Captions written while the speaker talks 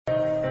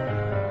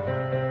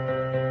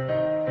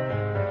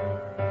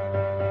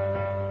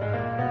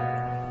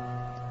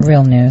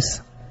Real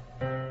news.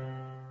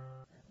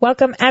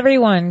 Welcome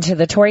everyone to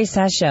the Tori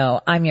Says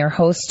Show. I'm your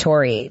host,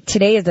 Tori.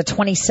 Today is the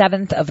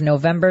 27th of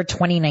November,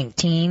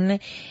 2019,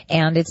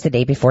 and it's the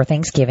day before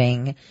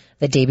Thanksgiving,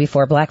 the day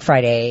before Black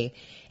Friday.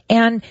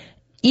 And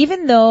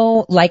even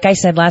though, like I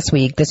said last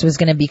week, this was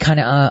going to be kind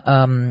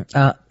of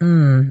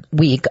a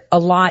week, a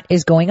lot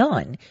is going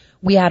on.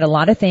 We had a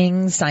lot of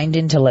things signed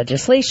into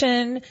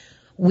legislation.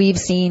 We've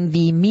seen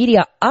the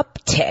media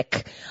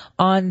uptick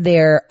on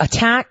their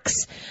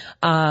attacks,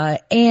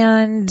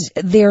 and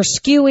their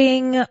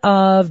skewing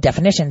of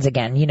definitions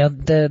again. You know,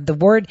 the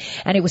word,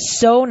 and it was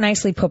so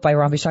nicely put by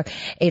Robbie Stark.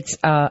 It's,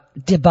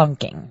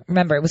 debunking.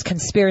 Remember, it was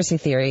conspiracy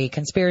theory,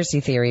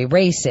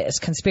 racist,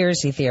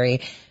 conspiracy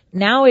theory.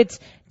 Now it's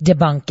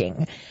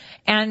debunking.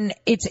 And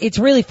it's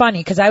really funny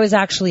because I was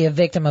actually a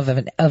victim of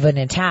an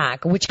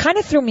attack, which kind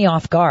of threw me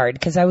off guard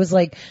because I was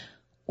like,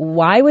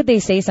 why would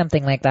they say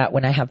something like that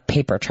when I have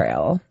paper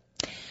trail?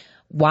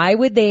 Why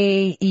would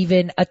they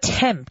even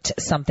attempt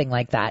something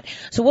like that?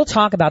 So we'll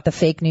talk about the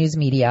fake news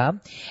media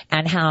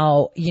and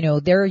how, you know,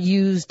 they're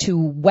used to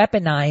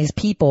weaponize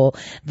people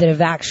that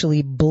have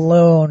actually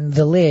blown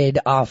the lid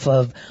off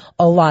of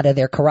a lot of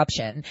their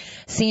corruption.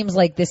 Seems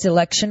like this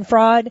election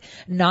fraud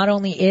not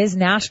only is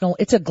national,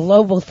 it's a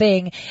global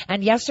thing.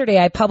 And yesterday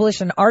I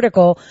published an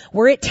article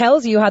where it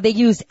tells you how they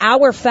used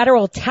our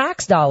federal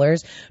tax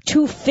dollars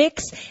to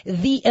fix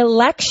the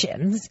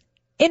elections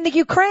in the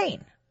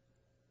Ukraine.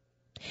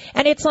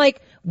 And it's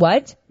like,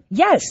 what?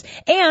 Yes.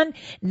 And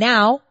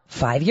now,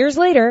 5 years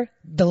later,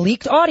 the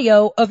leaked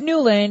audio of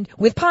Newland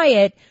with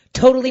Pyatt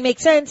totally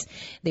makes sense.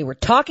 They were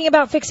talking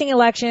about fixing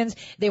elections.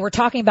 They were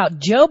talking about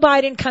Joe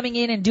Biden coming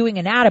in and doing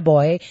an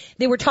attaboy.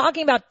 They were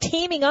talking about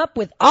teaming up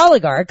with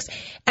oligarchs,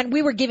 and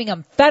we were giving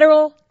them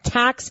federal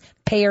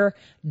taxpayer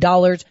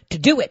dollars to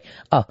do it.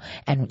 Oh,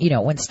 and you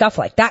know, when stuff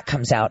like that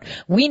comes out,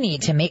 we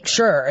need to make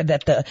sure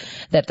that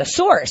the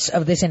source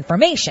of this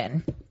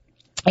information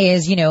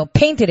is, you know,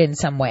 painted in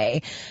some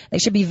way. They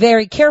should be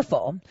very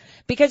careful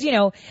because, you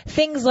know,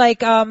 things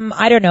like,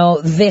 I don't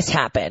know, this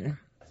happen.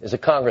 Is a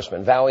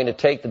congressman vowing to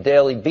take the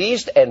Daily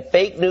Beast and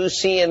fake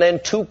news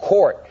CNN to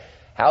court.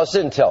 House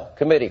Intel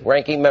Committee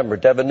ranking member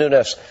Devin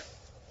Nunes.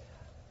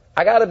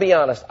 I got to be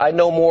honest, I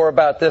know more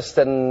about this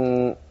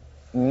than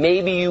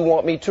maybe you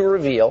want me to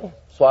reveal,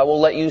 so I will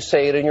let you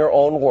say it in your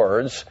own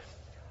words.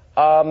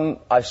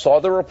 I saw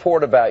the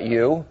report about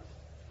you.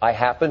 I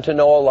happen to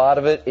know a lot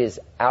of it is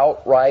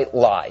outright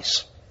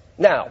lies.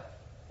 Now,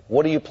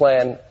 what are you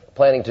planning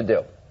to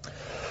do?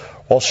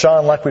 Well,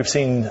 Sean, like we've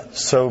seen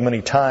so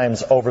many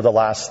times over the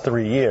last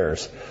 3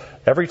 years,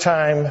 every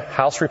time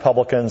House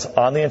Republicans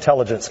on the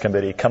Intelligence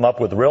Committee come up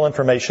with real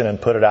information and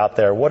put it out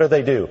there, what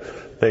do?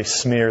 They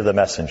smear the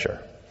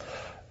messenger.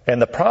 And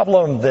the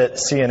problem that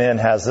CNN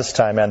has this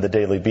time and the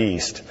Daily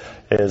Beast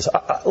is,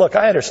 look,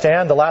 I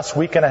understand the last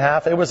week and a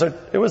half, it was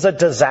a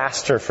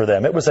disaster for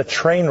them. It was a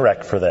train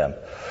wreck for them.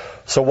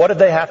 So what did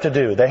they have to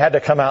do? They had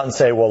to come out and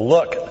say, well,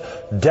 look,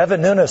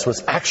 Devin Nunes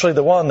was actually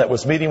the one that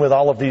was meeting with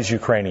all of these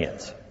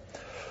Ukrainians.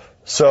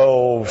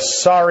 So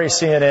sorry,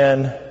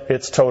 CNN,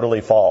 it's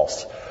totally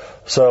false.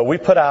 So we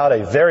put out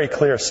a very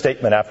clear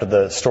statement after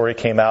the story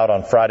came out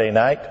on Friday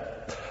night,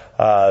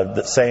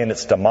 that's saying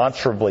it's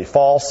demonstrably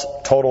false,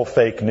 total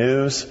fake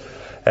news.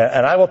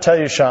 And I will tell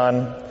you,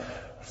 Sean,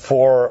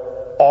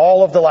 for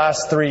all of the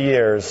last 3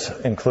 years,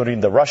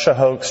 including the Russia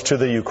hoax to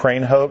the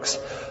Ukraine hoax,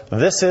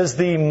 this is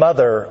the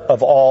mother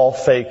of all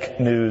fake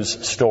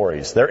news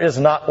stories. There is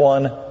not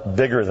one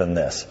bigger than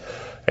this.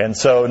 And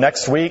so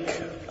next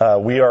week,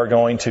 we are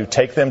going to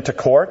take them to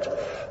court.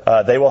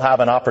 They will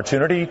have an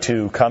opportunity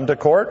to come to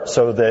court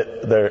so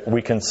that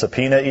we can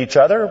subpoena each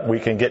other. We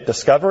can get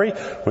discovery.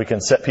 We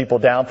can set people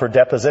down for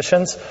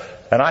depositions.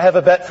 And I have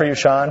a bet for you,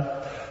 Sean.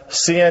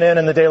 CNN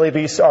and the Daily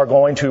Beast are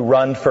going to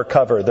run for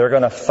cover. They're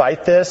going to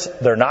fight this.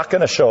 They're not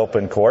going to show up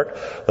in court.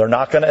 They're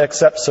not going to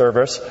accept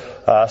service.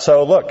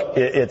 So look,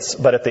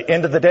 but at the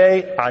end of the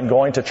day, I'm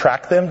going to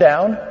track them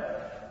down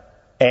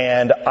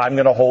and I'm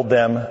going to hold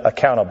them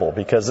accountable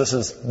because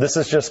this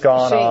has just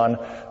gone on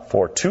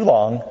for too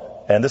long.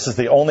 And this is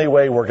the only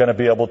way we're going to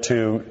be able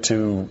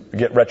to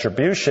get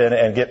retribution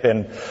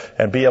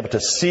and be able to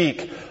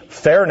seek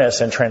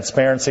fairness and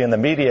transparency in the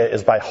media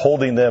is by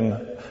holding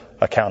them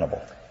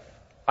accountable.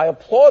 I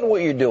applaud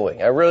what you're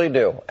doing. I really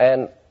do.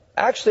 And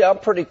actually, I'm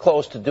pretty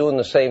close to doing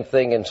the same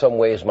thing in some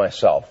ways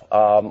myself,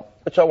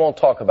 which I won't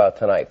talk about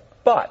tonight.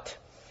 But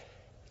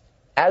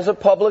as a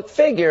public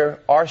figure,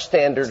 our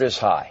standard is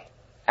high.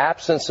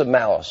 Absence of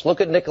malice.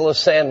 Look at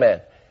Nicholas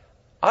Sandmann.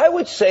 I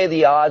would say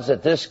the odds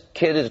that this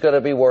kid is going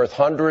to be worth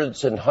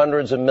hundreds and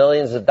hundreds of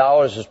millions of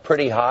dollars is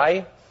pretty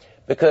high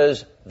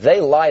because they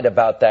lied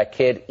about that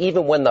kid.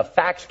 Even when the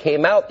facts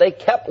came out, they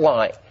kept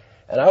lying.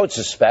 And I would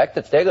suspect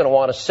that they're going to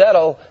want to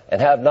settle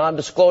and have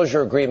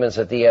non-disclosure agreements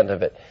at the end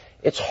of it.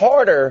 It's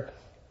harder,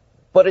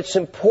 but it's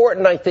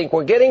important, I think.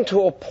 We're getting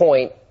to a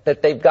point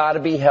that they've got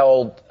to be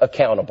held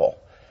accountable.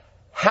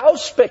 How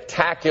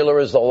spectacular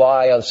is the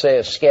lie on, say,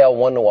 a scale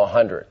 1 to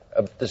 100,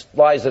 of the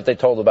lies that they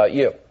told about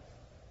you?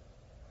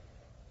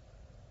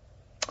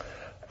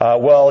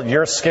 well,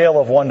 your scale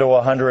of 1 to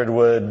 100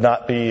 would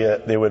not be,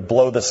 they would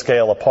blow the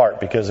scale apart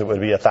because it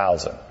would be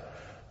 1,000.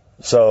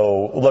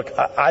 So, look,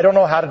 I don't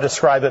know how to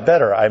describe it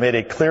better. I made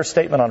a clear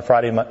statement on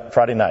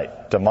Friday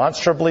night.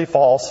 Demonstrably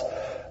false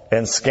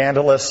and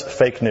scandalous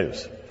fake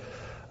news.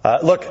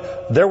 Look,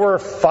 there were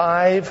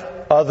 5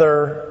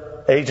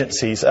 other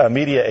agencies,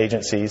 media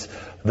agencies,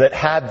 that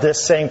had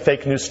this same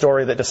fake news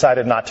story that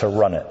decided not to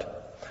run it.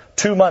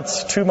 2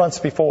 months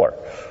before.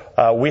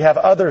 We have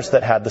others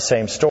that had the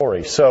same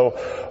story. So,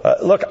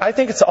 look, I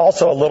think it's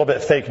also a little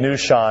bit fake news,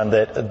 Sean,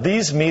 that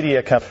these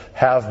media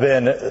have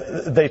been,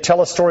 they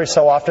tell a story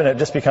so often it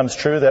just becomes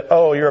true that,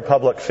 oh, you're a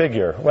public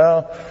figure.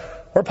 Well,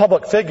 we're a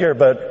public figure,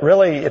 but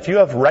really, if you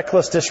have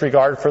reckless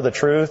disregard for the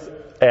truth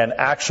and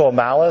actual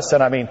malice,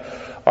 and I mean,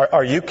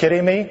 are you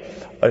kidding me?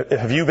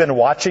 Have you been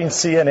watching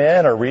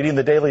CNN or reading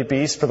the Daily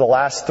Beast for the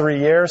last 3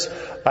 years?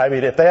 I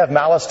mean, if they have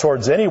malice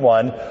towards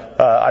anyone,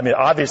 I mean,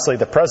 obviously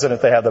the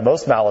president they have the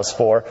most malice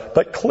for,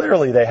 but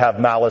clearly they have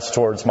malice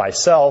towards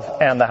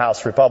myself and the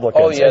House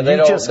Republicans. Oh, yeah, and they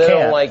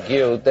don't like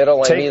you. They don't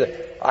like me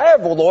either. I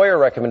have lawyer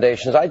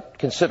recommendations. I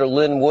consider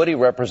Lynn Wood. He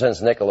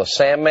represents Nicholas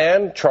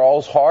Sandmann.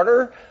 Charles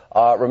Harder.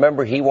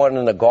 Remember, he won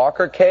in the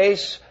Gawker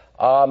case.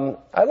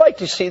 I'd like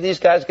to see these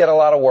guys get a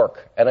lot of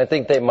work, and I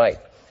think they might.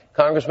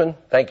 Congressman,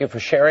 thank you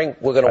for sharing.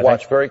 We're going to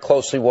watch very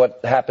closely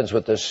what happens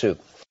with this suit.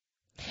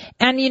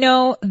 And,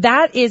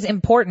 that is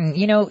important.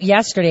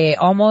 Yesterday,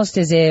 almost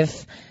as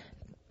if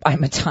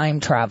I'm a time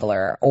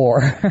traveler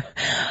or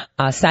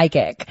a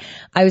psychic,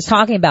 I was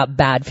talking about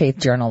bad faith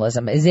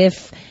journalism as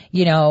if,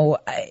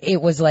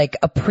 it was like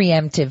a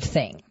preemptive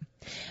thing.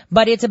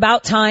 But it's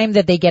about time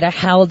that they get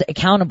held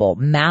accountable.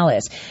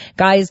 Malice.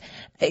 Guys,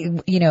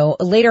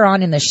 later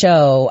on in the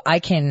show, I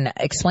can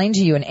explain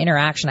to you an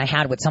interaction I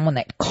had with someone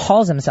that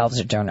calls themselves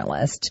a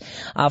journalist,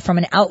 from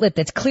an outlet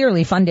that's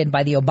clearly funded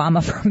by the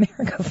Obama for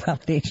America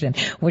Foundation,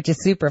 which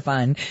is super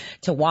fun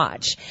to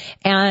watch.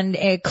 And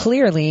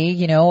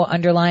clearly,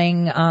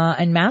 underlying,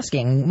 and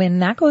masking, when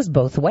that goes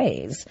both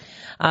ways.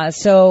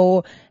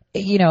 So,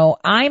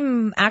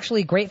 I'm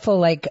actually grateful,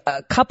 like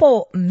a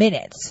couple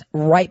minutes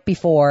right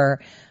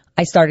before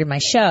I started my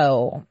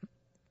show,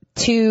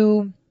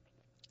 two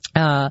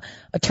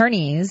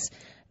attorneys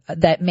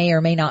that may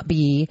or may not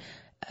be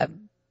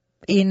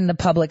in the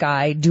public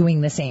eye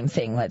doing the same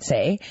thing, let's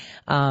say,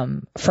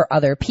 for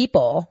other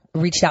people,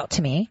 reached out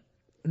to me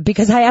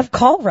because I have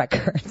call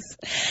records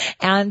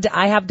and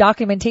I have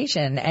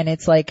documentation, and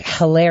it's like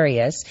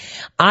hilarious.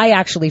 I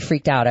actually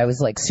freaked out. I was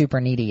like super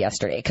needy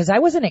yesterday because I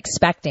wasn't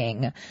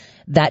expecting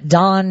that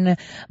Don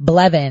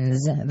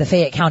Blevins, the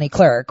Fayette County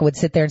clerk, would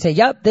sit there and say,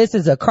 yep, this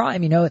is a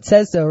crime. It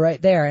says so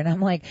right there. And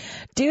I'm like,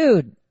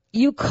 dude,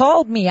 you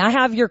called me. I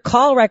have your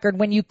call record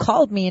when you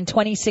called me in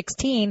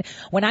 2016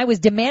 when I was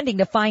demanding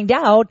to find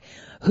out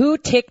who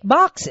ticked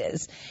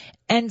boxes.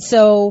 And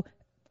so,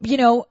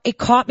 it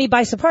caught me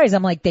by surprise.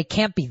 I'm like, they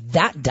can't be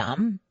that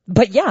dumb.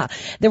 But yeah,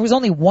 there was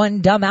only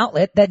one dumb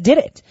outlet that did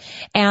it.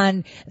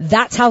 And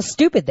that's how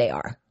stupid they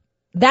are.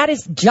 That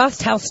is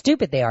just how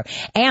stupid they are.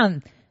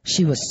 And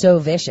she was so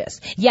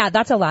vicious. Yeah,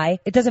 that's a lie.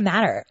 It doesn't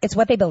matter. It's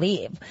what they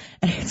believe.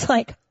 And it's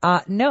like,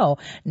 no,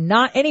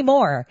 not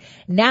anymore.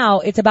 Now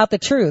it's about the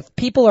truth.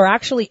 People are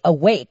actually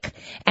awake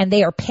and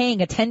they are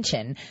paying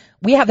attention.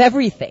 We have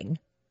everything.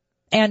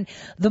 And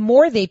the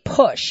more they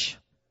push,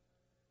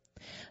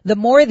 the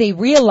more they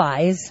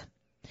realize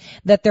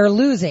that they're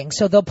losing.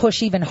 So they'll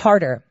push even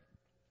harder.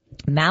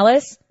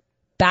 Malice,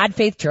 bad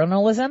faith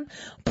journalism,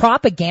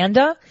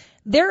 propaganda,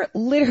 they're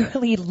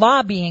literally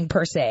lobbying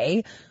per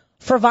se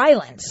for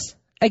violence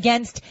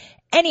against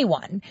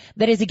anyone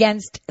that is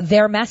against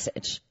their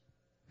message.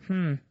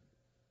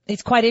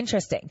 It's quite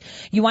interesting.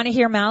 You want to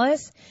hear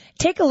malice?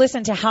 Take a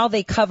listen to how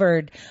they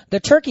covered the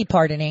turkey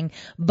pardoning,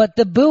 but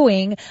the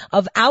booing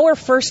of our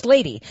First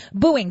Lady.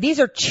 Booing. These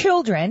are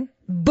children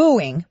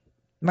booing,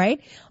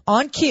 right?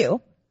 On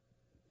cue.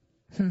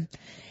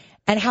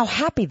 And how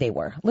happy they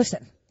were.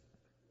 Listen.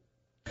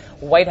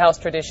 White House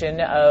tradition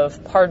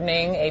of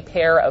pardoning a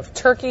pair of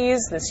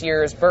turkeys. This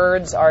year's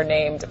birds are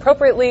named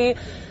appropriately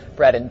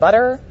bread and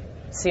butter.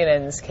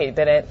 CNN's Kate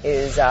Bennett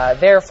is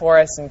there for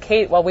us. And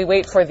Kate, while we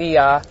wait for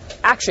the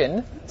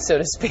action, so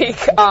to speak,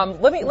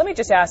 let me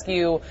just ask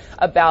you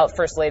about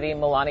First Lady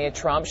Melania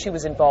Trump. She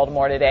was in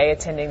Baltimore today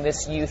attending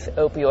this youth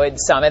opioid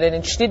summit,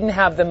 and she didn't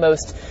have the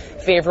most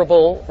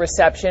favorable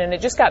reception. And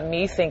it just got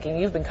me thinking,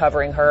 you've been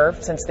covering her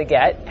since the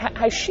get.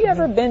 Has she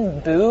ever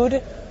been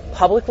booed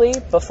publicly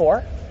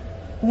before?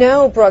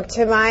 No, Brooke,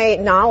 to my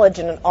knowledge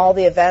and all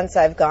the events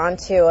I've gone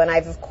to, and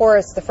of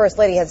course, the First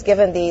Lady has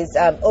given these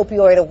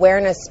opioid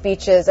awareness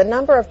speeches a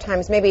number of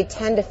times, maybe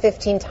 10 to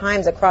 15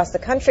 times across the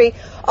country,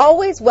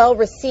 always well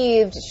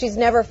received. She's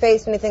never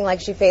faced anything like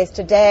she faced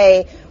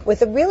today,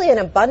 with really an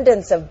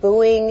abundance of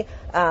booing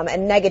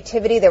and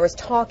negativity. There was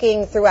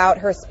talking throughout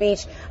her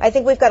speech. I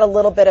think we've got a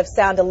little bit of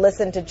sound to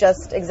listen to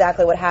just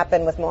exactly what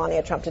happened with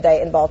Melania Trump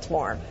today in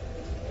Baltimore.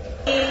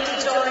 To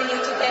join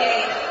you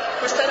today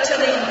for such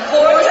an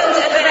important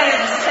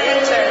event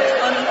centered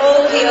on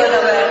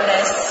opioid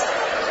awareness.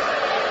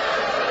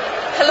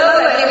 Hello,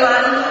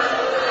 everyone.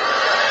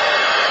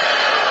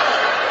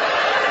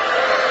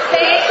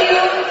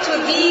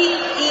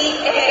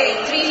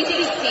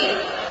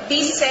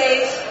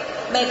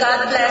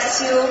 God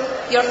bless you,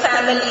 your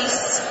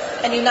families,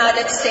 and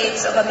United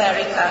States of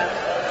America.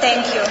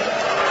 Thank you.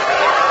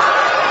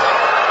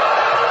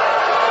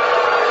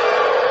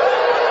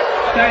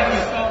 Thank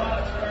you so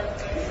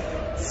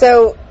much.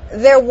 So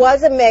there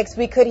was a mix.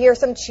 We could hear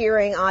some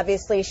cheering,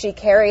 obviously. She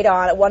carried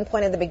on. At one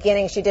point in the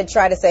beginning, she did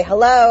try to say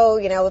hello,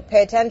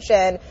 pay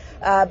attention.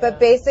 But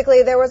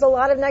basically, there was a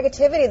lot of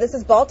negativity. This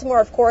is Baltimore,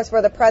 of course,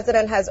 where the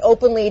president has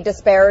openly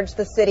disparaged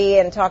the city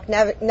and talked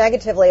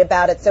negatively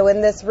about it. So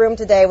in this room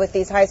today with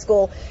these high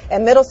school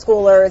and middle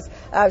schoolers,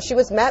 she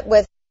was met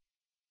with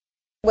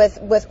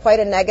quite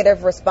a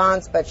negative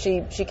response, but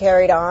she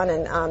carried on,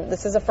 and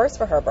this is a first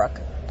for her,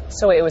 Brooke.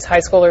 So it was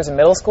high schoolers and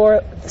middle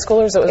schoolers?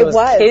 It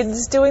was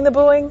kids doing the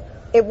booing?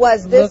 It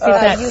was. This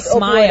youth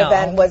smile.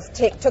 opioid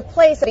event took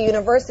place at a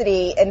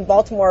university in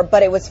Baltimore,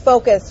 but it was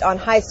focused on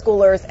high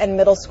schoolers and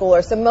middle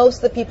schoolers. So most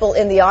of the people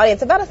in the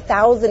audience, about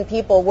 1,000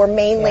 people, were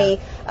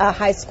mainly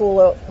high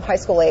school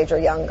age or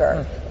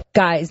younger.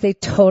 Guys, they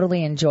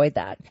totally enjoyed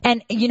that.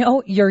 And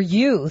your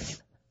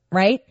youth,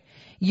 right?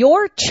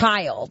 Your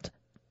child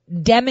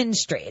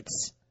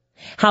demonstrates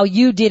how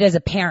you did as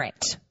a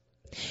parent.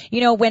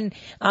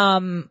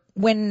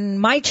 When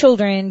my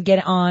children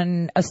get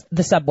on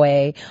the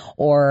subway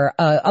or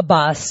a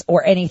bus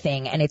or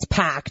anything and it's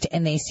packed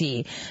and they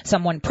see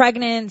someone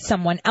pregnant,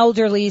 someone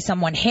elderly,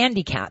 someone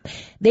handicapped,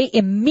 they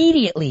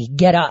immediately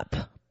get up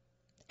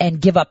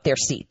and give up their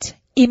seat.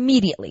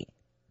 Immediately.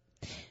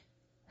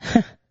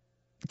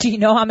 Do you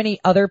know how many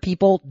other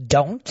people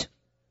don't?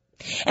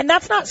 And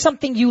that's not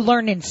something you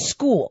learn in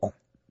school.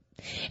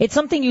 It's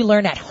something you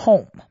learn at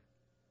home.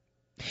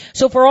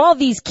 So for all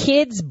these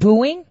kids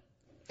booing,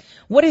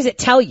 what does it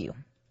tell you?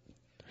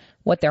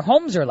 What their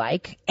homes are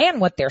like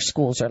and what their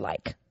schools are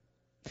like.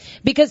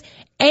 Because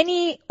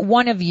any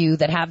one of you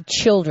that have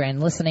children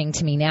listening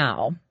to me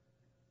now,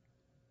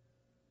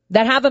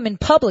 that have them in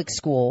public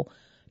school,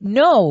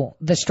 know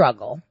the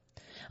struggle.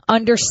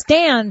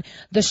 Understand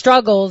the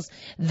struggles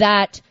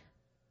that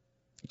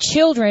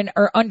children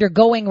are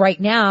undergoing right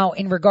now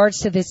in regards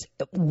to this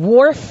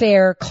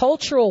warfare,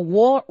 cultural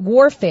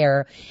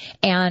warfare,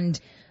 and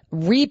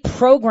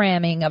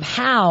reprogramming of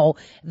how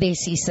they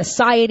see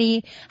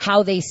society,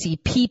 how they see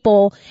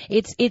people.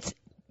 It's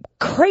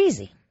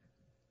crazy.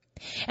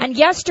 And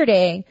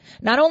yesterday,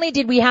 not only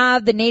did we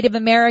have the Native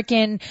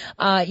American,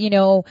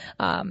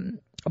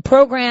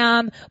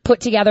 program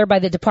put together by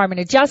the Department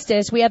of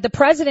Justice, we had the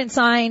president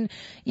sign,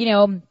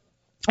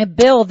 a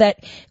bill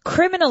that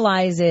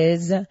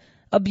criminalizes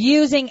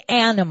abusing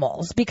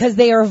animals because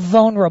they are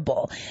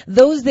vulnerable.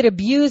 Those that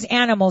abuse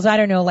animals, I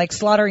don't know, like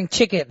slaughtering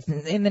chickens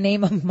in the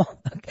name of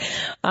Moloch.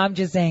 I'm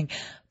just saying.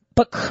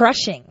 But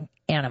crushing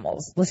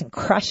animals. Listen,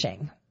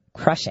 crushing.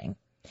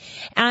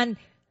 And,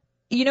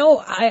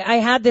 I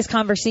had this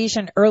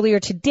conversation earlier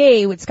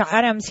today with Scott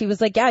Adams. He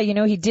was like, yeah,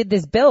 he did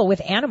this bill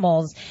with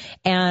animals.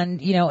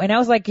 And, and I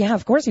was like, yeah,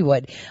 of course he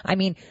would. I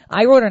mean,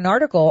 I wrote an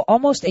article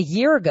almost a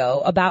year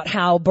ago about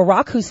how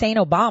Barack Hussein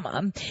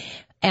Obama,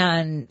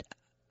 and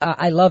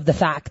I love the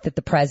fact that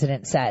the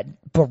president said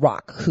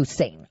Barack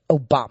Hussein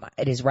Obama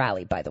at his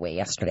rally, by the way,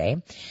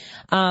 yesterday.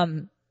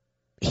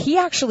 He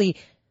actually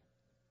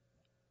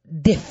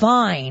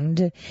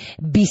defined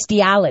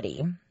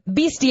bestiality.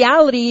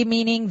 Bestiality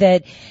meaning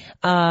that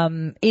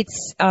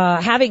it's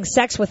having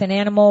sex with an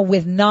animal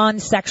with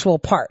non-sexual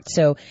parts.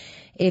 So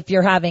if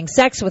you're having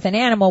sex with an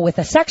animal with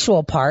a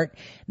sexual part,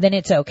 then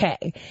it's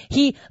okay.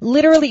 He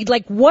literally,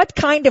 what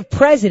kind of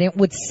president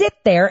would sit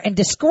there and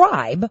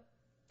describe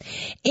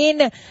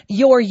in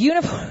your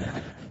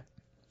uniform?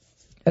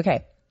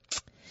 Okay.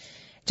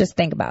 Just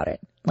think about it.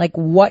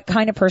 What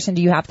kind of person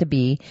do you have to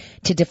be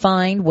to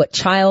define what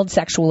child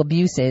sexual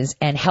abuse is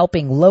and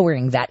helping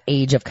lowering that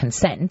age of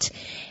consent?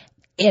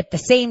 At the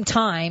same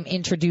time,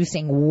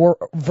 introducing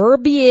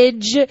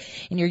verbiage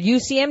in your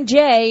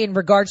UCMJ in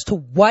regards to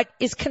what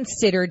is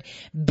considered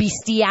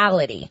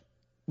bestiality.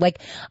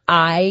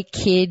 I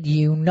kid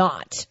you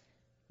not.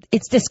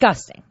 It's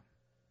disgusting.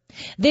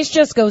 This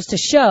just goes to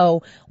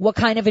show what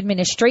kind of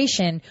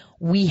administration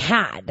we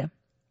had,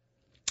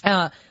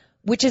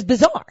 which is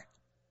bizarre.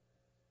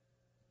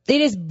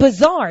 It is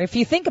bizarre. If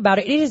you think about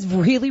it, it is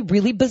really,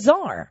 really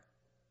bizarre.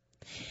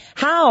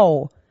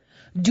 How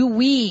do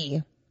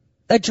we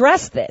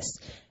address this?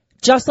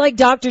 Just like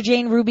Dr.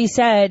 Jane Ruby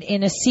said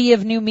in A Sea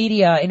of New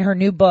Media in her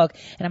new book,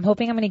 and I'm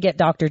hoping I'm going to get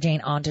Dr.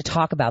 Jane on to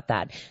talk about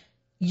that.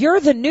 You're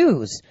the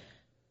news.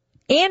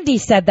 Andy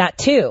said that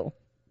too.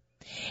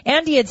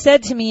 Andy had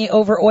said to me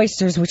over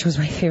oysters, which was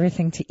my favorite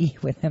thing to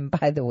eat with him,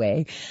 by the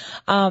way.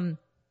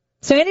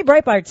 So Andy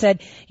Breitbart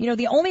said,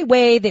 the only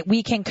way that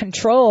we can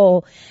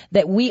control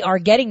that we are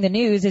getting the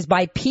news is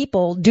by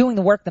people doing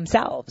the work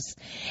themselves.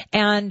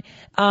 And,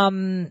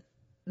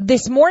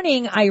 this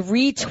morning I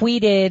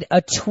retweeted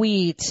a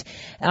tweet,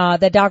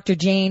 that Dr.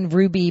 Jane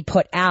Ruby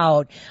put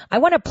out. I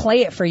want to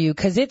play it for you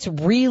because it's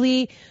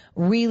really,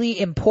 really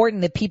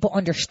important that people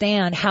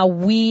understand how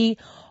we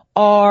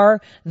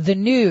are the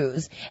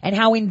news and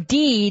how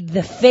indeed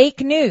the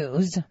fake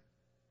news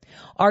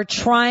are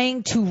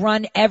trying to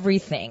run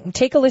everything.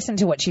 Take a listen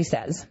to what she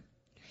says.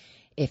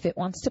 if it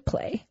wants to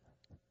play.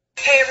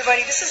 Hey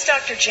everybody, this is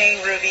Dr.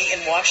 Jane Ruby in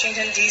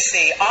Washington,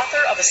 D.C.,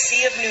 author of A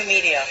Sea of New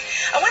Media.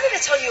 I wanted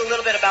to tell you a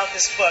little bit about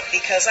this book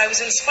because I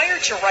was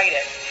inspired to write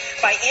it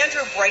by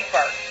Andrew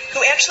Breitbart,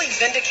 who actually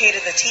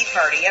vindicated the Tea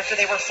Party after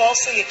they were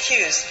falsely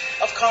accused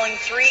of calling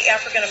 3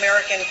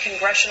 African-American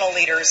congressional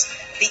leaders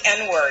the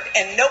N-word,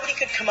 and nobody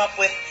could come up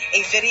with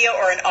a video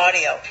or an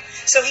audio.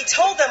 So he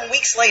told them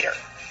weeks later,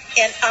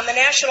 and on the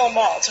National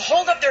Mall, to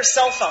hold up their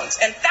cell phones,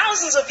 and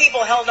thousands of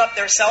people held up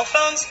their cell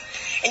phones,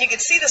 and you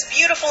could see this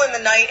beautiful in the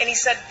night, and he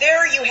said,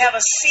 there you have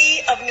a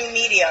sea of new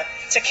media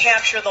to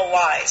capture the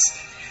lies.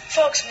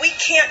 Folks, we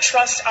can't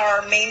trust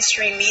our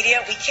mainstream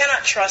media. We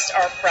cannot trust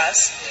our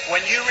press.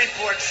 When you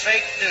report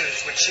fake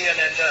news, which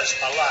CNN does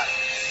a lot,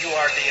 you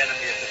are the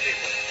enemy of the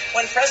people.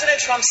 When President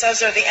Trump says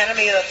they're the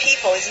enemy of the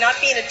people, he's not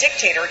being a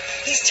dictator.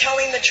 He's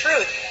telling the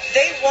truth.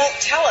 They won't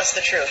tell us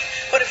the truth.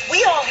 But if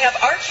we all have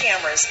our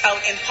cameras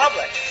out in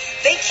public,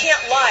 they can't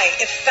lie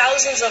if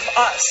thousands of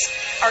us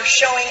are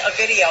showing a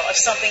video of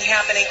something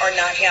happening or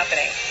not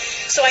happening.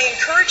 So I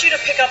encourage you to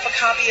pick up a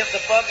copy of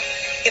the book.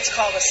 It's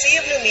called A Sea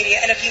of New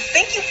Media. And if you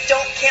think you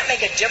can't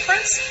make a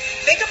difference,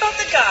 think about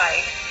the guy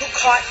who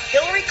caught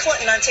Hillary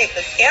Clinton on tape,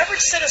 the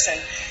average citizen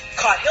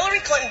caught Hillary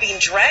Clinton being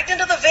dragged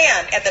into the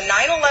van at the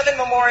 9/11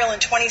 memorial in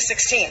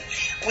 2016.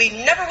 We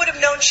never would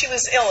have known she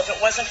was ill if it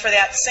wasn't for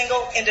that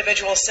single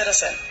individual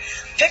citizen.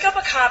 Pick up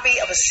a copy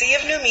of A Sea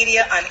of New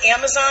Media on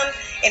Amazon,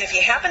 and if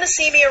you happen to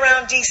see me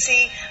around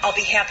D.C., I'll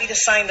be happy to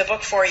sign the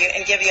book for you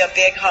and give you a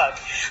big hug.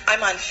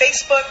 I'm on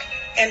Facebook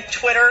and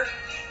Twitter,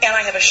 and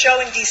I have a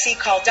show in D.C.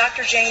 called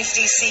Dr. Jane's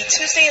D.C.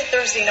 Tuesday and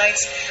Thursday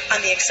nights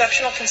on the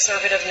Exceptional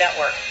Conservative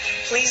Network.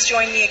 Please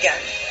join me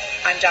again.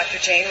 I'm Dr.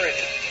 Jane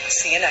Ruby.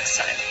 See you next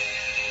time.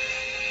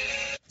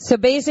 So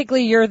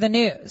basically, you're the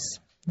news.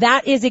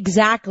 That is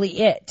exactly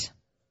it.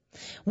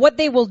 What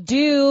they will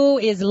do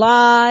is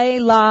lie,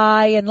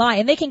 lie, and lie.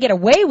 And they can get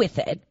away with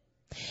it.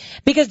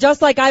 Because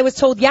just like I was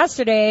told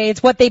yesterday,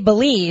 it's what they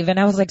believe. And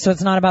I was like, so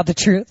it's not about the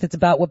truth. It's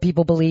about what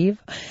people believe.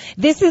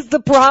 This is the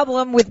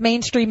problem with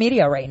mainstream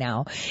media right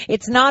now.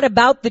 It's not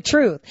about the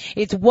truth.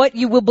 It's what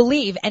you will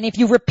believe. And if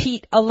you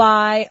repeat a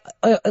lie,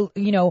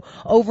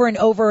 over and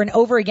over and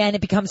over again,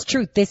 it becomes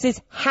truth. This is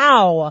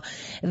how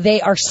they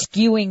are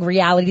skewing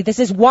reality. This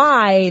is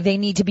why they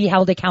need to be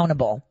held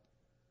accountable.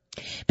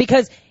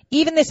 Because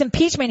even this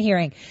impeachment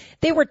hearing,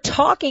 they were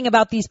talking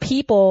about these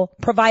people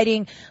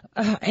providing,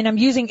 and I'm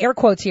using air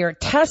quotes here,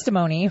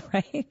 testimony,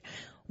 right?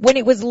 When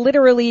it was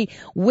literally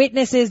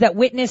witnesses that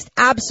witnessed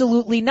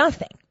absolutely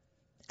nothing.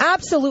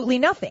 Absolutely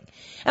nothing.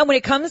 And when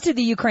it comes to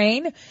the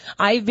Ukraine,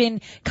 I've been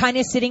kind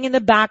of sitting in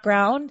the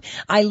background.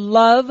 I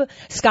love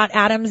Scott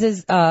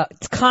Adams'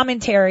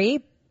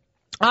 commentary.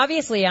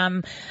 Obviously,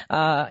 I'm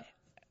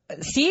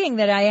seeing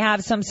that I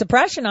have some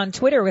suppression on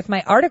Twitter with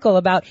my article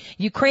about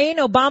Ukraine,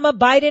 Obama,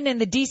 Biden,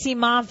 and the DC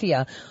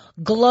Mafia.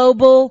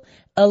 Global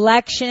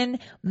election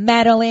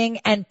meddling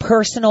and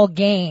personal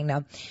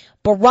gain.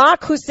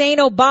 Barack Hussein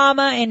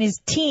Obama and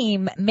his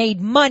team made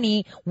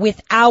money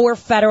with our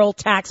federal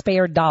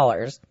taxpayer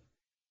dollars.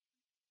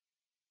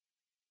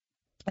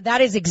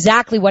 That is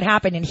exactly what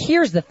happened. And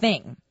here's the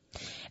thing.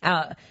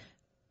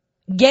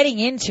 Getting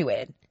into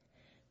it.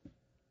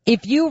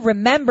 If you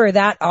remember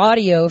that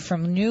audio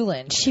from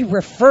Newland, she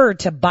referred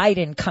to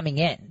Biden coming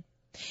in.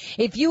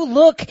 If you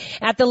look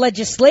at the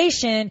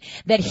legislation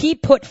that he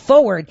put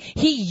forward,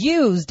 he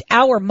used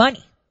our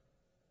money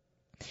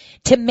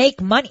to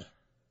make money.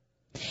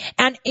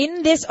 And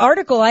in this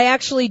article, I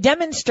actually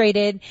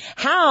demonstrated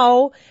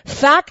how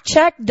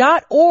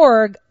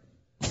factcheck.org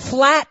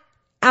flat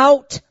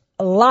out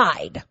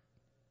lied.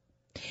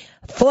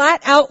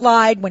 Flat out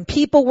lied when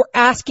people were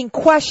asking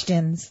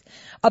questions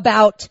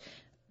about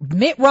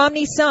Mitt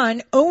Romney's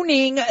son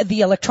owning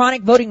the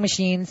electronic voting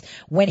machines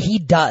when he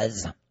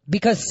does.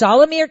 Because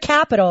Solomir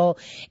Capital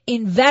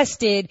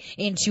invested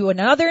into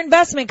another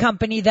investment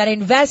company that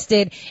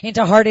invested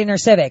into Hardiner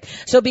Civic.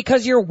 So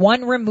because you're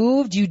one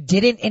removed, you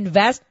didn't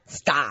invest?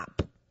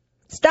 Stop.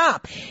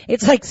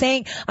 It's like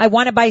saying, I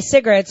want to buy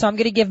cigarettes, so I'm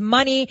going to give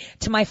money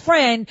to my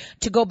friend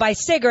to go buy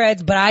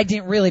cigarettes, but I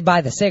didn't really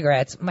buy the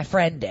cigarettes. My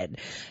friend did.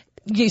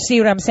 You see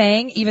what I'm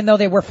saying? Even though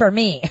they were for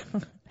me.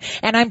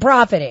 And I'm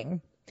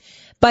profiting.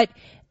 But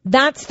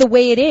that's the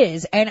way it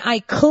is. And I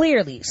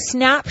clearly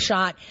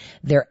snapshot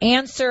their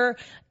answer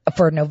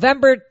for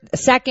November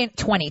 2nd,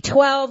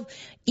 2012,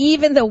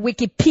 even though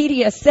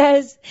Wikipedia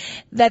says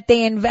that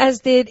they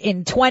invested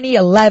in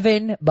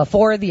 2011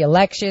 before the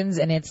elections.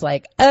 And it's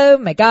like, oh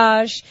my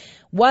gosh,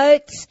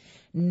 what?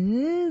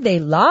 They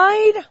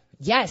lied?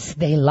 Yes,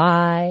 they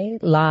lie,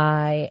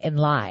 and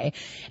lie.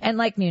 And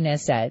like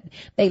Nunes said,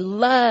 they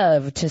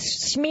love to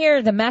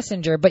smear the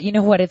messenger. But you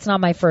know what? It's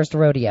not my first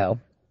rodeo.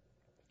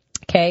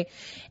 Okay.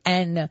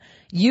 And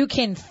you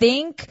can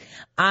think,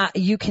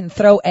 you can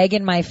throw egg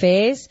in my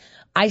face.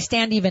 I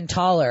stand even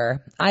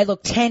taller. I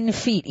look 10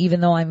 feet even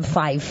though I'm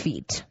 5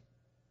 feet.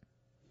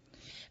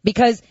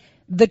 Because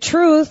the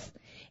truth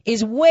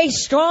is way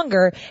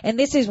stronger, and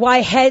this is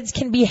why heads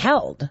can be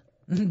held.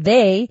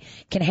 They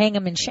can hang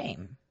them in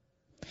shame.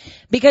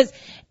 Because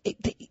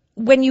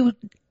when you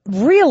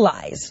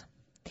realize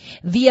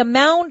the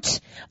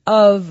amount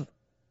of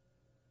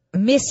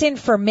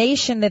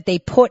misinformation that they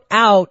put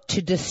out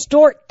to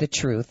distort the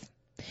truth,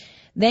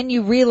 then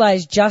you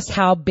realize just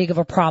how big of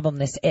a problem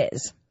this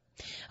is.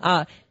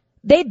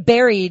 They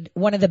buried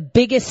one of the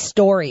biggest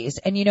stories.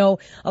 And, you know,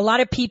 a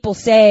lot of people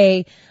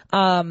say,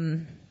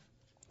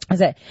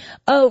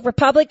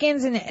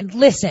 Republicans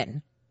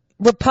listen,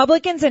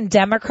 Republicans and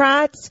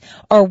Democrats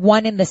are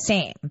one and the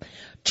same.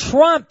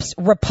 Trump's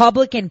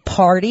Republican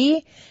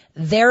Party,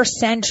 they're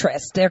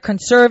centrist. They're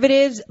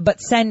conservatives, but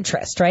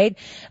centrist, right?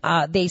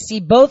 They see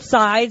both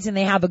sides and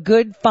they have a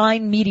good,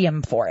 fine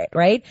medium for it,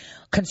 right?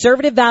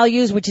 Conservative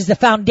values, which is the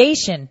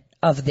foundation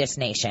of this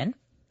nation,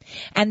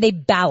 and they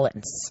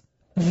balance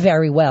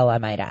very well, I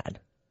might add.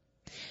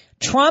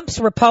 Trump's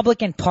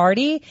Republican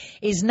Party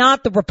is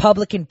not the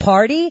Republican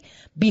Party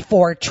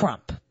before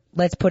Trump.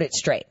 Let's put it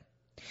straight.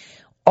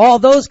 All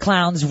those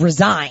clowns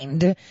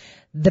resigned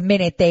the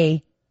minute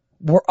they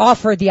were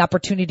offered the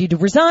opportunity to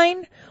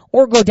resign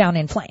or go down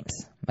in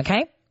flames.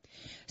 Okay?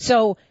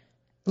 So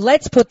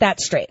let's put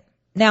that straight.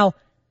 Now,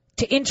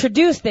 to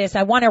introduce this,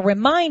 I want to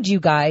remind you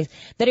guys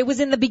that it was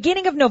in the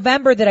beginning of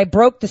November that I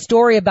broke the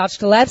story about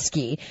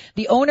Shtilevsky,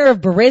 the owner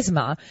of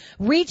Burisma,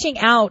 reaching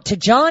out to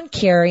John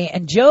Kerry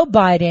and Joe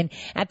Biden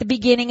at the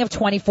beginning of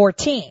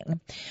 2014.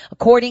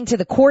 According to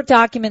the court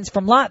documents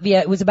from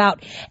Latvia, it was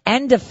about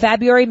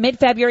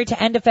mid-February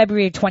to end of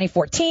February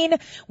 2014,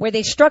 where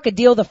they struck a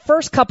deal the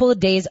first couple of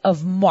days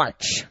of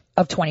March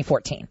of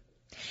 2014.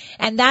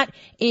 And that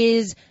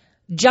is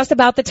just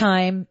about the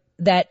time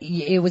that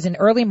it was in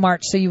early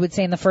March, so you would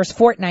say in the first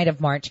fortnight of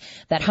March,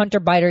 that Hunter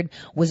Biden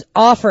was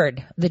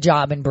offered the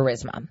job in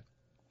Burisma.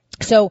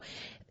 So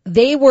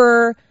they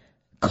were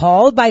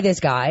called by this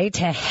guy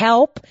to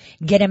help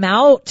get him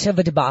out of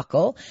a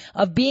debacle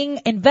of being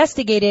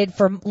investigated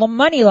for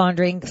money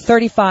laundering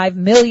 $35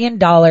 million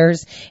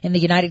in the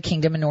United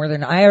Kingdom and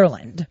Northern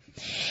Ireland.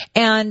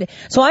 And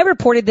so I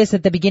reported this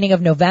at the beginning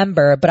of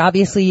November, but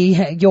obviously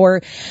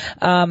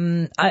our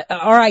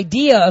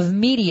idea of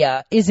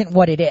media isn't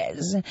what it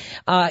is.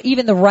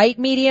 Even the right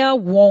media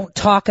won't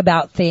talk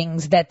about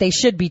things that they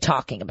should be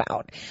talking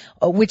about,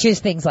 which is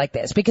things like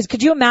this. Because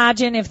could you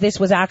imagine if this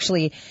was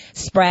actually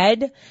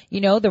spread, you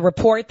know, the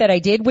report that I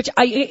did, which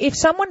if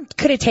someone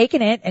could have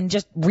taken it and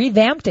just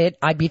revamped it,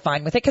 I'd be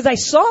fine with it because I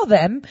saw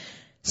them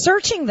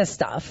searching the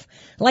stuff.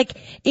 Like,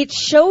 it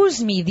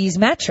shows me these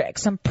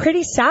metrics. I'm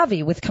pretty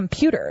savvy with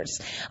computers.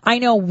 I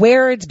know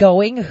where it's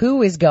going,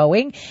 who is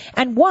going,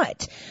 and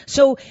what.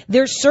 So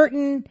there's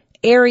certain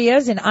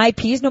areas and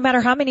IPs, no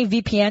matter how many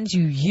VPNs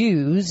you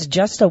use,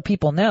 just so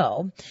people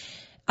know,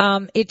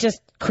 it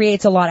just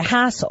creates a lot of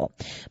hassle.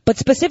 But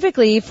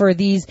specifically for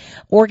these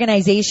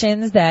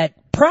organizations that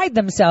pride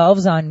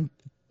themselves on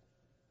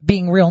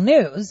being real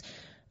news,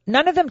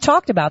 none of them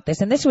talked about this,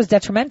 and this was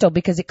detrimental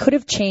because it could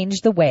have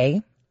changed the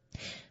way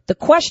the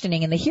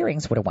questioning and the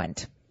hearings would have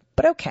went.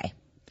 But okay.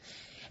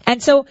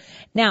 And so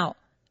now,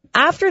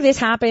 after this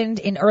happened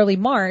in early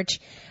March,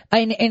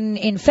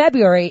 in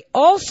February,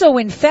 also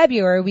in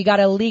February, we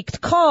got a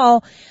leaked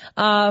call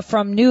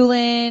from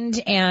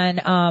Nuland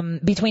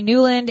and between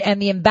Nuland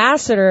and the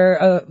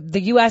ambassador,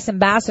 the U.S.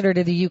 ambassador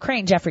to the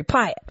Ukraine, Jeffrey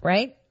Pyatt,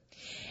 right?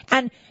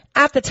 And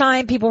at the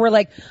time, people were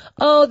like,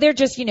 oh, they're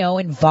just, you know,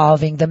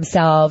 involving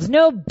themselves.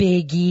 No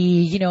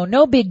biggie, you know,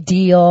 no big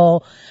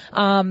deal.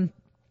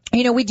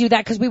 You know, we do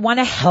that because we want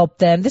to help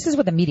them. This is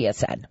what the media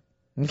said.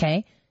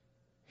 Okay.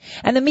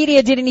 And the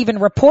media didn't even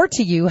report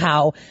to you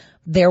how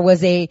there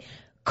was a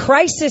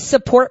crisis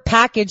support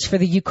package for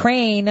the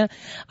Ukraine,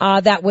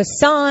 that was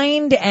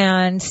signed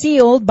and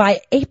sealed by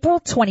April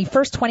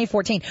 21st,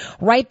 2014,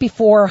 right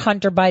before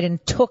Hunter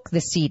Biden took the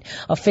seat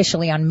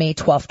officially on May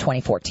 12th,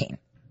 2014.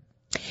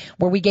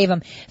 Where we gave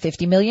him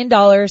 $50 million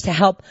to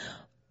help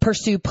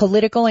pursue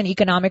political and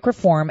economic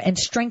reform and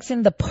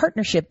strengthen the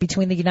partnership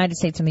between the United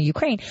States and the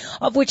Ukraine,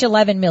 of which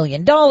 $11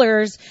 million,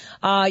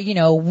 you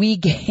know, we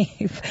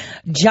gave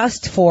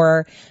just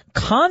for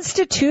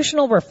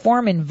constitutional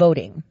reform and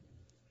voting.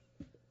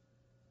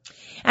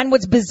 And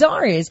what's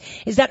bizarre is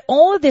that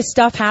all of this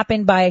stuff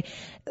happened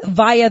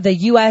via the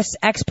U.S.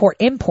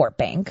 Export-Import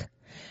Bank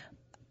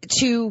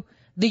to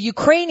the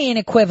Ukrainian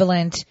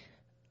equivalent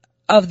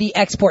of the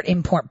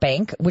Export-Import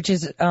Bank, which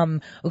is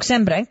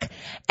Uksembank,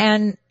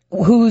 and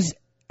whose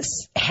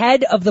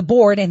head of the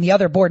board and the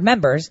other board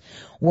members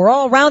were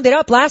all rounded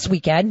up last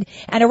weekend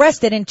and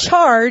arrested and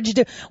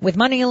charged with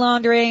money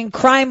laundering,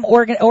 crime,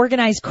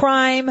 organized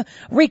crime,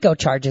 RICO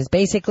charges,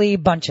 basically a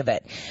bunch of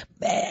it.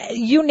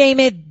 You name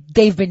it,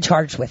 they've been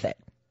charged with it.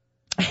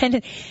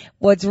 And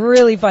what's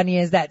really funny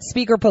is that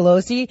Speaker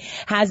Pelosi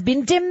has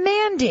been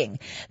demanding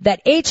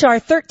that H.R.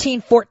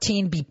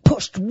 1314 be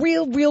pushed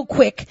real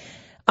quick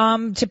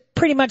to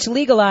pretty much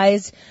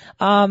legalize,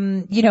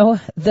 you know,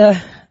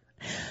 the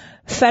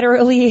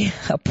federally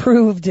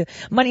approved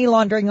money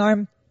laundering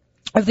arm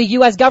of the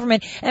U.S.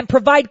 government and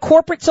provide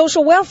corporate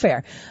social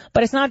welfare.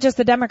 But it's not just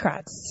the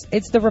Democrats.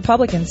 It's the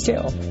Republicans,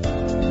 too.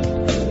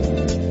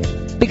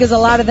 Because a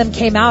lot of them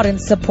came out in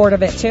support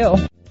of it, too.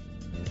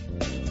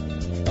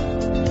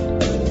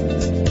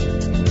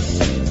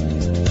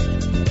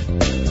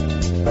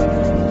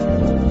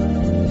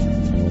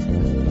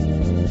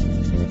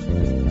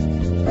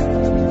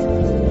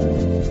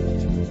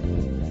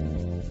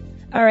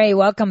 right,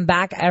 welcome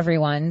back,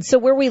 everyone. So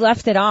where we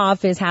left it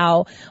off is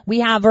how we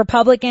have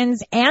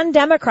Republicans and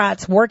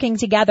Democrats working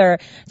together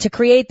to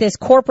create this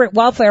corporate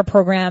welfare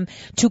program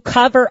to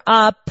cover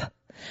up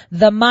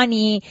the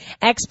money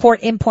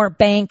Export-Import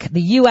Bank,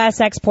 the U.S.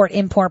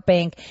 Export-Import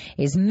Bank,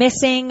 is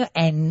missing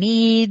and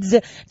needs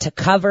to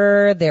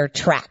cover their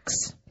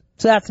tracks.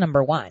 So that's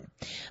number one.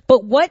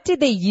 But what did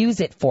they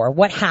use it for?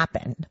 What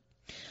happened?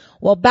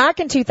 Well, back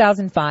in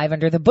 2005,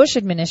 under the Bush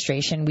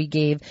administration, we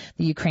gave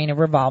the Ukraine a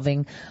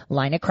revolving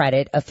line of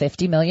credit of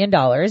 $50 million,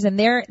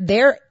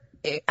 and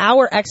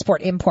our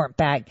Export-Import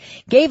Bank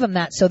gave them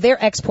that so their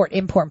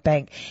Export-Import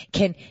Bank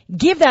can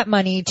give that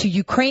money to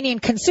Ukrainian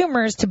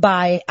consumers to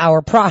buy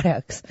our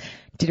products.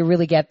 Did it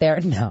really get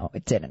there? No,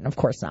 it didn't. Of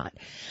course not.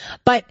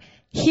 But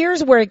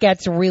here's where it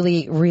gets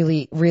really,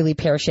 really, really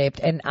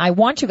pear-shaped. And I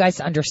want you guys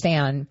to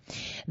understand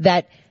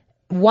that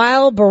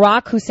while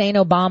Barack Hussein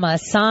Obama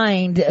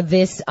signed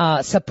this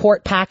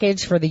support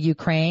package for the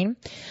Ukraine,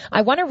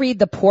 I want to read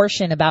the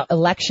portion about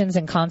elections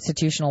and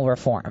constitutional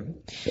reform.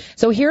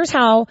 So here's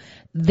how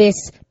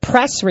this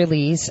press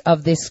release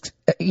of this,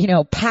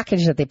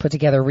 package that they put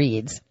together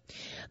reads.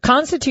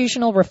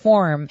 Constitutional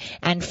reform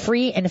and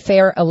free and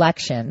fair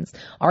elections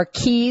are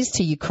keys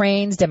to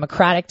Ukraine's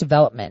democratic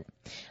development.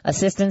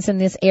 Assistance in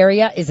this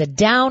area is a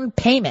down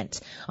payment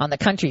on the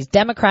country's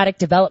democratic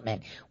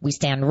development. We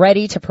stand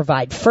ready to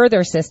provide further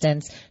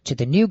assistance to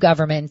the new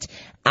government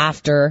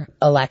after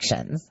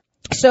elections.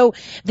 So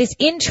this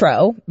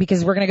intro,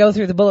 because we're going to go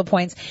through the bullet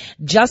points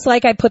just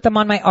like I put them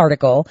on my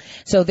article.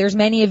 So there's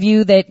many of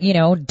you that,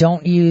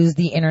 don't use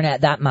the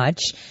internet that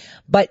much.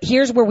 But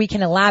here's where we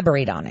can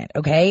elaborate on it,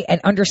 okay,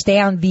 and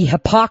understand the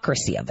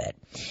hypocrisy of it.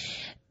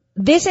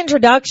 This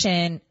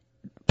introduction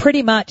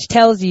pretty much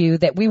tells you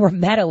that we were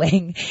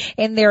meddling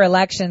in their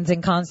elections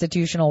and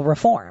constitutional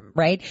reform,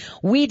 right?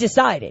 We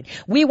decided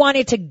we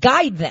wanted to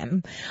guide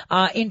them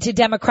into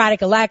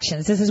democratic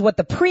elections. This is what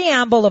the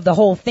preamble of the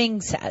whole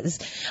thing says.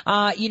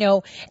 And you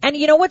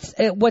know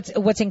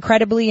what's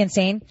incredibly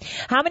insane?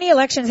 How many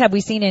elections have we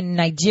seen in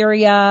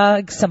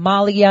Nigeria,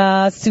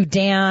 Somalia,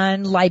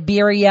 Sudan,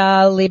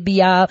 Liberia,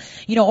 Libya,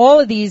 all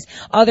of these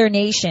other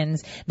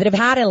nations that have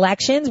had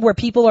elections where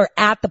people are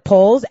at the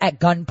polls at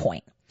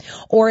gunpoint?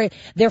 Or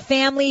their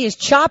family is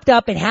chopped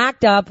up and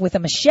hacked up with a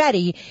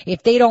machete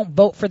if they don't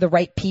vote for the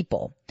right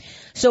people.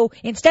 So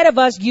instead of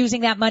us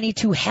using that money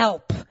to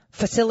help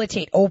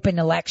facilitate open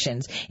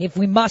elections, if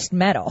we must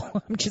meddle,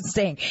 I'm just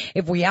saying,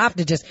 if we have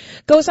to just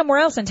go somewhere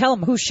else and tell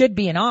them who should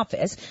be in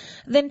office,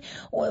 then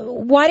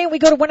why didn't we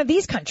go to one of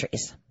these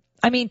countries?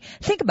 I mean,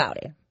 think about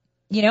it,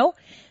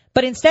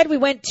 But instead we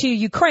went to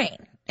Ukraine.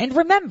 And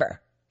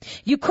remember,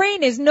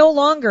 Ukraine is no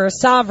longer a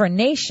sovereign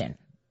nation,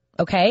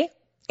 okay?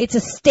 It's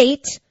a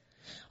state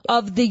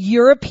of the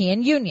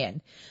European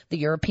Union. The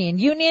European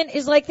Union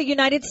is like the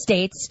United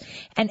States,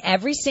 and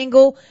every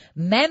single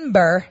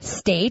member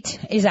state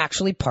is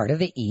actually part of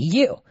the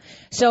EU.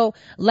 So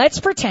let's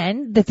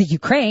pretend that the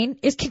Ukraine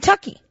is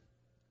Kentucky.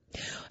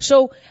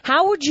 So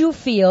how would you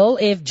feel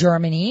if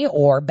Germany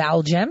or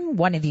Belgium,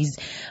 one of these,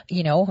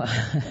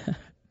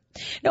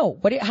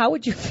 how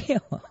would you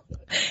feel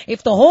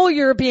if the whole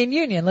European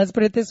Union, let's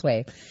put it this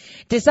way,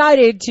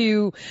 decided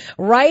to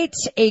write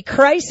a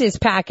crisis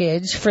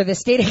package for the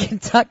state of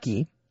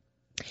Kentucky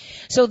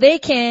so they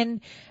can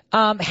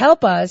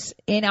help us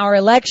in our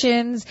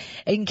elections,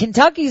 in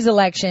Kentucky's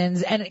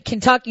elections, and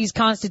Kentucky's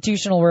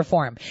constitutional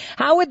reform?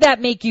 How would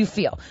that make you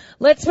feel?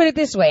 Let's put it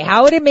this way.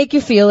 How would it make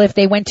you feel if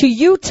they went to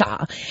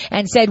Utah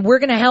and said, we're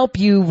going to help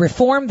you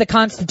reform the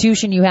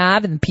constitution you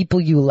have and the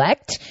people you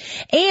elect,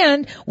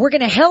 and we're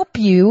going to help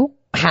you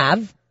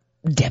have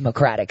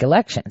democratic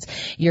elections.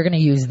 You're going to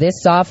use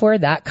this software,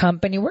 that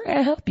company, we're going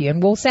to help you,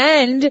 and we'll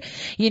send,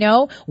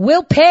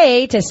 we'll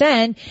pay to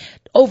send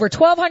over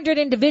 1,200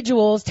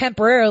 individuals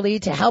temporarily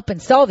to help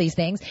install these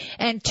things,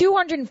 and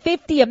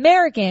 250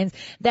 Americans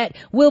that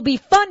will be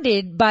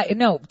funded by,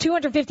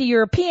 250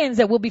 Europeans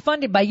that will be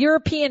funded by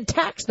European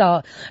tax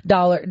euros,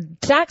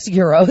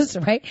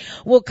 right,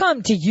 will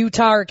come to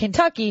Utah or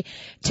Kentucky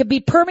to be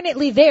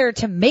permanently there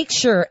to make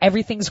sure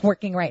everything's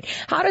working right.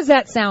 How does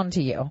that sound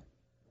to you?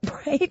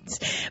 Right?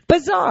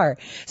 Bizarre.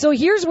 So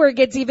here's where it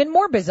gets even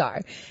more bizarre.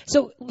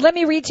 So let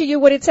me read to you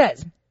what it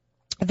says.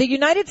 The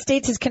United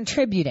States is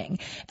contributing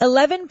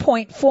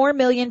 $11.4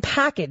 million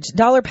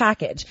dollar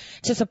package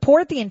to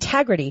support the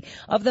integrity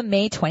of the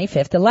May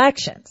 25th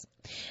elections.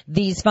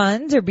 These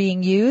funds are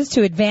being used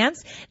to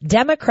advance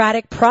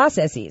democratic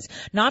processes,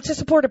 not to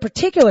support a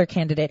particular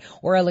candidate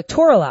or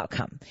electoral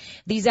outcome.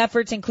 These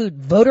efforts include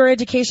voter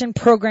education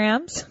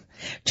programs,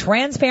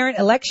 transparent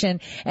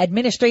election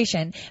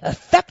administration,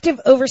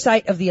 effective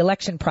oversight of the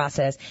election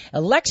process,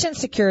 election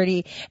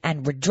security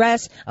and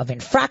redress of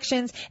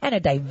infractions, and a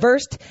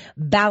diverse,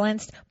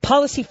 balanced,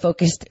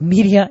 policy-focused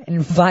media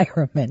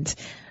environment.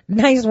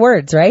 Nice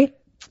words, right?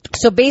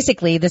 So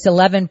basically, this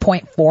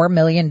 $11.4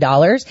 million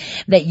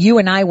that you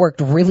and I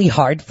worked really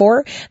hard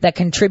for, that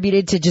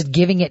contributed to just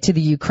giving it to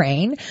the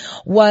Ukraine,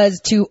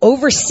 was to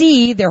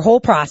oversee their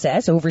whole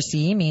process.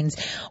 Oversee means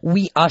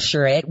we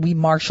usher it, we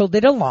marshaled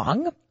it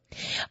along.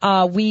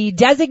 We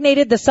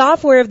designated the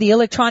software of the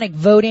electronic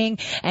voting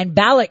and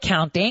ballot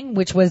counting,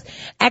 which was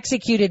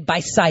executed by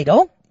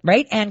Seidel,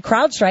 right? And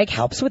CrowdStrike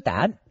helps with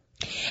that.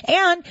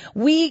 And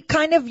we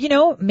kind of,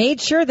 made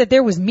sure that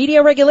there was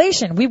media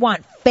regulation. We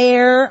want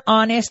fair,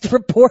 honest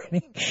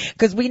reporting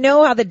because we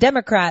know how the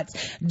Democrats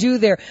do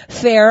their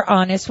fair,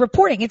 honest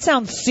reporting. It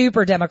sounds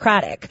super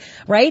democratic,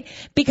 right?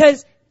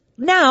 Because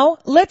now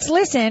let's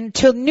listen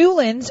to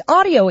Nuland's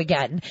audio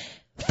again,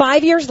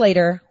 5 years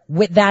later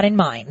with that in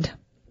mind.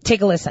 Take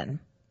a listen.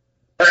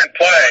 We're in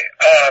play.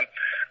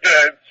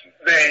 The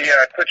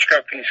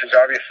Klitschko piece is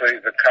obviously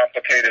the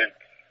complicated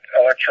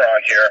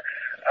electron here.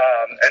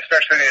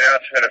 Especially the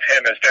announcement of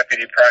him as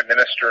Deputy Prime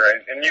Minister.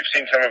 And you've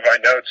seen some of my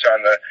notes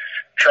on the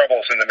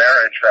troubles in the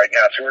marriage right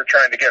now, so we're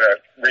trying to get a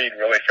read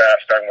really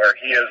fast on where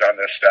he is on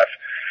this stuff.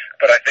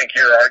 But I think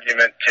your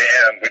argument to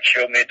him, which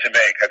you'll need to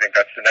make, I think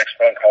that's the next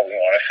phone call we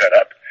want to set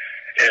up,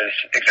 is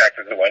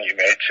exactly the one you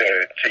made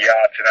to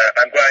Yachts. And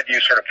I'm glad you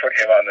sort of put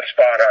him on the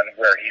spot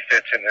on where he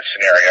fits in this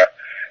scenario.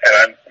 And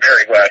I'm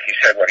very glad he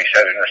said what he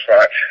said in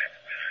response.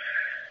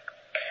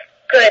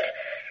 Good.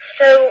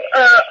 So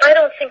I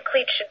don't think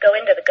Cleach should go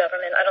into the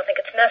government. I don't think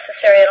it's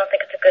necessary. I don't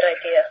think it's a good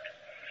idea.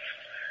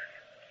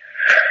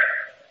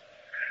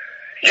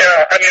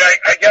 Yeah, I mean,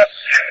 I guess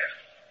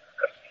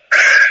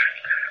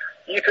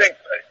you think,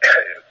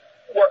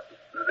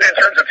 in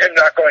terms of him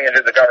not going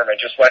into the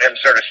government, just let him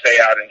sort of stay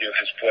out and do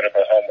his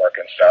political homework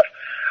and stuff.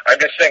 I'm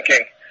just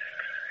thinking,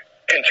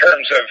 in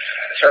terms of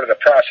sort of the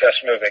process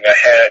moving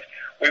ahead,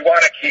 we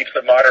want to keep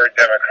the moderate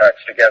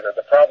Democrats together.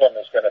 The problem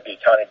is going to be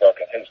Tony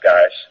Book and his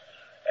guys.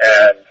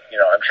 And,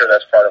 I'm sure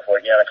that's part of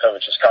what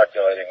Yanukovych is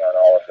calculating on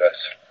all of this.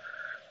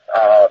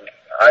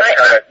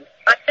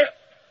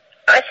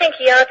 I think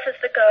Yachts is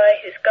the guy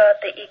who's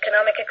got the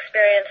economic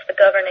experience, the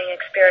governing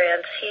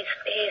experience.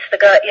 He's the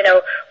guy,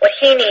 what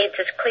he needs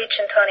is Cleach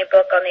and Tony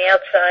Book on the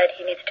outside.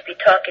 He needs to be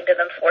talking to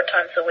them 4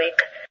 times a week.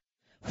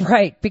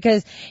 Right,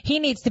 because he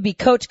needs to be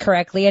coached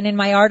correctly. And in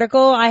my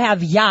article, I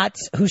have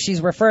Yachts, who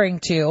she's referring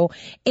to,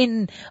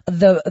 in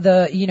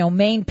the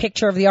main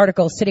picture of the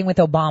article sitting with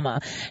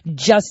Obama.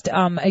 Just,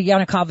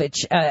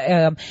 Yanukovych,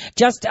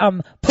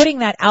 putting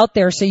that out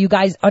there so you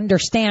guys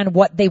understand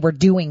what they were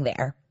doing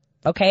there.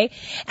 Okay?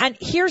 And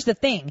here's the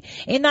thing.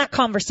 In that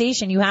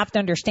conversation, you have to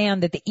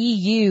understand that the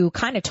EU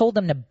kind of told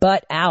them to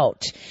butt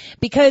out.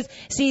 Because,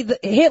 see,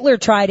 Hitler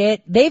tried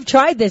it. They've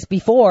tried this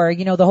before,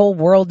 the whole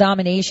world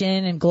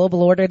domination and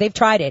global order. They've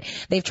tried it.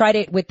 They've tried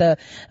it with the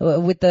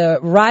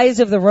rise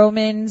of the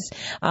Romans.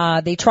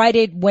 They tried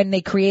it when they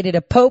created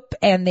a pope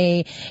and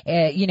they,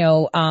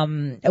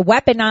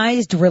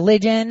 weaponized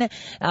religion.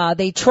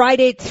 They tried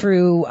it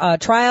through,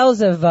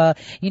 trials of, the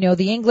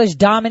English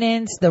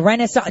dominance, the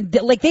Renaissance.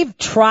 Like, they've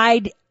tried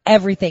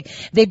everything.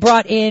 They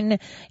brought in,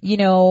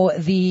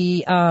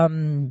 the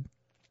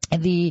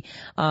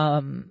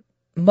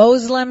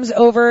Muslims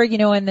over,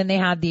 and then they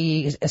had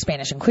the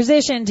Spanish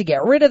Inquisition to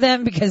get rid of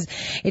them because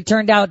it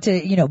turned out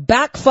to,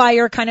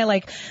 backfire, kind of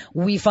like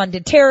we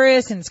funded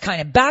terrorists and it's kind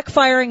of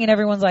backfiring and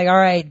everyone's like, all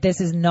right, this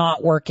is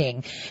not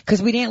working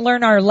because we didn't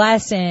learn our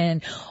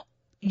lesson.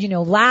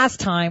 Last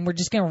time, we're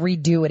just going to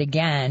redo it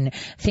again,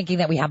 thinking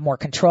that we have more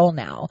control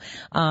now,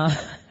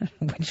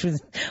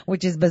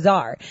 which is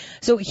bizarre.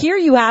 So here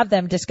you have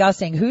them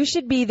discussing who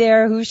should be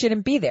there, who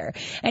shouldn't be there.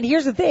 And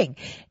here's the thing.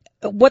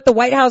 What the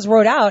White House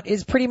wrote out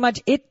is pretty much,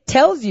 it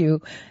tells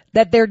you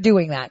that they're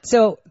doing that.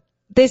 So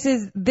this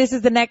is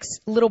the next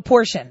little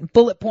portion,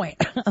 bullet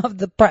point of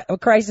the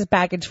crisis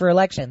package for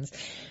elections.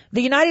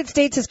 The United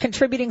States is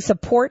contributing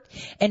support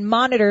and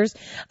monitors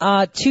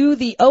to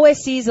the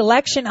OSCE's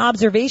election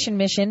observation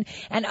mission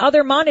and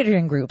other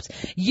monitoring groups.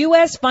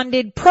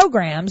 U.S.-funded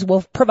programs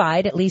will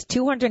provide at least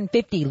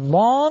 250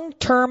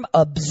 long-term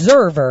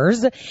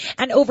observers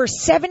and over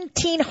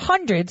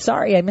 1,700,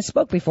 sorry, I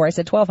misspoke before, I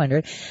said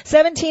 1,200,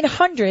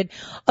 1,700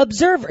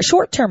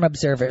 short-term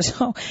observers.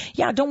 Oh,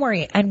 yeah, don't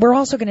worry. And we're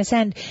also going to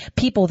send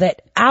people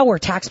that our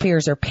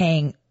taxpayers are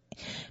paying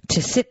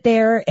to sit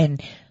there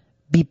and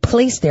be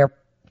placed there,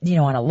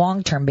 on a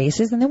long-term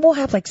basis. And then we'll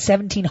have like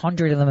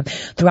 1,700 of them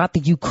throughout the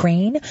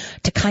Ukraine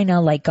to kind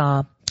of like,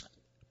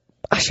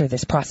 usher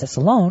this process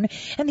alone.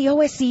 And the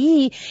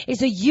OSCE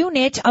is a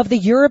unit of the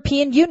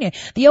European Union.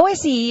 The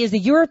OSCE is the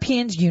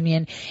European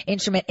Union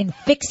instrument in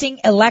fixing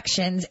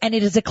elections, and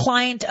it is a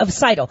client of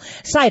Seidel.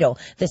 Seidel,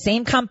 the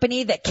same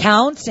company that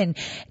counts and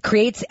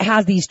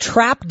has these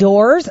trap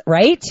doors,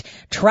 right?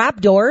 Trap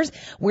doors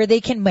where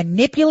they can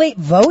manipulate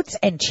votes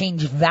and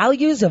change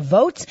values of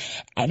votes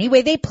any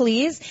way they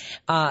please.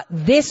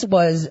 This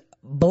was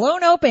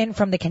blown open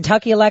from the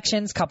Kentucky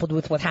elections, coupled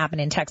with what happened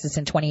in Texas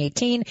in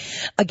 2018.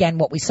 Again,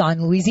 what we saw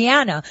in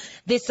Louisiana.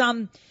 This,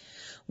 in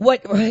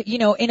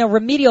a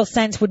remedial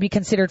sense would be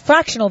considered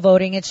fractional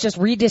voting. It's just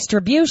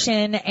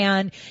redistribution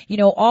and,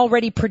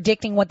 already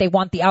predicting what they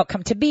want the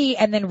outcome to be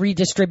and then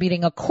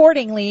redistributing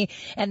accordingly.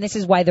 And this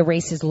is why the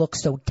races look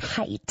so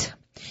tight.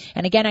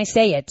 And again, I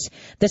say it.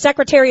 The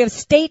Secretary of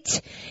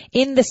State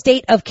in the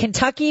state of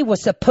Kentucky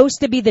was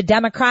supposed to be the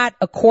Democrat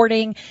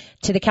according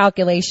to the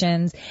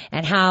calculations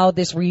and how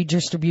this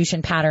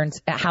redistribution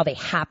patterns, how they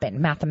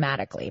happen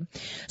mathematically.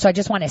 So I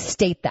just want to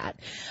state that.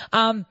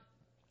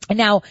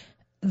 Now,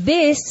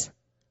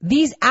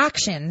 these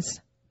actions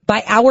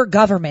by our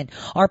government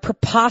are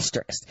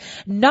preposterous.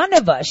 None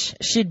of us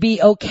should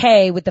be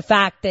okay with the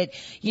fact that,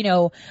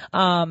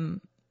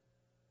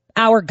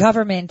 our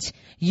government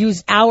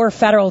used our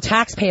federal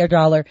taxpayer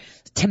dollar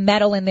to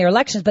meddle in their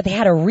elections, but they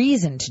had a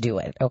reason to do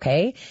it,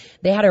 okay?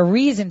 They had a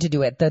reason to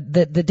do it. The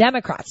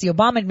Democrats, the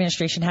Obama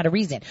administration had a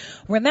reason.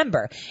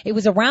 Remember, it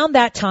was around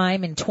that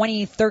time in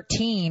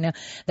 2013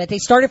 that they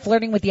started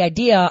flirting with the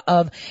idea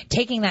of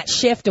taking that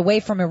shift away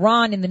from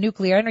Iran in the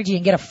nuclear energy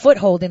and get a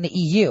foothold in the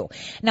EU.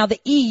 Now, the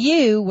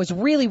EU was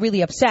really,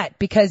 really upset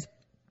because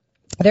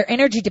they're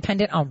energy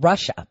dependent on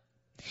Russia.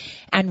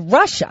 And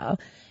Russia,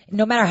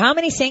 no matter how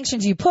many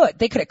sanctions you put,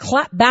 they could have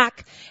clapped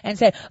back and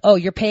said, oh,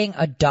 you're paying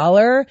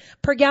 $1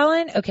 per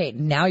gallon? Okay,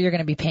 now you're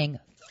going to be paying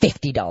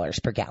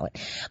 $50 per gallon.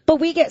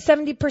 But we get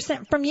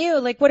 70% from you.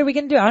 Like, what are we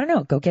going to do? I don't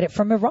know. Go get it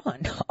from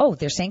Iran. Oh,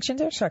 there's sanctions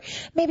there? Sorry.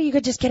 Maybe you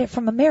could just get it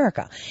from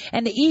America.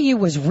 And the EU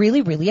was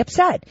really, really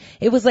upset.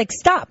 It was like,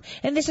 stop.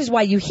 And this is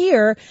why you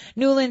hear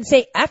Nuland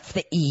say F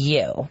the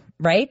EU.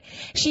 Right?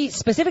 She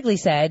specifically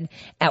said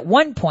at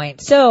one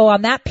point, so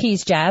on that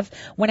piece, Jeff,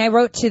 when I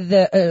wrote to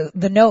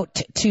the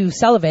note to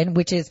Sullivan,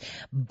 which is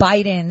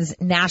Biden's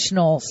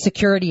national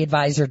security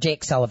advisor,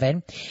 Jake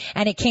Sullivan,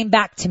 and it came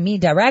back to me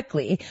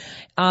directly,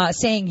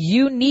 saying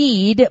you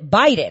need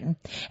Biden.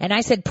 And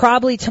I said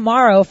probably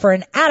tomorrow for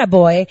an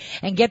attaboy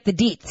and get the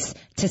deets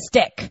to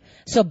stick.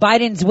 So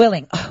Biden's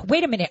willing. Oh,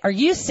 wait a minute. Are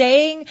you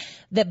saying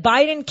that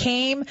Biden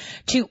came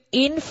to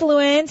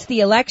influence the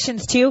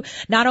elections too?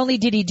 Not only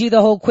did he do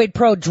the whole quid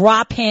pro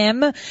drop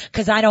him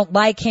because I don't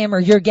like him or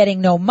you're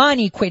getting no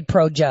money quid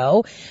pro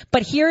Joe,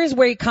 but here is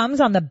where he comes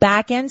on the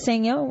back end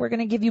saying, we're going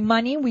to give you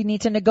money. We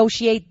need to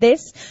negotiate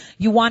this.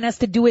 You want us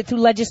to do it through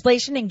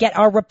legislation and get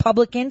our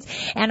Republicans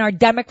and our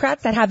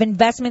Democrats that have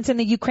investments in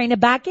the Ukraine to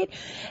back it.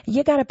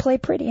 You got to play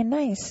pretty and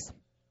nice.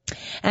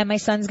 And my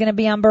son's going to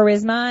be on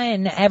Burisma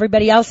and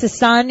everybody else's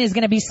son is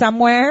going to be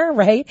somewhere,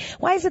 right?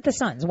 Why is it the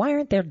sons? Why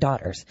aren't there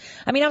daughters?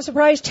 I mean, I'm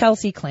surprised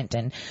Chelsea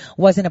Clinton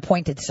wasn't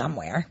appointed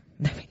somewhere.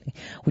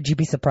 Would you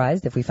be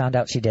surprised if we found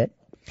out she did?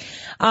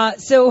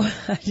 So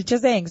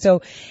just saying.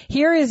 So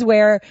here is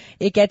where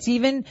it gets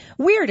even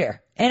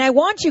weirder. And I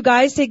want you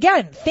guys to,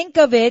 again, think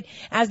of it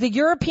as the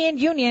European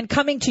Union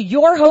coming to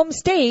your home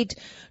state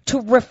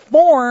to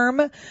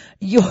reform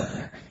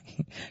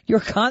your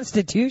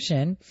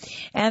constitution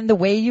and the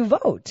way you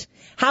vote.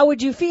 How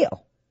would you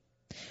feel?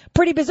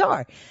 Pretty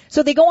bizarre.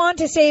 So they go on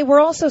to say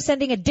we're also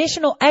sending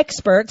additional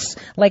experts,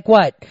 like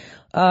what?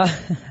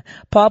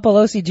 Paul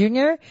Pelosi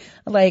Jr.,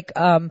 like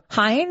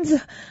Hines,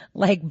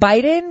 like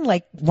Biden,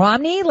 like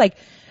Romney, like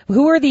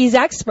who are these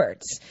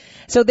experts?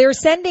 So they're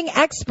sending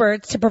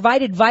experts to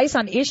provide advice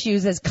on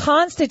issues as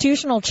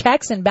constitutional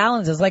checks and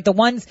balances, like the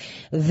ones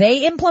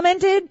they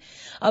implemented,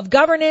 of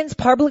governance,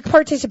 public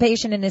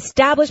participation, and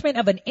establishment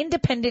of an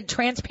independent,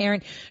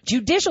 transparent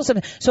judicial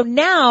system. So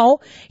now,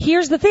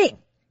 here's the thing.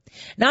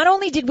 Not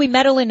only did we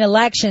meddle in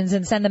elections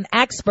and send them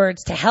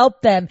experts to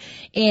help them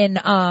in,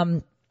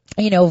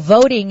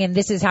 voting, and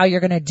this is how you're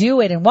going to do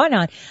it and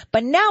whatnot.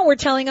 But now we're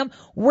telling them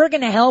we're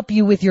going to help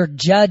you with your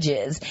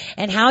judges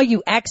and how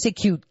you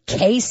execute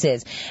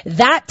cases.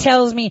 That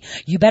tells me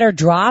you better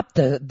drop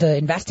the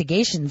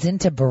investigations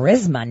into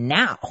Burisma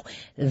now.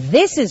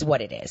 This is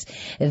what it is.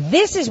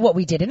 This is what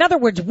we did. In other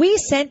words, we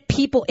sent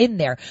people in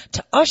there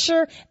to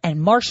usher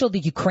and marshal the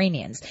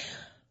Ukrainians.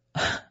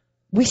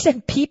 We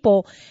sent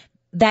people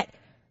that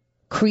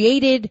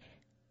created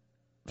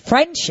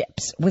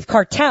friendships with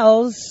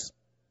cartels,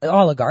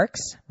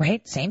 oligarchs,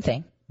 right? Same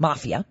thing.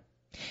 Mafia.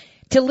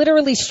 To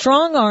literally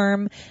strong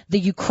arm the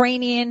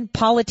Ukrainian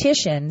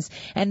politicians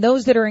and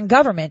those that are in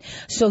government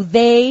so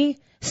they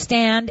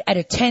stand at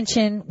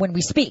attention when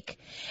we speak.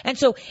 And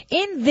so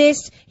in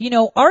this,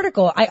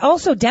 article, I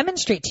also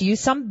demonstrate to you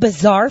some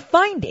bizarre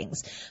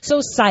findings.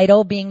 So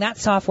Seidel, being that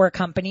software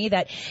company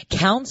that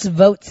counts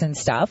votes and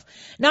stuff,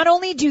 not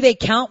only do they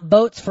count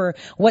votes for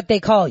what they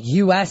call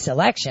U.S.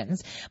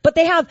 elections, but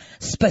they have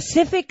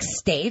specific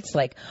states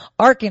like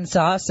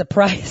Arkansas,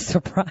 surprise,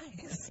 surprise,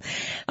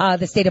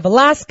 the state of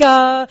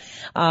Alaska,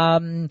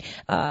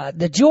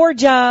 the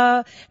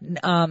Georgia,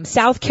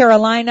 South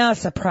Carolina,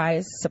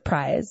 surprise,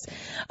 surprise,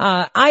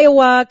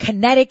 Iowa,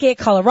 Connecticut,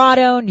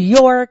 Colorado, New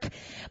York,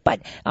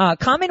 but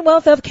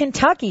Commonwealth of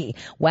Kentucky,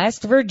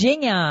 West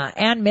Virginia,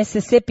 and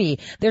Mississippi.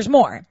 There's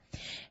more.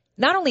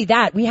 Not only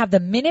that, we have the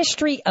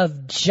Ministry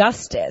of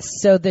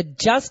Justice. So the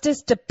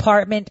Justice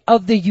Department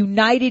of the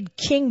United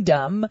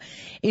Kingdom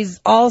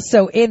is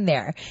also in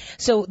there.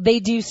 So they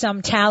do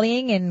some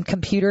tallying and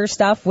computer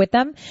stuff with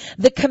them.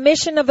 The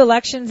Commission of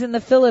Elections in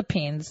the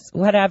Philippines,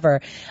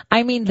 whatever.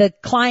 I mean, the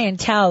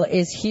clientele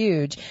is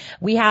huge.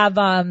 We have,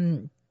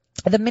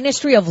 the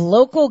Ministry of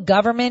Local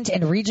Government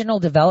and Regional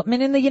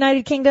Development in the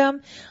United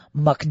Kingdom,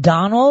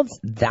 McDonald's,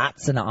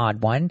 that's an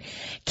odd one,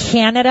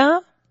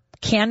 Canada,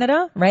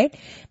 right?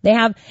 They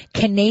have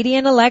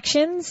Canadian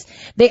elections.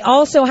 They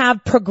also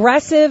have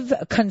Progressive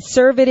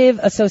Conservative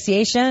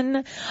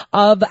Association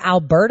of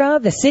Alberta,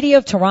 the City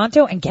of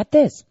Toronto, and get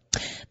this,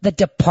 the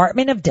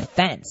Department of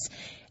Defense.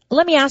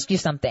 Let me ask you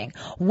something.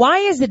 Why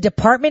is the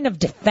Department of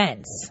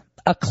Defense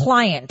a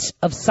client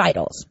of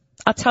Seidel's?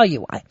 I'll tell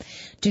you why.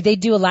 Do they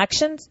do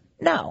elections?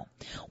 No.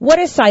 What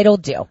does Seidel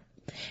do?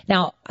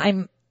 Now,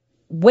 I'm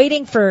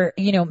waiting for,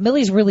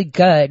 Millie's really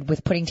good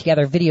with putting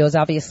together videos,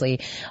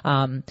 obviously.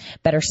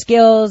 Better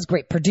skills,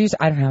 great producer.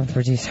 I don't have a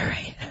producer,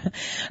 right?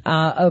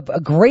 A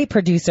great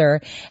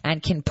producer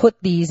and can put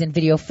these in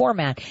video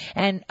format.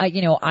 And,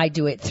 I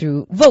do it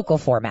through vocal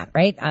format,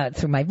 right?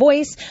 Through my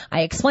voice,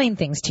 I explain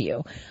things to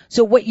you.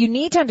 So what you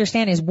need to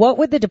understand is what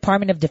would the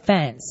Department of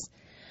Defense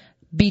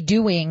be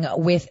doing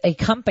with a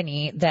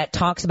company that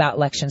talks about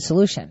election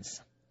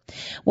solutions?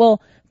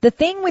 Well, the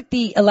thing with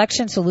the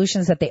election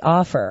solutions that they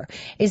offer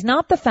is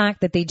not the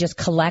fact that they just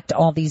collect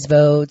all these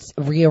votes,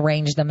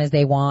 rearrange them as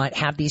they want,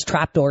 have these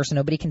trapdoors so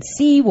nobody can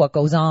see what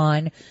goes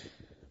on.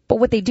 But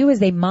what they do is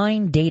they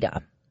mine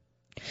data.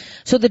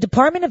 So the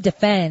Department of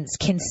Defense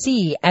can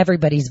see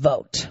everybody's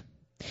vote.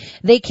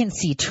 They can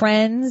see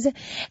trends,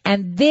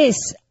 and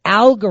this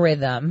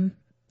algorithm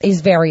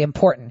is very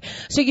important.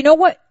 So you know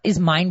what is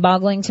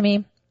mind-boggling to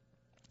me?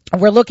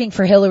 We're looking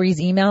for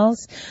Hillary's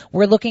emails.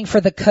 We're looking for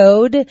the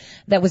code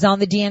that was on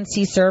the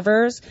DNC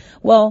servers.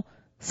 Well,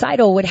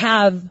 Seidel would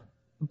have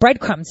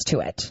breadcrumbs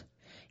to it,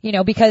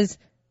 because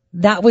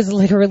that was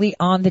literally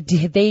on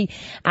they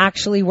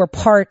actually were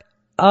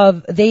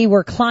they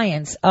were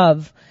clients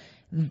of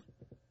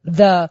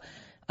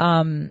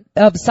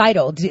of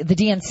Seidel, the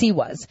DNC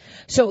was.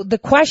 So the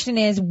question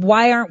is,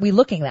 why aren't we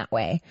looking that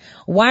way?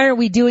 Why are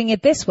we doing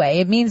it this way?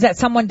 It means that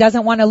someone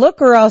doesn't want to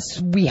look, or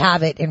else we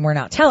have it and we're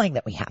not telling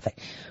that we have it,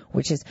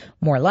 which is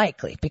more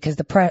likely because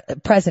the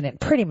president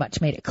pretty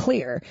much made it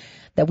clear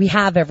that we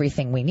have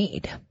everything we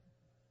need.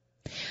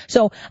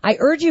 So I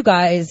urge you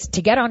guys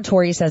to get on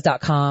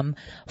ToriSays.com,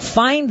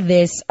 find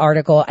this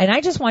article, and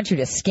I just want you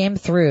to skim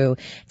through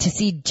to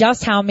see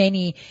just how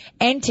many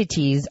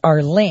entities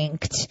are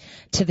linked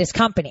to this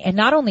company. And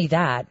not only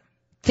that,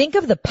 think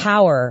of the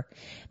power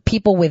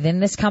people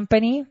within this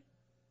company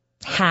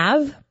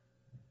having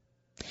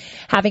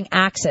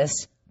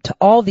access to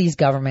all these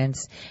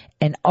governments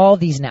and all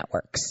these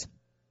networks.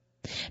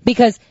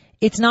 Because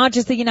it's not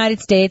just the United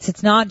States.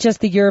 It's not just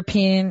the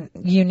European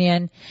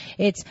Union.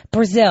 It's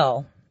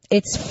Brazil.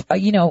 It's,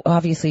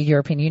 obviously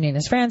European Union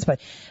is France,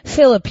 but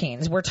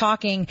Philippines. We're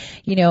talking,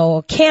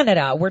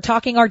 Canada. We're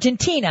talking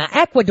Argentina,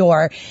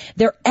 Ecuador.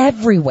 They're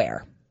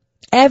everywhere.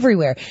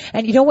 Everywhere.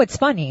 And you know what's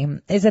funny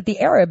is that the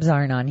Arabs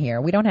aren't on here.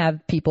 We don't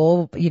have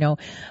people,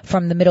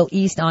 from the Middle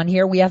East on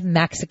here. We have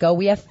Mexico.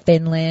 We have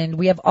Finland.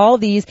 We have all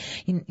these,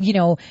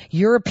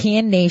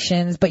 European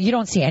nations, but you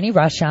don't see any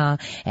Russia,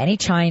 any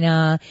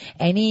China,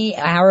 any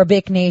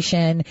Arabic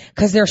nation,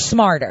 because they're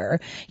smarter.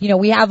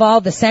 We have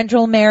all the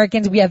Central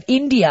Americans. We have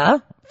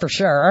India for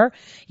sure.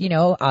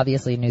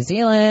 Obviously New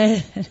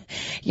Zealand,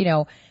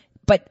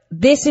 But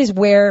this is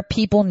where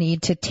people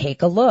need to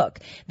take a look.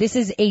 This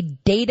is a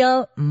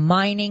data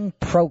mining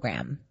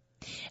program.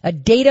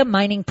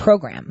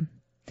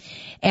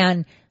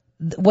 And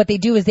what they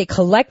do is they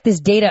collect this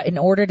data in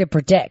order to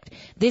predict.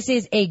 This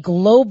is a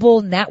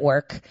global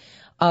network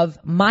of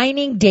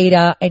mining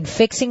data and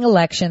fixing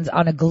elections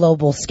on a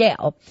global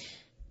scale.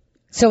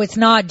 So it's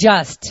not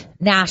just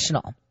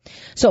national.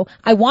 So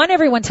I want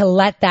everyone to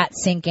let that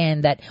sink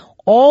in, that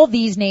all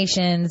these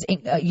nations,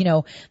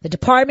 the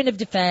Department of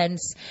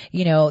Defense,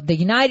 the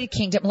United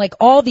Kingdom, like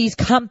all these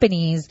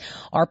companies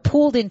are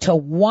pooled into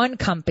one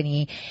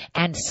company,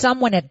 and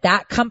someone at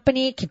that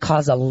company could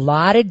cause a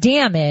lot of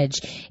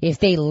damage if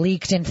they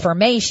leaked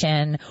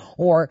information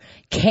or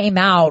came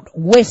out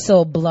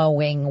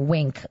whistleblowing,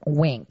 wink,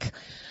 wink.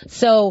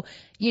 So,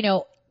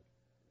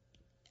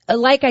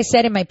 like I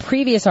said in my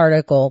previous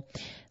article,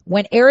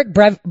 when Eric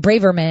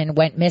Braverman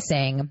went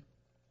missing,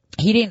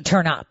 he didn't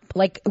turn up.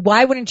 Like,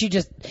 why wouldn't you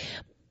just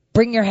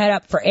bring your head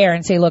up for air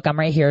and say, look, I'm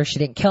right here. She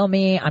didn't kill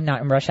me. I'm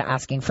not in Russia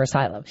asking for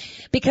asylum.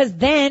 Because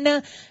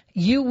then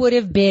you would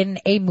have been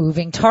a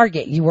moving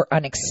target. You were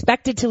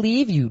unexpected to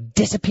leave. You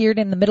disappeared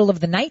in the middle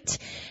of the night.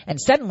 And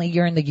suddenly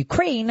you're in the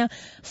Ukraine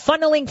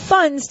funneling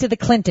funds to the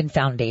Clinton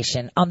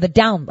Foundation on the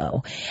down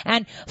low.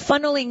 And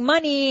funneling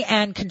money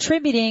and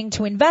contributing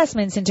to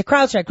investments into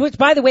CrowdStrike, which,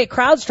 by the way,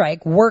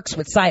 CrowdStrike works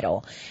with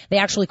Seidel. They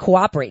actually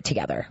cooperate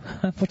together,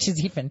 which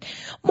is even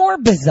more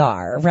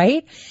bizarre,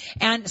 right?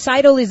 And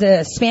Seidel is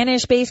a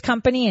Spanish-based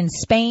company in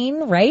Spain,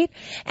 right?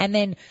 And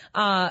then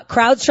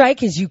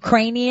CrowdStrike is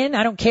Ukrainian.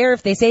 I don't care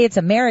if they say say it's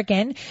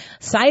American.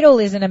 Seidel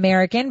isn't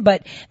American,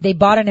 but they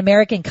bought an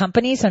American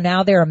company, so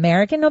now they're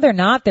American. No, they're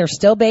not. They're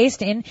still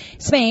based in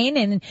Spain,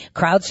 and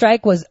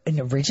CrowdStrike was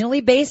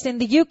originally based in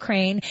the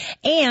Ukraine.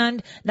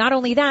 And not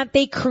only that,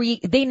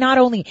 they not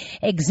only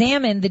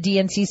examined the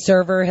DNC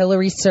server,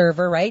 Hillary's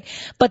server, right?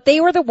 But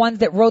they were the ones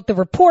that wrote the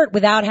report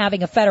without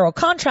having a federal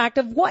contract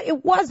of what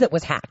it was that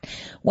was hacked,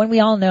 when we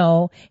all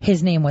know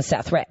his name was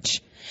Seth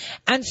Rich.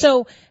 And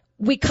so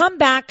we come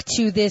back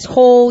to this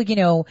whole,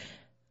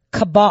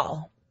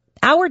 cabal.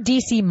 Our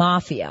DC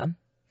mafia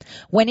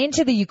went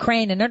into the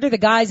Ukraine, and under the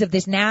guise of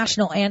this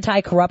National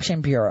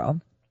Anti-Corruption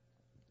Bureau,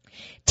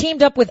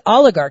 teamed up with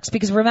oligarchs,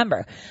 because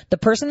remember, the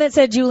person that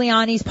said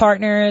Giuliani's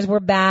partners were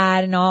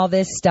bad and all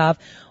this stuff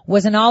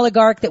was an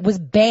oligarch that was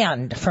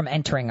banned from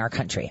entering our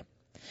country.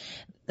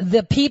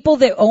 The people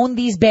that own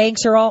these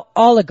banks are all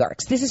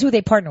oligarchs. This is who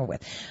they partner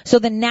with. So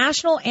the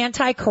National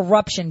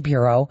Anti-Corruption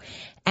Bureau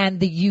and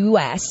the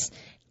U.S.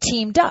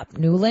 teamed up.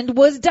 Nuland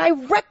was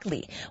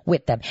directly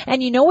with them.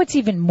 And you know what's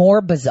even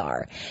more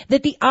bizarre?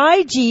 That the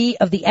IG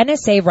of the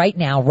NSA right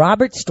now,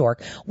 Robert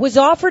Stork, was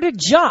offered a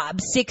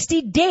job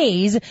 60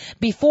 days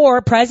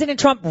before President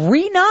Trump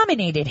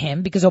renominated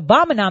him, because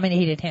Obama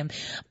nominated him,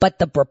 but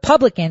the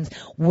Republicans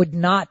would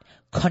not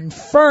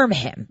confirm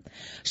him.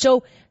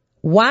 So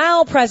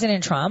while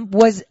President Trump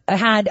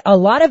had a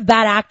lot of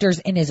bad actors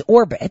in his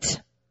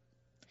orbit,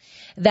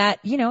 that,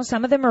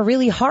 some of them are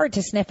really hard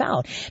to sniff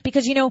out,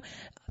 because,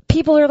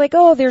 people are like,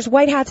 oh, there's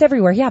white hats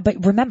everywhere. Yeah,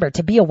 but remember,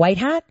 to be a white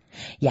hat,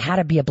 you had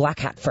to be a black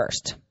hat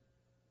first.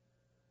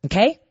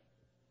 Okay?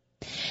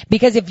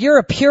 Because if you're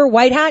a pure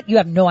white hat, you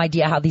have no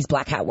idea how these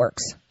black hat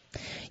works.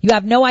 You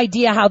have no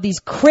idea how these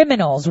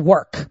criminals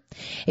work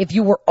if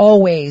you were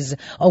always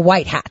a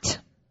white hat.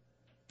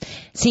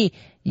 See,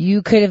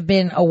 you could have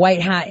been a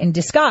white hat in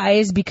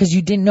disguise because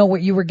you didn't know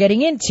what you were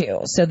getting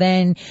into. So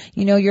then,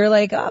 you're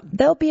like, oh,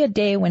 there'll be a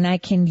day when I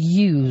can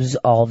use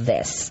all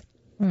this.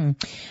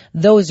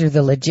 Those are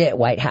the legit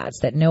white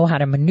hats that know how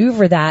to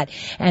maneuver that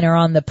and are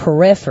on the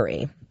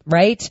periphery,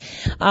 right?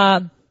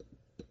 Kind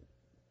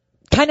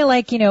of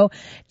like, do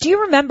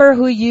you remember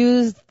who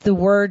used the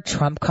word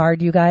Trump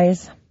card, you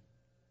guys?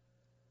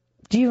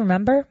 Do you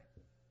remember?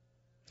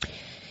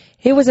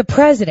 It was a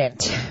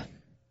president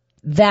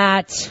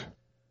that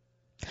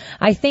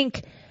I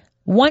think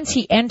once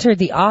he entered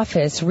the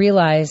office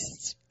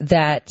realized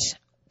that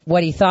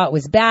what he thought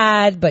was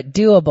bad but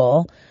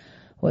doable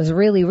was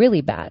really, really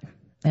bad,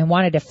 and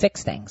wanted to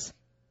fix things.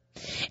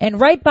 And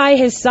right by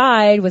his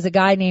side was a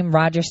guy named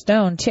Roger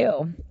Stone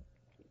too.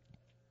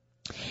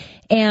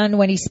 And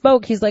when he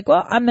spoke, he's like,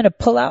 well, I'm going to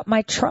pull out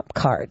my Trump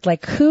card.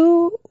 Like,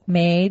 who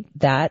made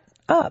that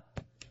up?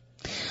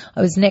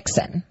 It was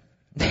Nixon.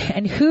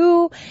 And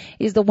who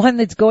is the one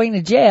that's going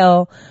to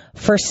jail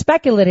for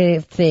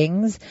speculative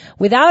things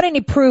without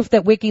any proof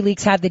that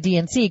WikiLeaks had the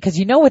DNC? Because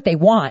you know what they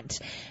want.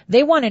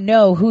 They want to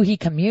know who he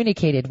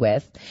communicated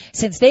with,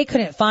 since they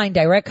couldn't find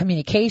direct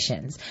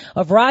communications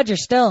of Roger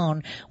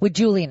Stone with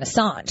Julian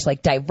Assange,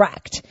 like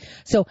direct.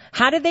 So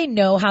how did they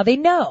know how they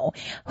know?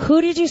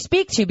 Who did you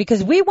speak to?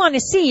 Because we want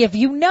to see if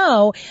you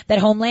know that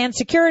Homeland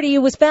Security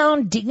was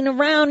found digging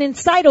around in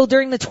Seidel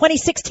during the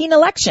 2016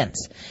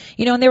 elections.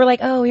 And they were like,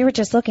 oh, we were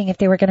just looking if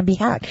they were going to be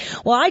hacked.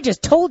 Well, I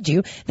just told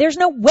you there's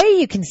no way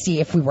you can see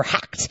if we were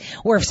hacked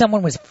or if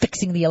someone was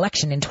fixing the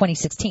election in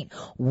 2016.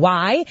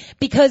 Why?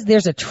 Because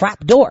there's a trap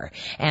door.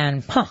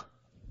 And,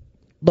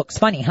 looks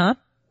funny, huh?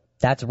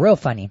 That's real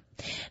funny.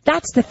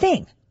 That's the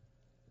thing.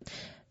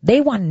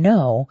 They want to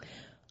know,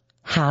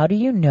 how do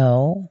you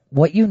know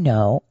what you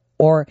know,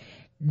 or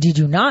did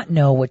you not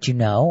know what you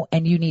know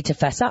and you need to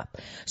fess up?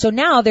 So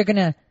now they're going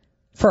to,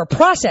 for a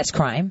process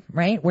crime,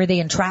 right, where they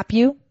entrap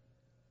you,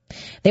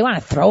 they want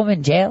to throw him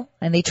in jail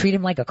and they treat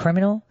him like a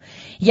criminal.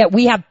 Yet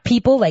we have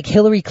people like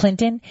Hillary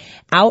Clinton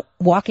out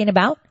walking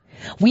about.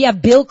 We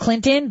have Bill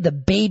Clinton, the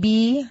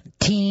baby,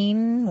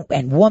 teen,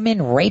 and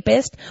woman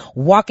rapist,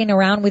 walking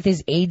around with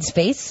his AIDS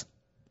face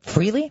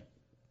freely.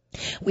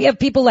 We have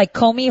people like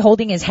Comey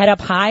holding his head up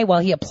high while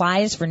he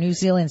applies for New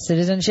Zealand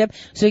citizenship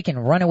so he can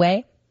run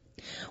away.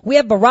 We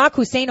have Barack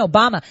Hussein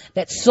Obama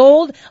that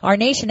sold our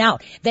nation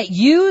out, that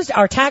used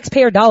our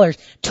taxpayer dollars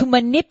to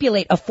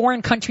manipulate a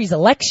foreign country's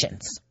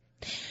elections,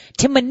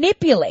 to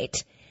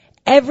manipulate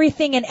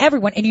everything and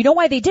everyone. And you know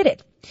why they did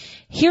it?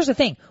 Here's the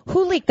thing.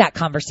 Who leaked that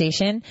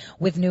conversation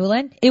with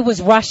Nuland? It was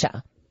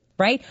Russia,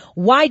 right?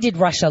 Why did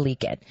Russia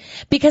leak it?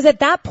 Because at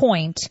that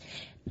point,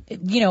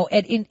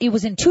 it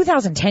was in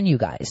 2010, you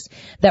guys,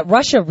 that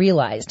Russia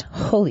realized,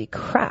 holy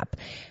crap,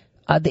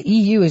 the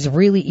EU is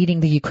really eating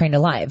the Ukraine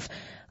alive.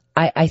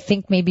 I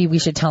think maybe we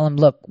should tell them,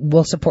 look,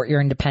 we'll support your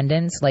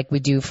independence like we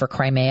do for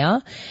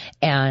Crimea.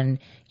 And,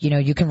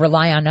 you can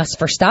rely on us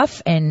for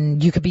stuff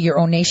and you could be your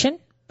own nation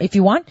if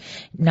you want.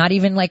 Not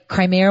even like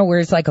Crimea where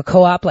it's like a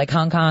co-op like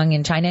Hong Kong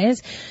and China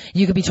is.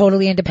 You could be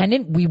totally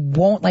independent. We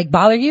won't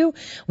bother you.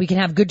 We can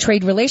have good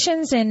trade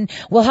relations and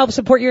we'll help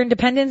support your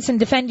independence and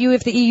defend you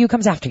if the EU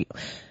comes after you.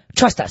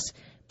 Trust us.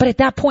 But at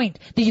that point,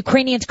 the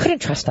Ukrainians couldn't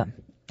trust them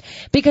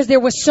because there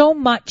was so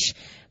much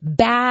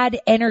bad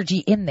energy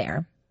in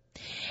there.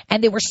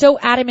 And they were so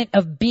adamant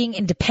of being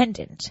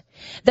independent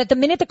that the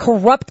minute the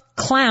corrupt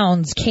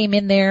clowns came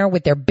in there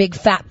with their big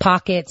fat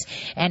pockets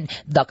and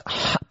the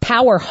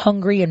power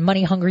hungry and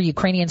money hungry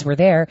Ukrainians were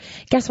there,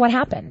 guess what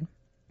happened?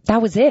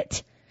 That was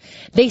it.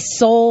 They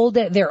sold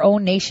their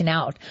own nation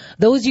out.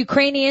 Those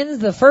Ukrainians,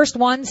 the first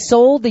ones,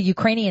 sold the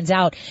Ukrainians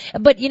out.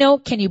 But,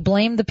 can you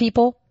blame the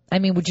people? I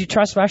mean, would you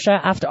trust Russia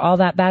after all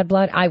that bad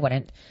blood? I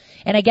wouldn't.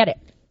 And I get it.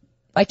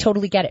 I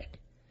totally get it.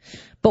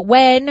 But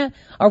when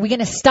are we going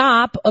to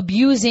stop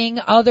abusing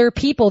other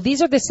people?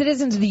 These are the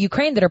citizens of the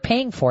Ukraine that are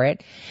paying for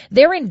it.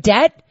 They're in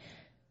debt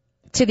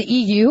to the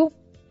EU.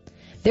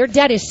 Their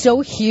debt is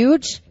so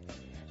huge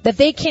that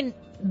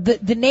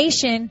the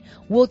nation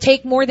will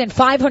take more than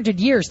 500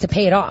 years to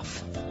pay it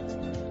off.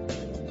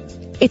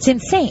 It's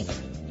insane.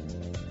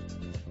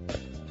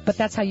 But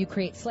that's how you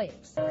create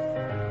slaves.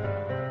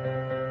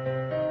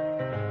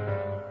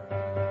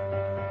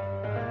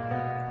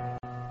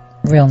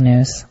 Real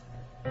news.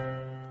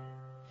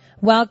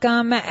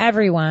 Welcome,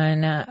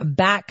 everyone,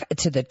 back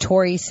to the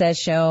Tori Says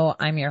Show.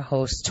 I'm your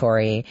host,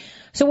 Tori.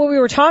 So what we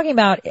were talking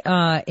about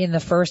in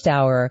the first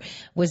hour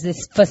was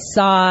this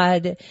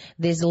facade,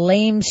 this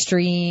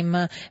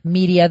lamestream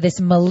media, this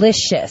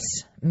malicious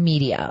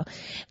media,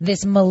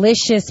 this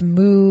malicious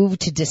move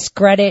to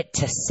discredit,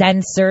 to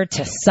censor,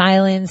 to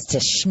silence, to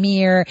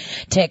smear,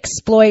 to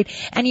exploit.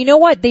 And you know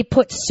what? They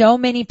put so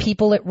many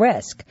people at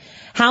risk.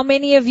 How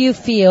many of you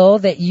feel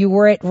that you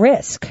were at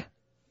risk?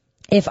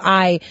 If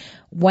I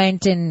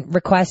went and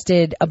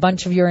requested a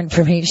bunch of your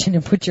information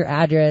and put your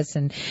address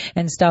and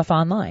stuff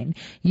online,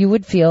 you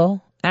would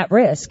feel at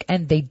risk,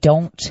 and they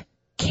don't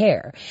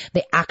care.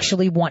 They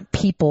actually want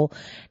people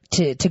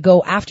to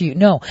go after you.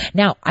 No.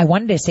 Now, I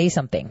wanted to say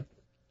something.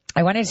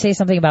 I wanted to say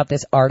something about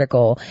this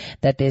article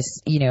that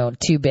this,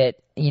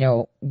 2-bit,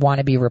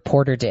 wannabe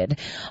reporter did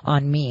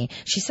on me.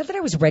 She said that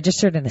I was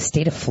registered in the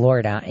state of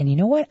Florida. And you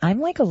know what? I'm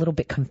like a little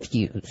bit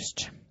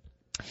confused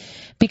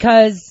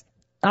because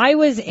I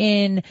was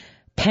in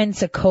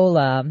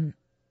Pensacola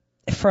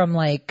from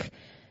like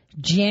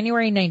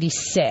January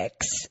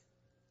 96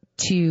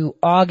 to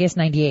August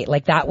 98.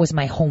 Like that was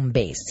my home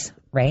base,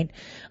 right?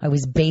 I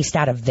was based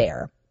out of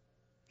there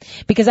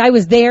because I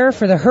was there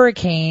for the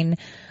hurricane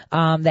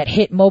that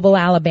hit Mobile,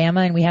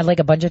 Alabama, and we had like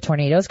a bunch of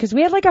tornadoes because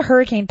we had like a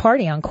hurricane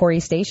party on Corey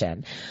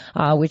Station,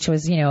 which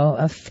was,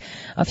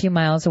 a few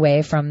miles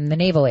away from the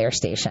Naval Air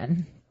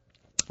Station.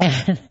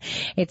 And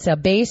it's a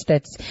base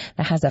that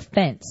has a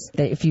fence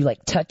that if you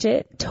like touch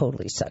it,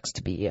 totally sucks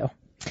to be you.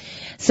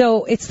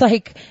 So it's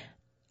like,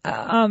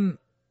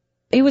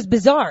 it was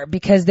bizarre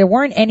because there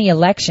weren't any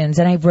elections.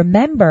 And I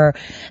remember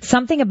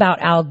something about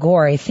Al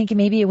Gore. I think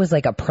maybe it was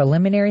like a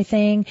preliminary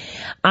thing.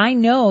 I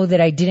know that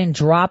I didn't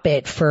drop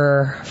it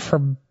for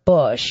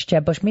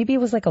Jeb Bush. Maybe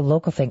it was like a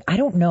local thing. I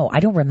don't know.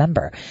 I don't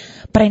remember,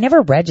 but I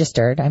never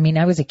registered. I mean,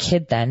 I was a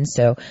kid then,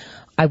 so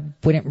I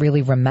wouldn't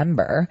really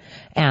remember.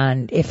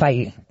 And if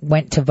I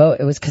went to vote,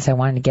 it was because I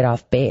wanted to get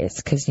off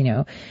base. Because,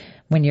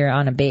 when you're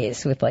on a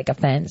base with like a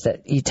fence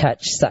that you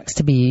touch sucks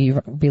to be you,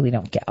 you really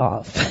don't get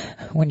off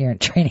when you're in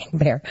training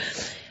there.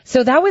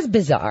 So that was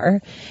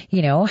bizarre,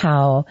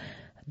 how,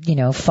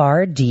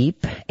 far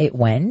deep it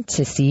went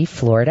to see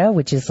Florida,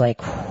 which is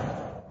like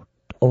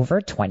over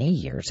 20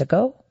 years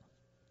ago.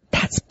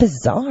 That's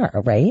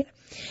bizarre, right?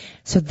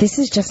 So this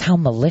is just how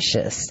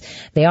malicious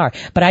they are.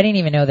 But I didn't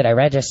even know that I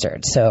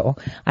registered, so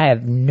I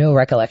have no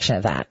recollection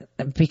of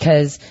that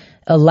because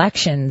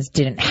elections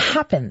didn't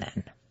happen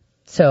then.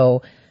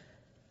 So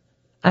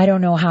I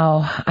don't know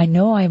how. I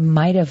know I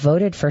might have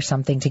voted for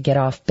something to get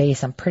off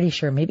base. I'm pretty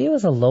sure. Maybe it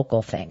was a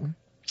local thing.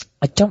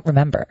 I don't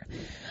remember.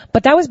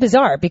 But that was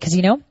bizarre because,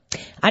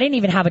 I didn't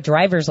even have a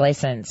driver's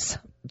license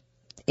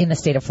in the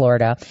state of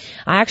Florida.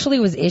 I actually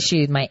was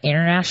issued my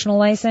international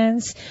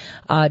license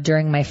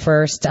during my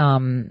first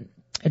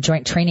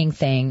joint training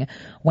thing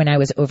when I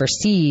was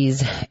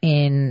overseas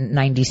in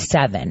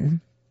 97.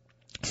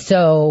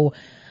 So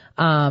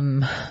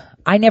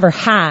I never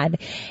had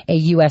a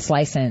U.S.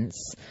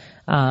 license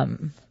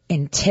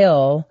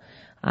until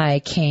I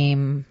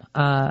came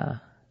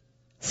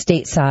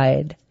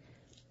stateside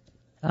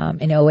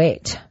in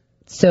 08.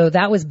 So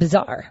that was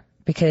bizarre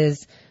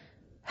because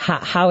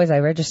how was I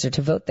registered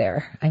to vote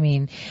there? I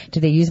mean,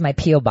 did they use my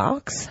P.O.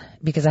 box?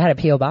 Because I had a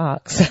P.O.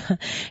 box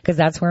because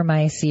that's where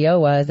my CO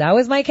was. That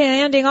was my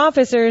commanding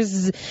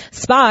officer's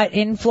spot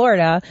in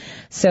Florida.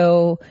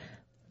 So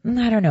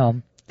I don't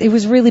know. It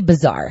was really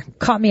bizarre.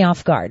 Caught me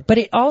off guard. But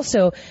it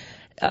also,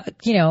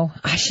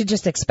 I should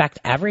just expect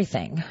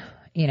everything,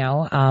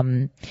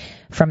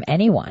 from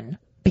anyone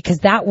because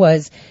that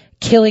was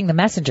killing the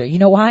messenger. You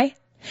know why?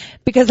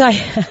 Because I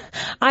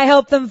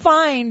helped them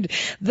find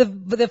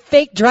the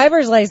fake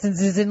driver's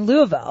licenses in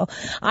Louisville.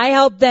 I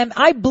helped them.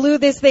 I blew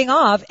this thing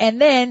off.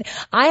 And then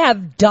I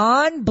have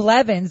Don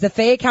Blevins, the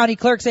Fayette County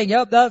clerk, saying,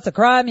 yep, that's a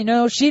crime.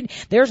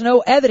 There's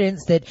no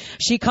evidence that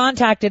she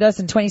contacted us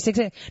in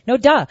 2016. No,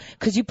 duh.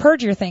 Cause you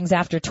purge your things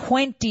after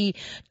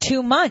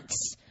 22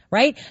 months,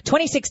 right?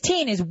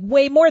 2016 is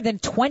way more than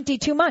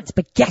 22 months.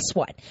 But guess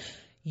what?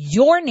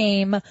 Your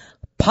name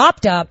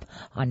popped up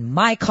on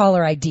my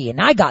caller ID,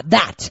 and I got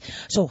that.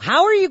 So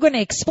how are you going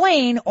to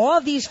explain all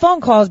of these phone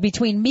calls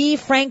between me,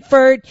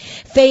 Frankfort,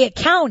 Fayette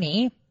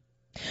County,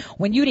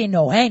 when you didn't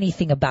know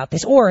anything about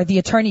this, or the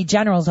Attorney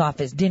General's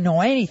office didn't know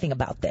anything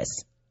about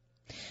this?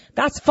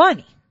 That's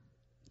funny.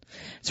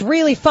 It's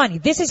really funny.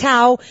 This is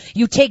how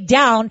you take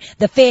down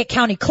the Fayette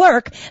County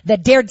clerk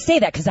that dared say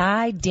that, because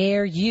I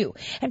dare you.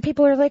 And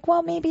people are like,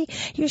 well, maybe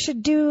you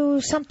should do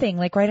something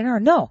like write an order.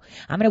 No,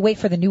 I'm going to wait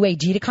for the new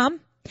AG to come.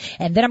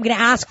 And then I'm going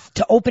to ask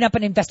to open up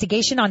an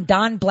investigation on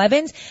Don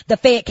Blevins, the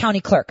Fayette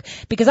County clerk,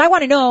 because I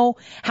want to know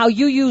how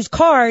you use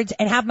cards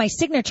and have my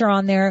signature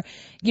on there,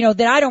 that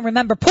I don't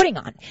remember putting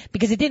on,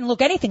 because it didn't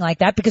look anything like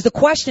that, because the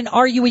question,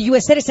 are you a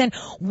U.S. citizen,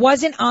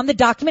 wasn't on the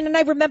document. And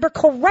I remember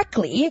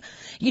correctly,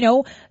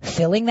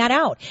 filling that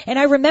out. And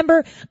I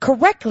remember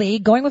correctly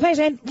going with my,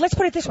 and let's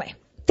put it this way.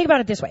 Think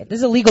about it this way. This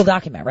is a legal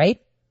document, right?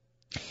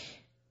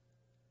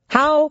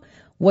 How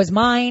was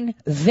mine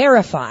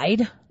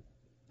verified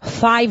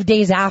 5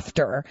 days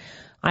after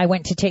I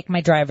went to take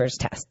my driver's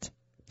test?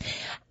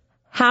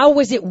 How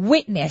was it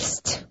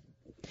witnessed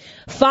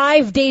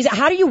 5 days?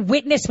 How do you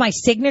witness my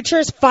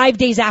signatures 5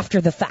 days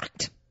after the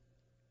fact?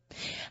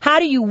 How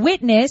do you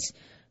witness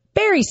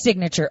Barry's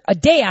signature a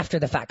day after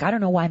the fact? I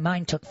don't know why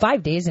mine took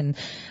 5 days and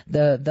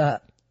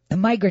the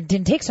migrant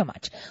didn't take so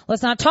much.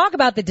 Let's not talk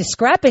about the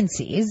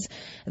discrepancies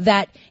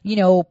that,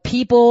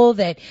 people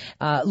that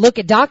look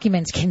at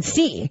documents can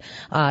see.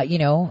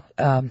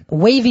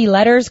 Wavy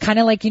letters, kind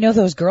of like,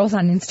 those girls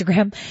on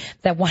Instagram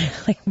that want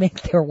to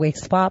make their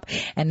waist pop,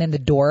 and then the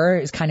door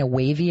is kind of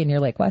wavy and you're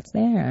like, what's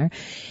there?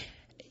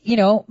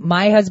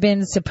 My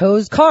husband's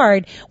supposed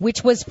card,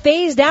 which was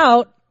phased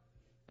out,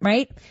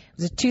 right? It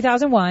was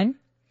 2001.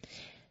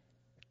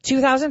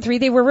 2003,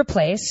 they were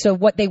replaced. So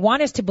what they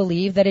want us to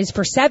believe that is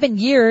for 7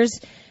 years,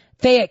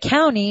 Fayette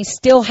County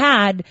still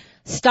had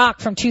stock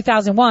from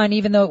 2001,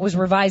 even though it was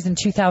revised in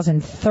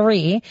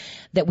 2003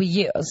 that we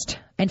used.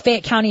 And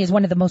Fayette County is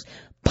one of the most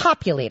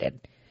populated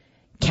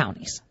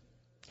counties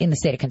in the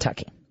state of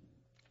Kentucky.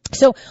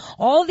 So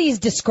all these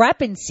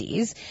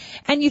discrepancies,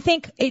 and you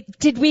think,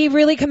 did we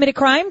really commit a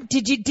crime?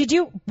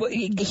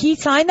 He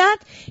signed that?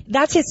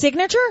 That's his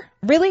signature?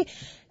 Really?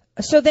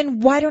 So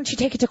then why don't you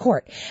take it to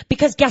court?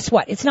 Because guess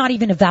what? It's not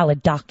even a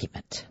valid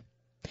document.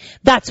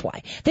 That's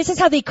why. This is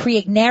how they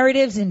create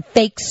narratives and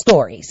fake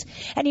stories.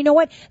 And you know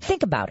what?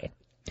 Think about it.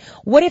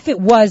 What if it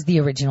was the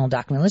original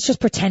document? Let's just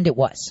pretend it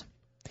was.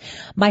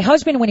 My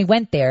husband, when he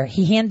went there,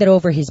 he handed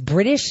over his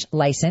British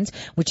license,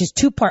 which is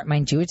two-part,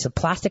 mind you. It's a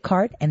plastic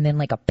card and then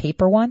like a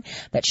paper one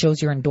that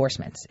shows your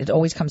endorsements. It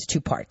always comes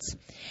two parts.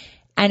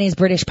 And his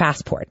British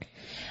passport.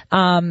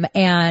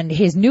 And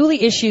his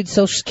newly issued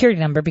social security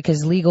number,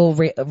 because legal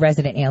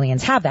resident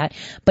aliens have that,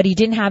 but he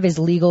didn't have his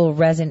legal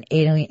resident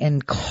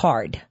alien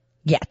card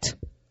yet.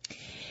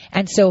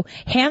 And so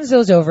hands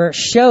those over,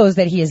 shows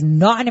that he is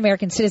not an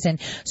American citizen.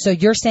 So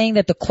you're saying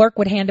that the clerk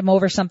would hand him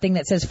over something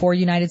that says for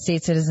United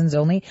States citizens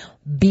only?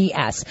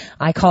 BS.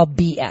 I call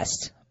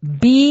BS.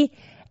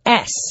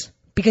 BS.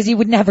 Because he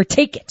would never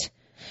take it.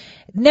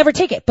 Never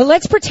take it. But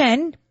let's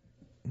pretend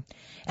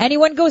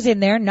anyone goes in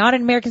there, not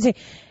an American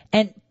citizen,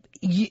 and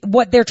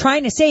what they're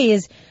trying to say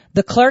is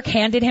the clerk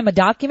handed him a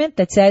document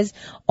that says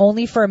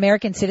only for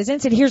American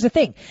citizens. And here's the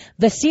thing.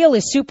 The seal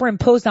is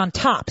superimposed on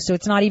top. So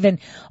it's not even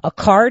a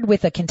card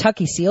with a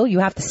Kentucky seal. You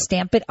have to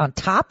stamp it on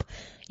top,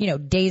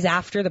 days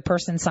after the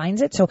person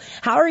signs it. So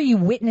how are you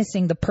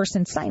witnessing the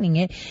person signing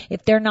it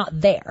if they're not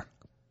there?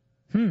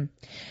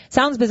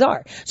 Sounds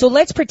bizarre. So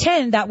let's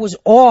pretend that was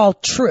all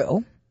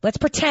true. Let's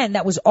pretend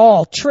that was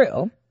all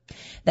true.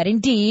 That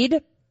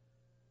indeed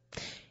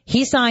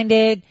he signed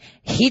it.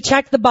 He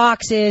checked the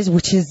boxes,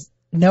 which is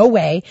no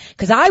way,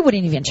 because I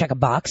wouldn't even check a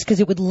box because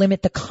it would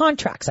limit the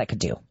contracts I could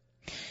do.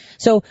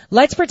 So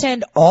let's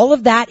pretend all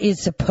of that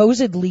is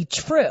supposedly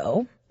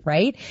true,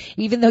 right?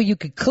 Even though you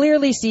could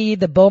clearly see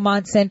the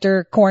Beaumont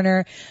Center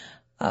corner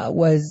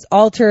was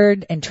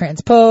altered and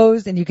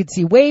transposed, and you could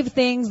see wave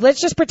things. Let's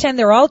just pretend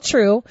they're all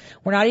true.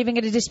 We're not even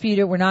going to dispute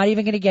it. We're not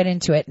even going to get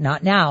into it.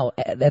 Not now,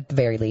 at the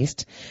very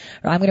least.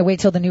 Or I'm going to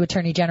wait till the new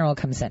Attorney General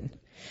comes in,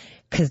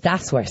 because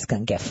that's where it's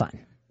going to get fun.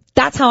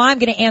 That's how I'm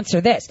going to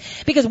answer this.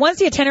 Because once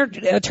the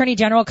Attorney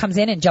General comes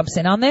in and jumps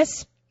in on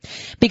this,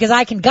 because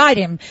I can guide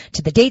him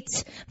to the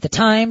dates, the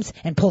times,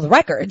 and pull the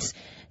records,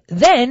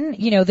 then,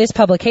 this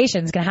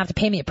publication is going to have to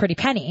pay me a pretty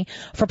penny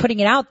for putting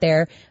it out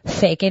there,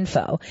 fake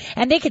info.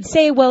 And they could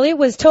say, well, it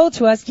was told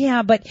to us,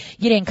 yeah, but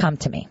you didn't come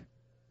to me.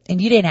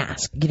 And you didn't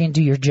ask. You didn't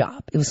do your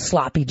job. It was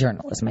sloppy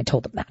journalism. I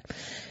told them that.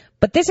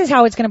 But this is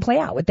how it's going to play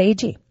out with the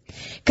AG.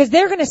 Because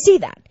they're going to see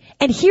that.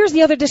 And here's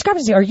the other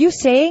discrepancy. Are you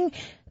saying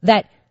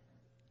that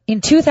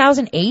in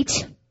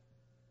 2008,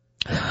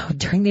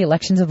 during the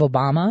elections of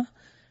Obama,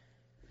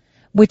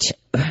 which,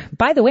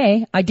 by the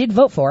way, I did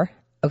vote for,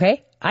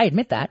 okay? I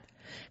admit that.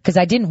 Because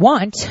I didn't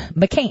want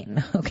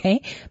McCain,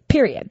 okay?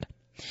 Period.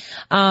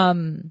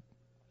 They're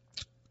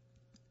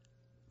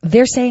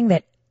saying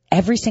that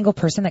every single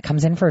person that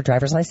comes in for a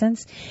driver's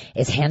license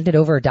is handed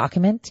over a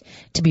document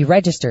to be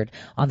registered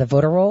on the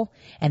voter roll,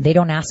 and they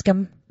don't ask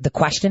them the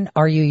question,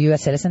 are you a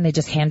U.S. citizen? They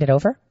just hand it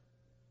over?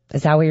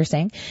 Is that what you're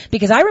saying?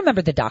 Because I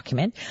remember the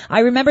document.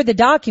 I remember the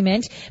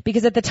document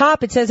because at the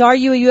top it says, are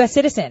you a U.S.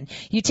 citizen?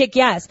 You tick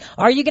yes.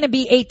 Are you going to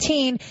be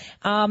 18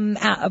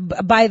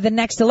 by the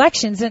next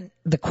elections? And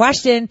the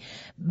question,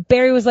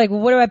 Barry was like,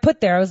 well, what do I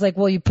put there? I was like,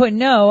 well, you put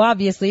no,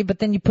 obviously, but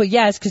then you put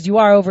yes because you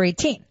are over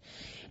 18.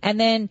 And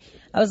then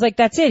I was like,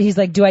 that's it. He's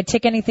like, do I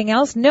tick anything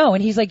else? No.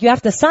 And he's like, you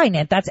have to sign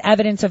it. That's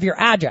evidence of your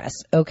address.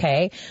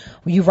 Okay.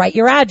 You write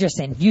your address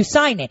in. You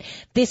sign it.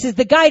 This is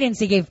the guidance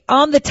he gave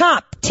on the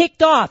top,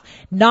 ticked off,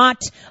 not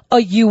a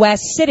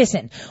U.S.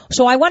 citizen.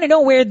 So I want to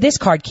know where this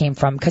card came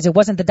from because it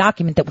wasn't the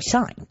document that we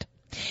signed.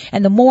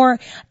 And the more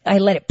I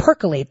let it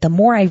percolate, the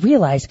more I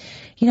realized,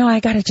 I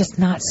got to just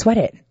not sweat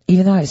it,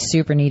 even though I was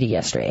super needy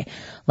yesterday.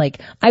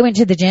 Like, I went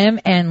to the gym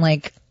and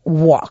like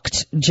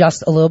walked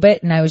just a little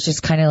bit, and I was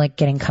just kind of like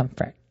getting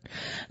comfort.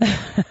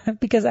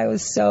 Because I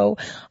was so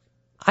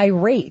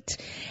irate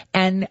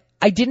and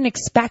I didn't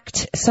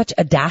expect such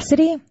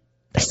audacity,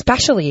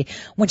 especially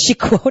when she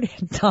quoted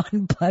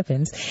Don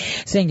Blevins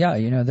saying,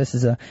 this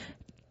is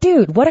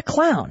dude, what a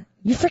clown.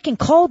 You freaking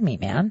called me,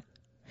 man.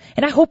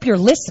 And I hope you're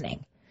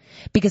listening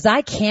because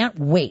I can't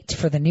wait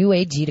for the new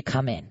AG to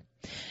come in.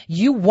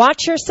 You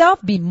watch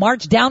yourself be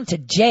marched down to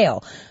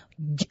jail.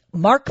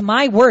 Mark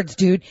my words,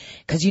 dude,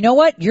 because you know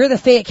what? You're the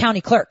Fayette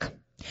County clerk.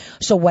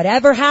 So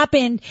whatever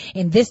happened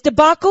in this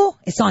debacle,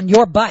 it's on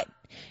your butt.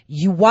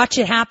 You watch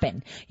it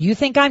happen. You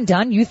think I'm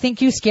done? You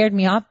think you scared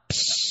me off?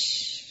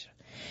 Psh.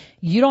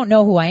 You don't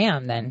know who I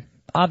am then,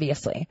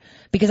 obviously,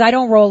 because I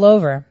don't roll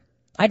over.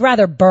 I'd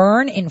rather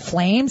burn in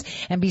flames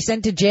and be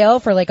sent to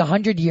jail for like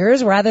 100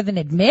 years rather than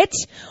admit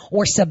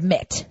or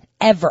submit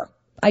ever.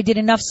 I did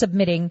enough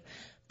submitting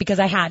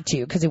because I had to,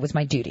 because it was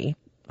my duty.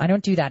 I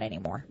don't do that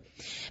anymore.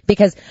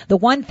 Because the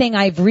one thing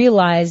I've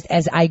realized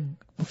as I,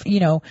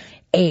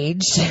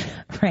 aged,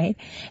 right,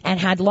 and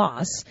had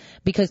loss,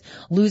 because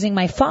losing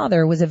my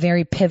father was a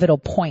very pivotal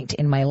point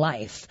in my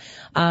life.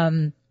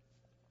 I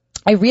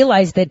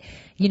realized that,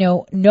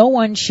 no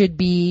one should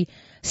be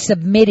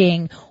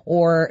submitting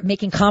or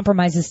making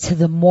compromises to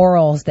the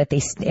morals that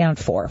they stand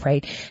for,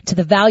 right, to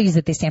the values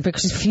that they stand for.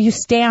 Because if you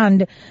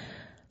stand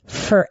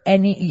for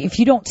if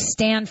you don't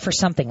stand for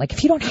something, like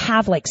if you don't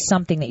have like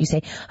something that you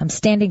say, I'm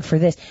standing for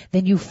this,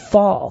 then you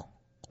fall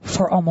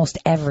for almost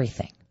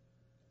everything.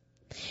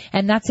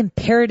 And that's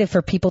imperative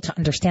for people to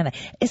understand that,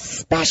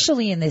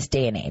 especially in this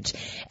day and age.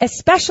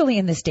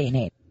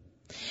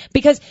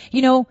 Because,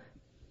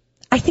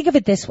 I think of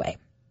it this way.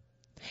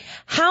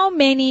 How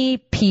many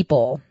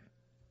people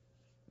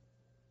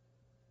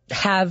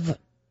have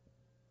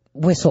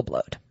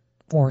whistleblowed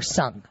or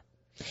sung?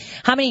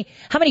 How many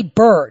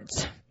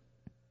birds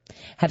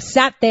have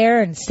sat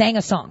there and sang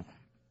a song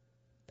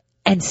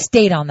and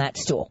stayed on that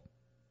stool?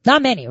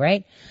 Not many,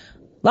 right?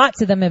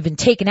 Lots of them have been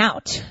taken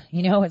out.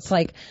 It's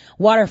like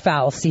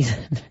waterfowl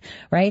season,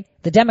 right?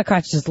 The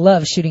Democrats just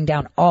love shooting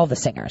down all the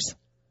singers.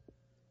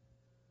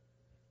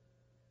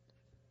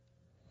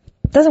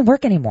 It doesn't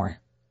work anymore.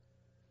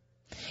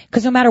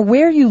 Because no matter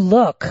where you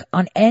look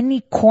on any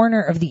corner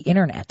of the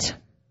internet,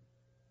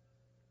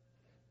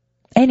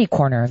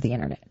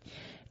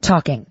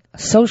 talking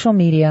social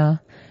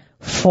media,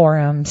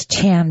 forums,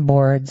 chan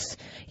boards,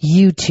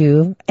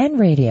 YouTube, and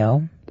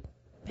radio,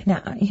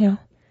 now,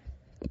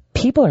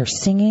 people are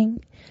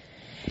singing,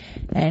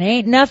 and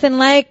ain't nothing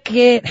like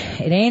it.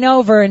 It ain't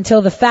over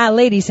until the fat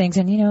lady sings,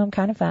 and I'm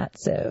kind of fat,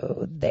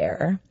 so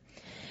there.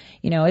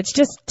 It's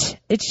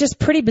just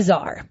pretty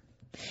bizarre.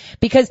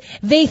 Because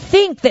they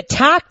think that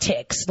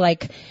tactics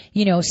like,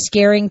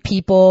 scaring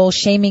people,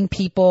 shaming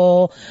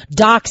people,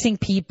 doxing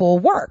people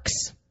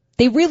works.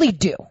 They really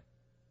do.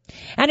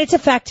 And it's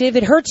effective.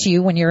 It hurts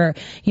you when you're,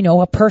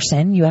 a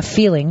person, you have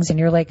feelings, and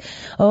you're like,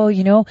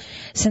 oh,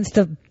 since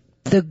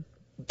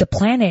the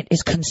planet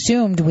is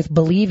consumed with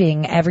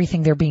believing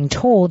everything they're being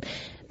told,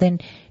 then,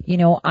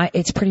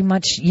 it's pretty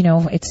much,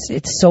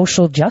 it's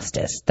social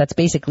justice. That's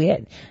basically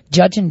it.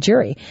 Judge and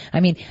jury. I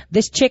mean,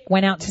 this chick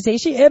went out to say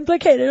she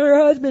implicated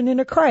her husband in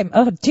a crime.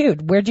 Oh,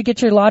 dude, where'd you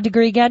get your law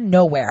degree again?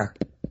 Nowhere.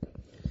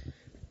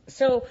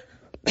 So,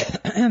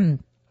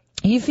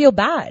 you feel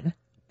bad.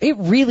 It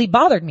really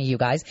bothered me, you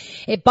guys.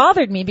 It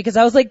bothered me because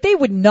I was like, they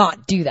would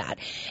not do that.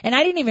 And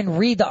I didn't even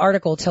read the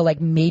article till like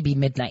maybe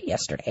midnight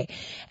yesterday.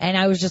 And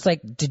I was just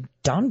like, did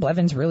Don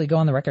Blevins really go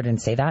on the record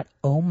and say that?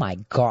 Oh my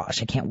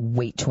gosh, I can't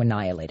wait to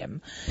annihilate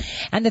him.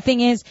 And the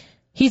thing is,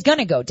 he's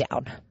gonna go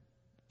down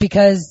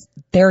because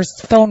there's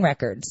phone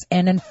records.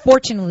 And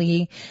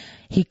unfortunately,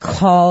 he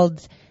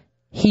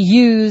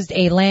used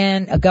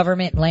a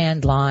government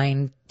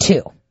landline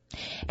too.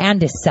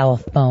 And his cell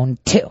phone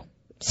too.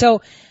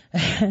 So,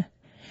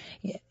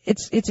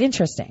 It's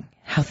interesting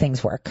how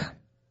things work.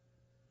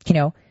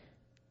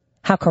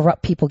 How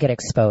corrupt people get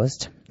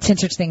exposed. It's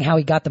interesting how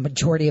he got the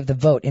majority of the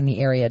vote in the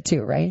area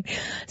too, right?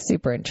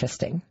 Super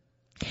interesting.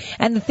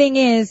 And the thing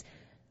is,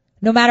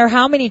 no matter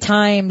how many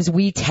times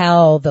we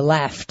tell the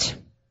left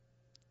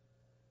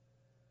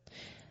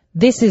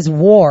This is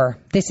war.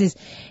 This is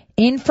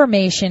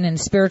information and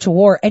spiritual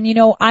war. And you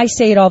know, I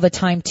say it all the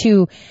time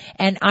too,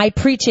 and I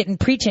preach it,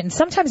 and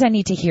sometimes I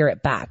need to hear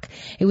it back.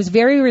 It was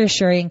very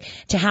reassuring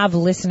to have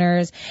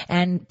listeners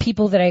and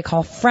people that I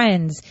call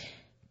friends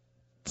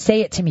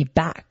say it to me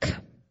back.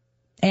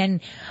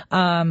 And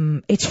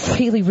it's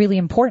really, really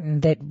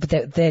important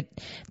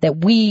that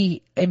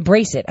we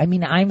embrace it. I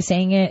mean, I'm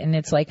saying it and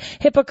it's like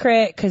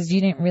hypocrite because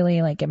you didn't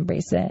really like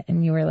embrace it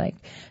and you were like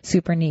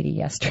super needy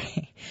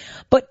yesterday.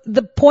 But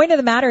the point of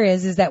the matter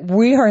is that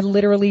we are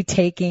literally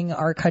taking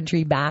our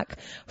country back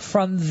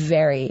from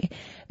very,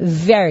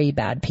 very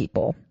bad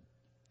people.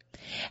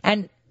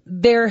 And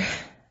they're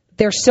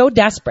so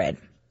desperate.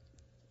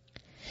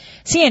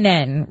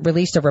 CNN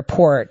released a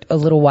report a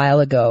little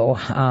while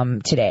ago,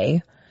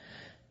 today,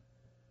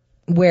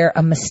 where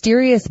a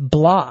mysterious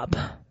blob,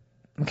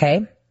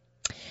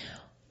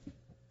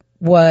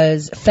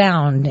 was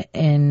found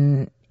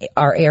in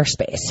our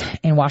airspace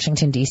in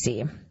Washington,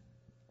 D.C.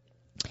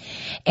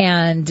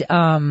 And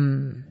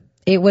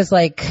it was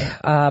like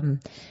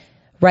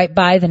right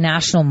by the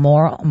National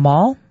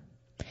Mall.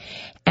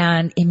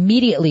 And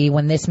immediately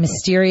when this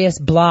mysterious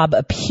blob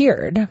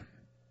appeared,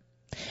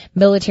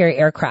 military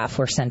aircraft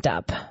were sent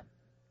up.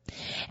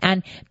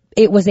 And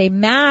it was a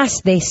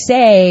mass, they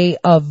say,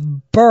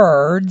 of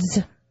birds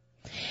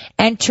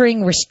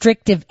entering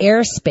restrictive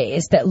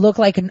airspace that looked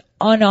like an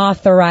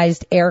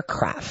unauthorized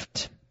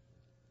aircraft.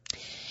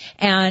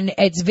 And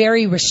it's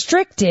very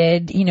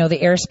restricted. You know, the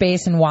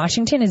airspace in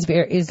Washington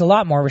is a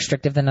lot more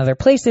restrictive than other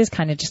places,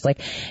 kind of just like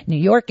New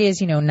York is,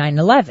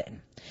 9/11.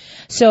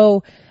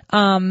 So,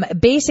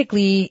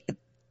 basically,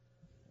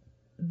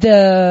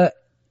 the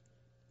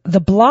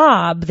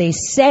blob, they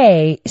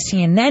say,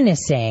 CNN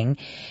is saying,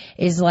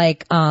 is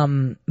like,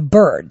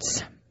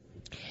 birds.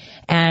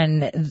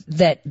 And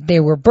that they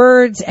were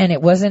birds and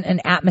it wasn't an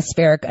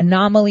atmospheric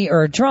anomaly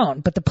or a drone.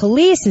 But the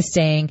police is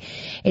saying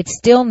it's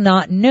still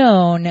not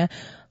known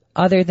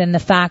other than the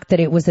fact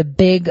that it was a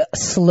big,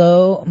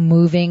 slow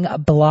moving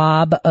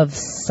blob of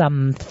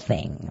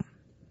something.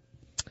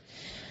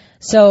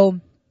 So,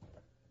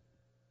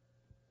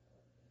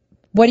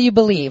 what do you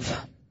believe?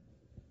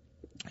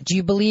 Do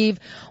you believe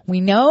we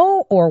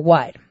know or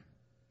what?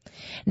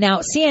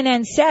 Now,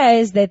 CNN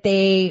says that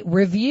they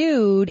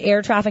reviewed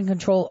air traffic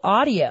control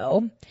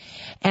audio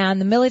and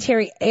the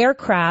military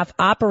aircraft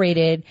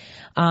operated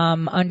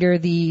under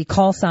the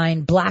call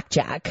sign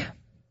Blackjack.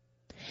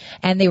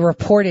 And they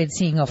reported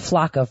seeing a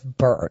flock of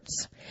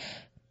birds.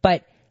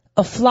 But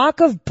a flock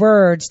of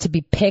birds to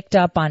be picked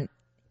up on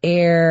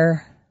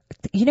air,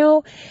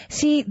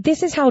 see,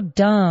 this is how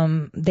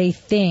dumb they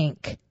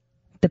think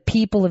the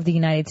people of the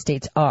United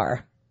States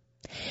are.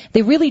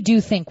 They really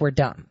do think we're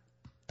dumb.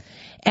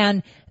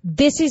 And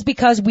this is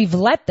because we've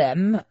let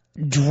them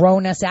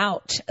drone us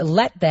out,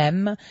 let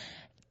them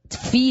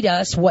feed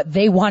us what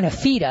they want to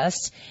feed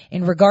us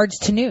in regards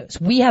to news.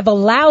 We have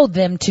allowed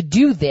them to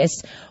do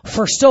this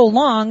for so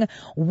long.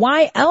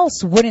 Why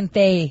else wouldn't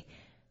they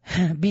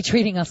be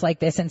treating us like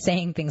this and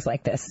saying things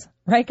like this?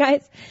 Right,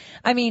 guys?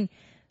 I mean,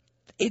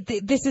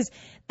 this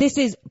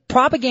is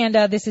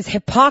propaganda. This is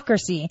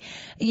hypocrisy.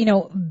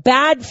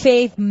 Bad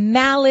faith,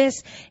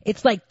 malice.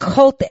 It's like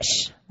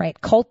cultish, right?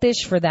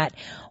 Cultish for that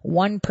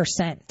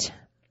 1%.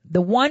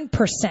 The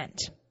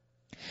 1%.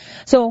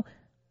 So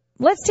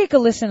let's take a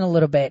listen a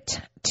little bit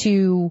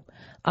to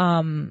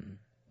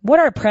what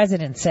our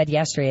president said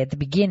yesterday at the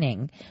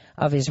beginning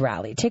of his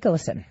rally. Take a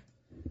listen.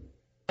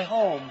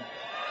 Home.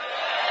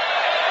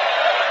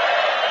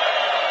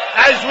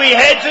 As we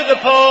head to the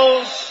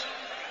polls,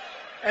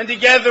 and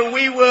together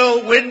we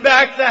will win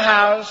back the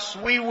House,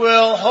 we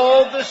will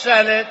hold the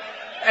Senate,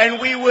 and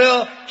we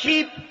will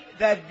keep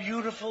that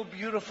beautiful,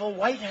 beautiful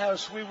White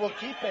House. We will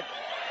keep it.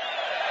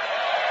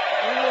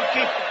 We will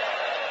keep it.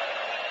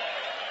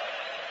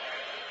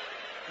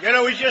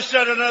 We just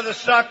had another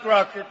stock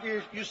rocket.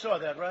 You saw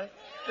that, right?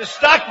 The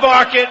stock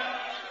market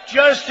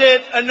just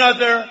hit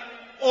another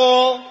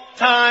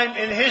all-time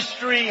in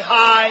history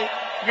high,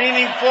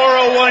 meaning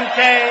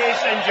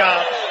 401ks and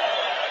jobs.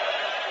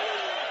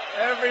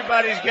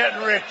 Everybody's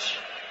getting rich.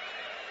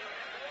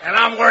 And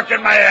I'm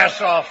working my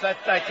ass off. That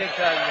I can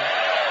tell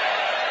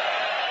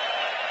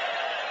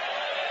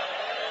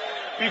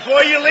you.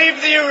 Before you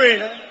leave the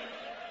arena,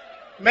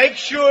 make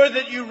sure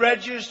that you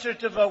register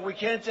to vote. We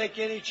can't take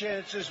any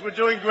chances. We're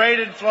doing great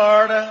in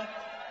Florida.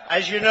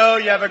 As you know,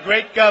 you have a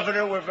great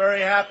governor. We're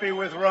very happy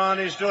with Ron.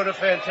 He's doing a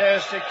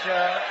fantastic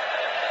job.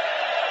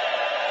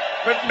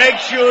 But make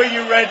sure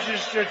you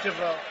register to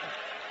vote.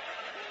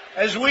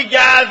 As we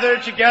gather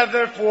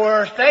together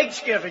for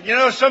Thanksgiving,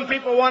 some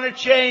people want to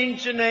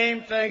change the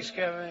name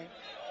Thanksgiving.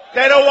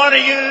 They don't want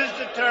to use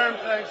the term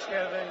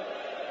Thanksgiving.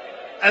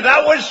 And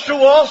that was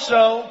true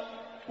also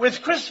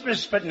with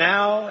Christmas, but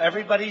now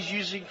everybody's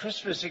using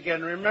Christmas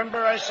again.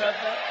 Remember I said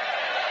that?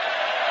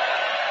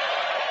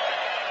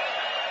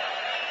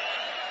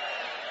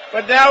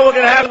 But now we're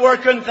going to have to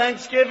work on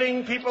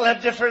Thanksgiving. People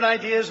have different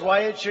ideas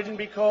why it shouldn't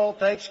be called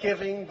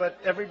Thanksgiving, but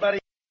everybody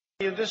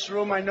in this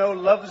room I know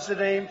loves the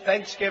name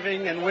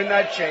Thanksgiving, and we're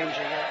not changing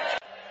it.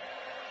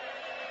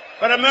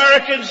 But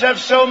Americans have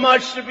so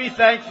much to be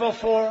thankful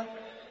for.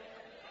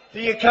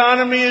 The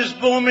economy is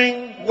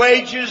booming,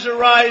 wages are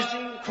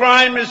rising,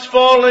 crime is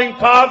falling,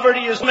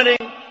 poverty is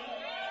plummeting,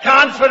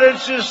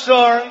 confidence is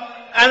soaring,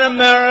 and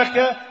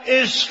America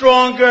is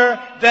stronger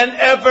than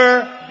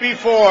ever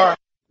before.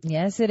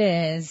 Yes, it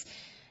is.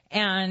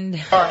 And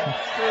he's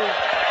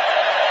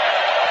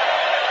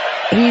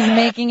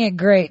making it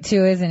great,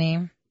 too, isn't he?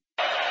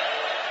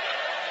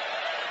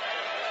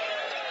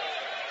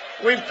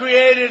 We've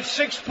created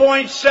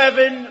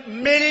 6.7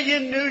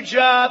 million new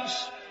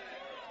jobs,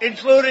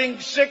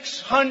 including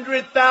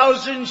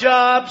 600,000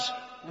 jobs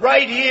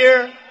right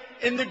here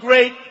in the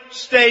great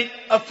state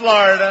of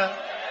Florida.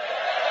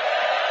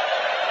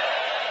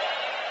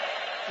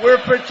 We're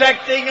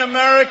protecting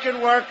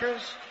American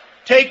workers,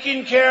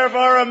 taking care of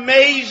our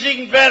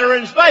amazing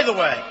veterans. By the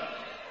way,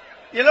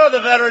 you know the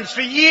veterans,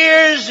 for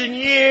years and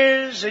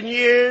years and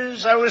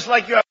years, I was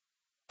like you,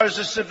 I was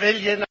a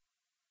civilian.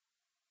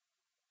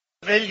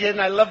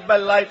 I loved my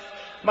life.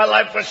 My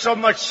life was so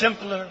much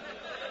simpler.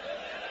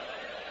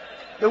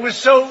 It was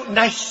so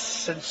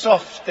nice and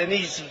soft and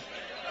easy.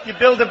 You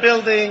build a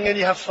building and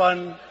you have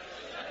fun.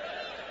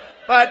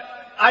 But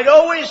I'd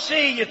always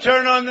see, you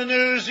turn on the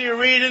news, you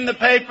read in the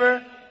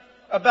paper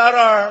about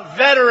our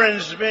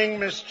veterans being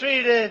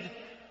mistreated.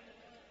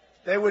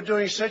 They were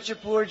doing such a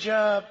poor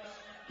job.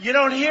 You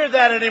don't hear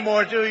that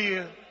anymore, do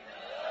you?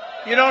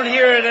 You don't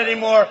hear it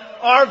anymore.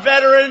 Our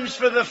veterans,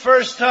 for the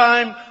first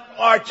time,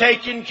 are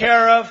taken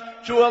care of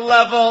to a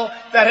level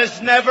that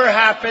has never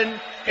happened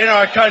in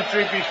our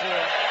country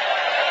before.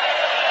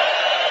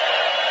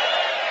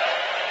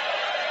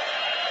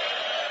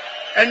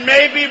 And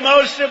maybe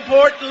most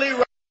importantly,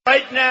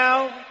 right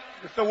now,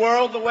 with the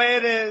world the way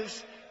it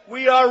is,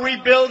 we are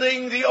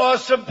rebuilding the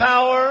awesome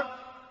power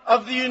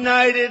of the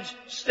United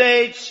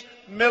States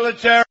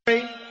military.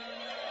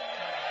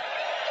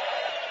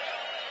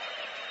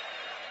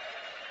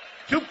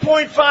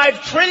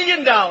 $2.5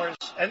 trillion,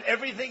 and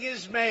everything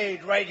is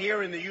made right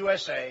here in the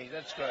USA.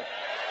 That's good.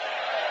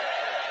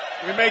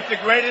 We make the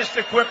greatest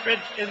equipment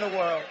in the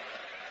world.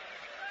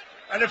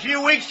 And a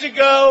few weeks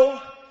ago,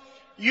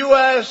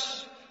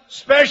 U.S.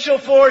 Special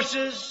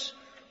Forces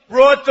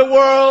brought the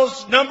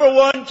world's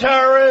 #1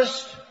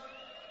 terrorist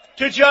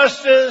to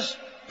justice.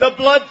 The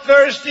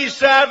bloodthirsty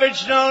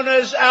savage known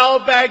as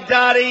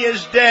al-Baghdadi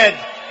is dead.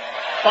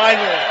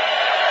 Finally.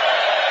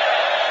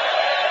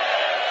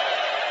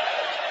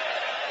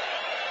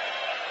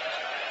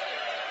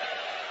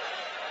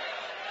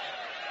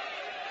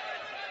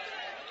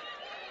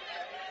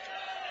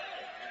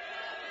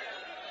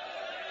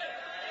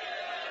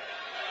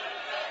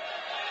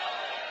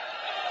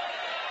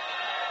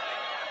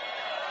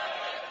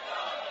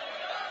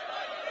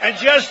 And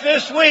just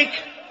this week,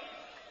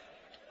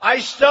 I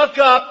stuck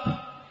up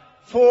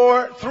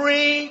for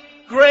 3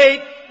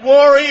 great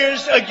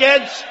warriors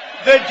against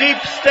the deep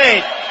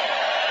state.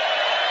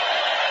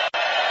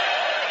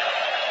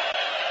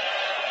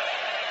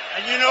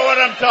 And you know what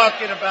I'm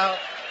talking about.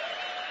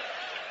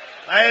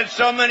 I had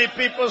so many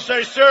people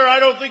say, "Sir, I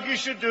don't think you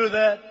should do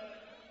that."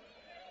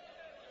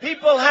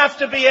 People have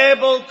to be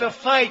able to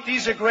fight.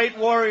 These are great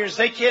warriors.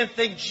 They can't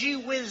think, "Gee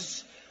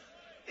whiz,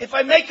 if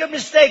I make a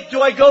mistake,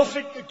 do I go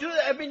for do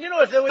that?" I mean, you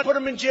know, if they would put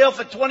him in jail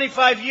for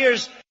 25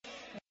 years.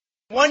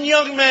 One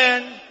young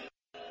man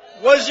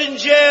was in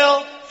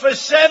jail for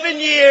 7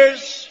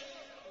 years.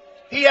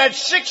 He had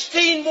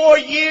 16 more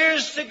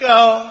years to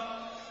go.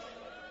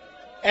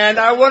 And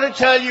I want to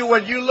tell you,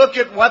 when you look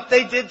at what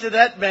they did to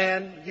that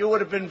man, you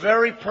would have been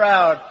very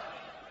proud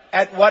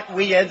at what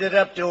we ended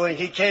up doing.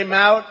 He came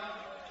out.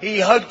 He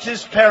hugged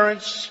his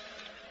parents.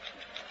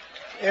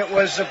 It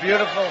was a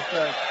beautiful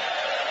thing.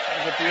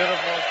 It was a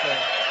beautiful thing.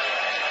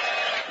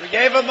 We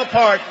gave him a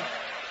pardon.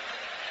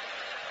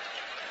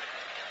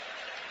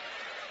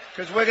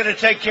 Because we're going to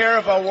take care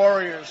of our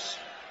warriors.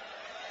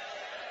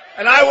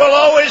 And I will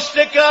always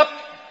stick up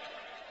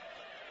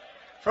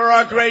for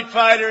our great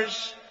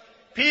fighters.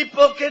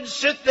 People can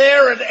sit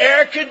there in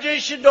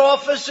air-conditioned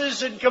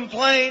offices and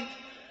complain.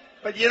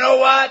 But you know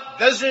what?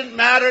 Doesn't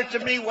matter to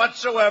me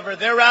whatsoever.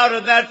 They're out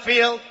in that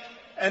field,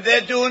 and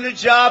they're doing a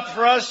job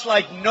for us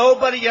like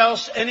nobody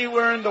else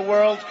anywhere in the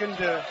world can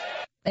do.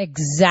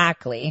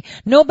 Exactly.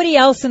 Nobody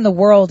else in the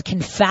world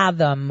can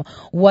fathom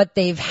what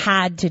they've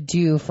had to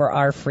do for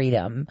our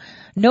freedom.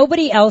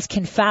 Nobody else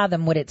can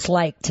fathom what it's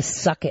like to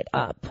suck it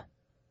up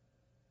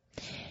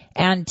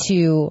and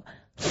to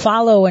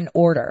follow an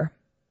order.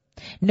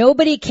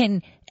 Nobody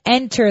can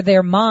enter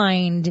their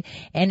mind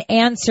and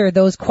answer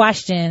those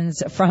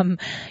questions from,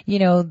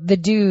 the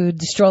dude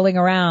strolling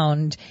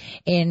around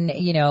in,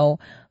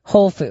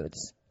 Whole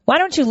Foods. Why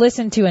don't you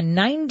listen to a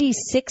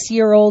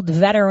 96-year-old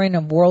veteran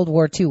of World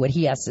War II, what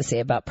he has to say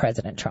about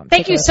President Trump?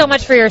 Thank you so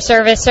much for your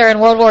service, sir, in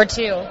World War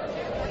II.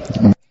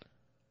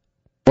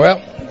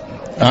 Well,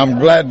 I'm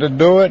glad to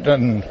do it,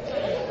 and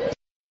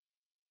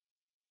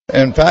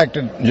in fact,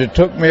 you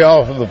took me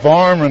off of the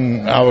farm,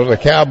 and I was a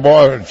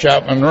cowboy at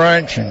Chapman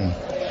Ranch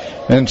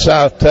in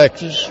South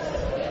Texas.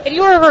 And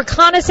you were a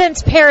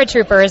reconnaissance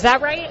paratrooper, is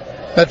that right?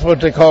 That's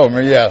what they call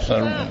me, yes.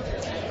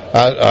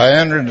 I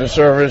entered the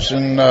service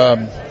in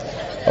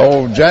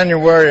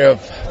January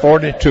of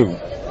 42.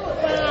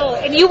 Wow.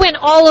 And you went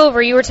all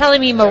over. You were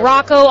telling me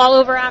Morocco, all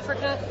over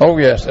Africa? Oh,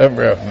 yes,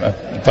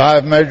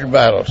 5 major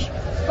battles.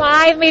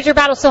 5 major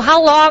battles. So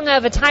how long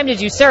of a time did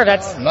you serve?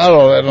 That's not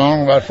all that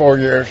long, about 4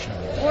 years.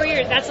 4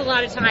 years. That's a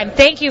lot of time.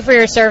 Thank you for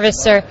your service,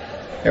 sir.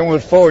 It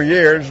was 4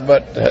 years,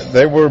 but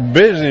they were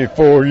busy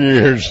 4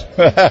 years.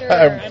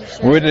 I'm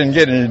sure. We didn't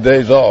get any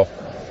days off.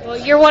 Well,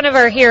 you're one of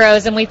our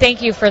heroes, and we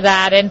thank you for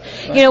that. And,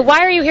 why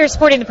are you here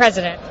supporting the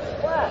president?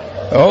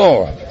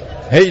 Oh,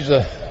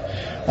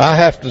 I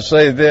have to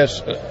say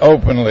this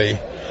openly.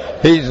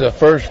 He's the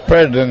first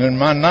president in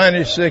my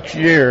 96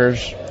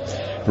 years.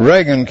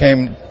 Reagan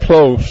came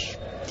close,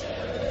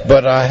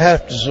 but I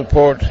have to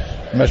support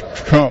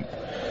Mr. Trump.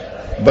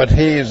 But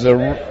he is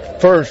the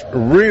first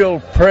real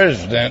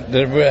president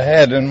that we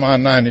had in my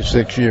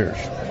 96 years.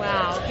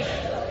 Wow.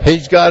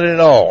 He's got it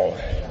all.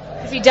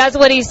 He does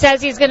what he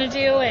says he's going to do,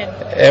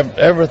 and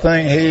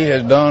everything he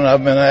has done,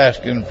 I've been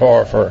asking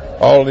for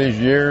all these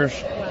years.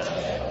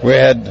 We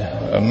had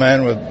a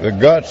man with the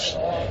guts,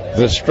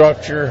 the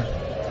structure,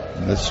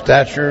 the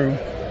stature,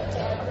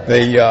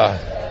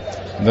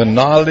 the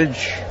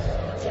knowledge,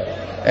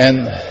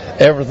 and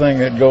everything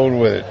that goes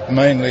with it.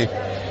 Mainly,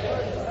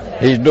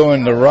 he's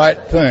doing the right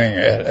thing.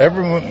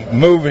 Every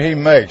move he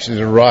makes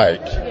is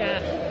right.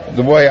 Yeah.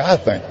 The way I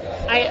think.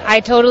 I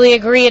totally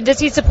agree. And does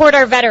he support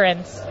our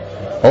veterans?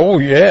 Oh,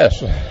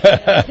 yes.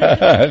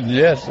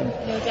 Yes.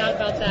 No doubt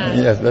about that.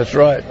 Yes, that's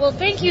right. Well,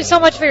 thank you so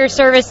much for your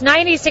service.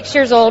 96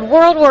 years old,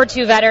 World War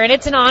II veteran.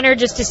 It's an honor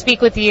just to speak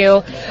with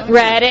you,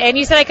 Red. And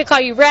you said I could call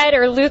you Red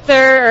or Luther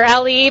or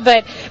Ellie,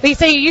 but you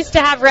say you used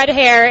to have red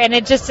hair and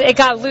it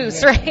got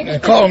loose,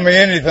 right? Call me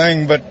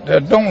anything, but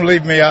don't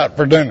leave me out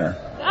for dinner.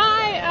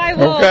 I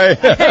won't. Okay.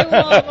 I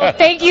won't. Well,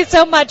 thank you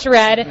so much,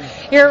 Red.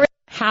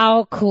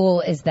 How cool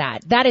is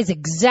that? That is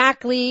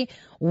exactly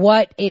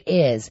what it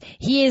is.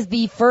 He is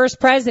the first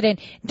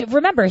president.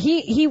 Remember,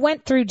 he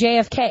went through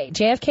JFK.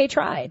 JFK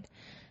tried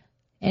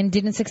and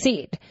didn't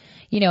succeed.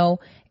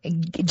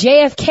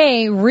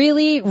 JFK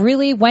really,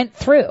 really went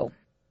through.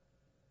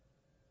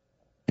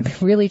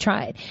 Really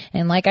tried.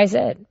 And like I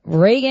said,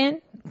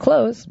 Reagan,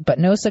 close, but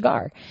no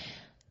cigar.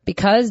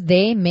 Because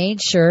they made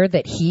sure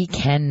that he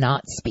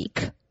cannot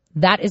speak.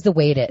 That is the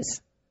way it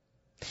is.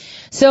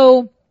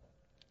 So,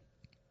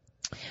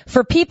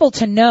 for people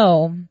to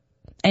know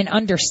and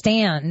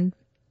understand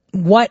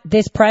what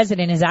this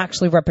president is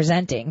actually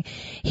representing,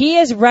 he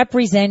is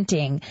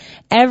representing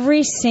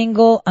every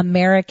single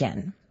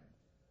American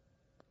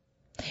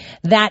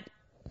that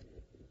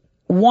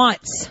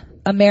wants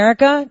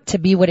America to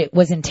be what it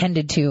was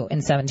intended to in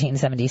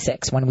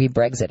 1776 when we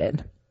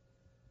Brexited.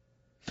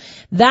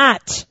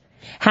 That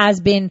has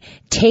been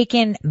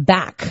taken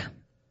back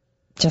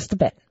just a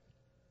bit.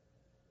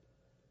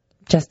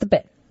 Just a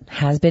bit.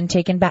 Has been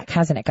taken back,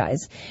 hasn't it,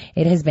 guys?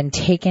 It has been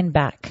taken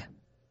back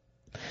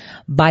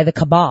by the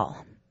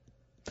cabal,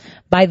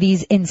 by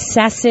these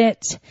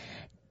incessant,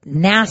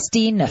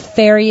 nasty,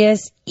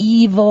 nefarious,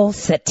 evil,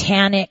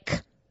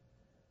 satanic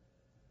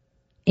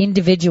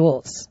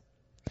individuals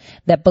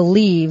that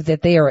believe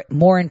that they are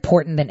more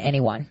important than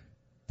anyone.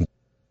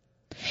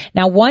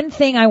 Now, one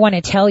thing I want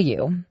to tell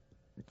you,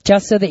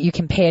 just so that you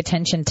can pay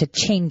attention to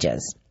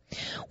changes.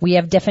 We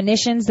have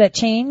definitions that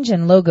change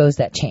and logos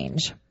that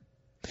change.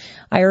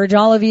 I urge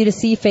all of you to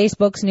see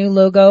Facebook's new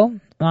logo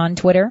on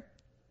Twitter.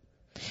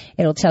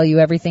 It'll tell you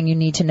everything you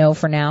need to know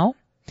for now.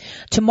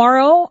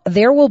 Tomorrow,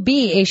 there will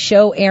be a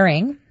show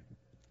airing,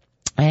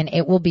 and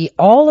it will be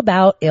all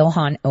about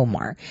Ilhan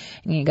Omar.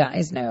 And you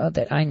guys know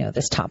that I know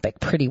this topic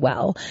pretty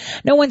well.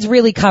 No one's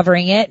really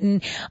covering it,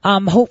 and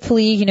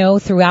hopefully,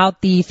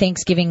 throughout the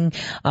Thanksgiving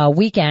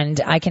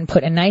weekend, I can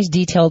put a nice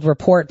detailed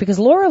report, because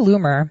Laura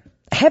Loomer,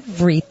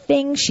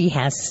 everything she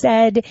has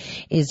said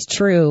is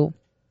true.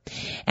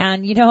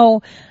 And,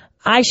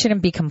 I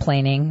shouldn't be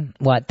complaining,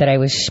 that I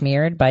was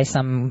smeared by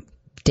some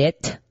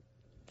dit.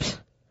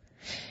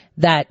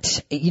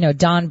 That,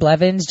 Don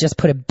Blevins just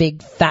put a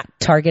big fat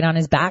target on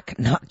his back,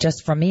 not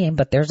just from me,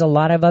 but there's a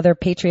lot of other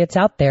patriots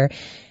out there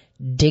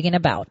digging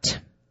about.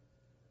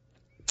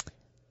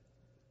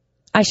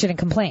 I shouldn't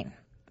complain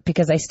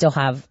because I still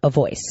have a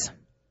voice.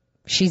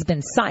 She's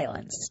been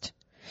silenced,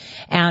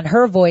 and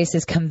her voice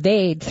is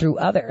conveyed through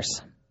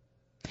others.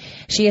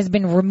 She has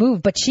been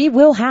removed, but she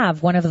will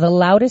have one of the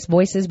loudest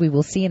voices we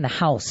will see in the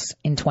House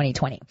in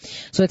 2020.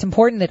 So it's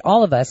important that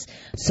all of us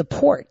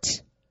support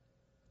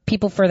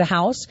people for the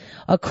House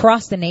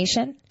across the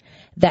nation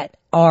that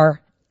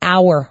are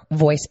our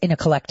voice in a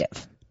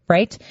collective,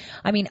 right?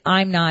 I mean,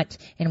 I'm not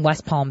in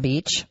West Palm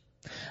Beach.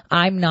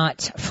 I'm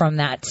not from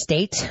that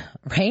state,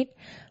 right?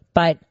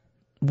 But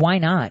why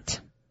not?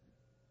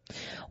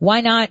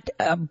 Why not?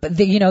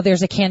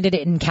 There's a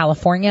candidate in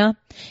California,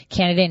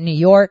 candidate in New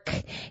York,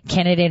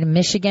 candidate in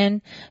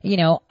Michigan.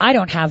 I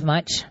don't have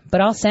much, but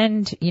I'll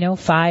send,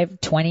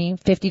 5, 20,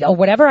 50, or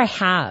whatever I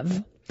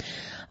have,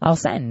 I'll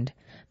send,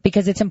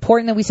 because it's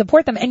important that we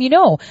support them. And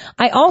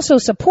I also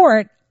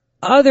support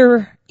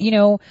other,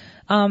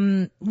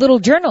 little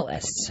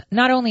journalists,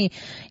 not only,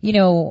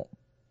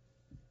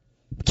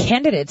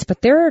 candidates,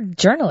 but there are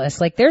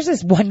journalists. Like there's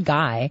this one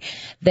guy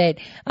that,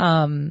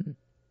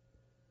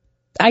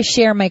 I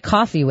share my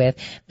coffee with.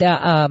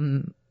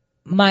 Two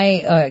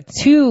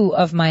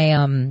of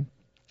my,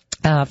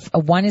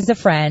 one is a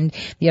friend,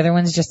 the other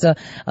one's just a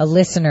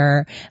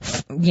listener,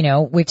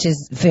 which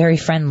is very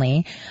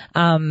friendly.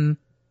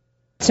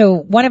 So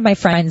one of my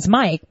friends,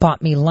 Mike,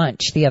 bought me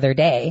lunch the other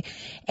day,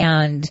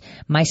 and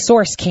my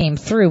source came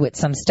through with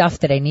some stuff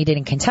that I needed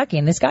in Kentucky.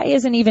 And this guy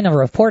isn't even a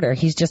reporter.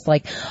 He's just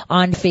like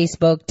on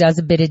Facebook, does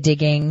a bit of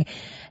digging.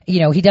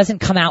 He doesn't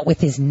come out with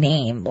his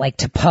name, like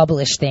to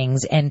publish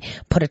things and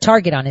put a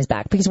target on his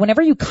back. Because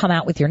whenever you come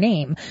out with your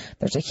name,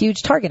 there's a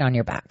huge target on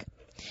your back.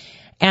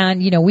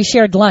 And, we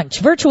shared lunch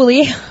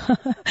virtually,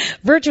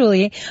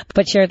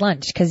 but shared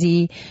lunch because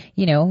he,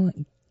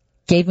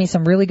 gave me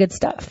some really good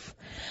stuff.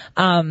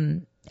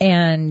 And,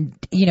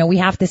 we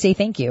have to say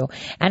thank you.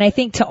 And I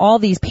think to all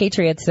these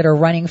patriots that are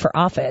running for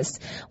office,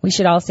 we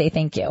should all say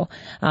thank you.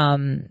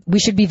 We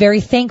should be very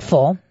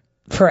thankful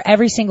for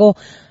every single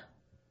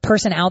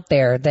person out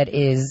there that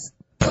is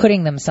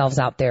putting themselves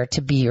out there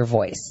to be your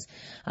voice.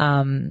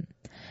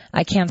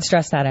 I can't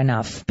stress that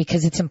enough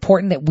because it's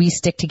important that we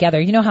stick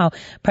together. You know how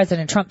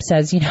President Trump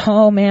says,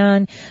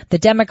 man, the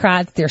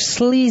Democrats, they're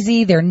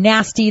sleazy, they're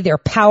nasty, they're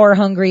power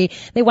hungry.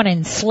 They want to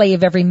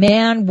enslave every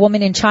man,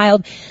 woman, and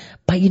child.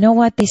 But you know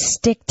what? They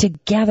stick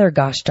together,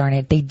 gosh darn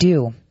it. They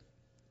do.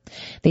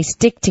 They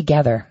stick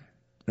together.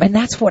 And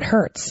that's what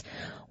hurts.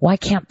 Why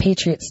can't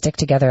patriots stick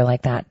together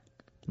like that?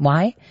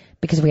 Why?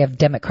 Because we have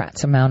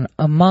Democrats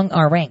among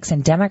our ranks.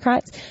 And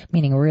Democrats,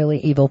 meaning really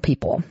evil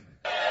people.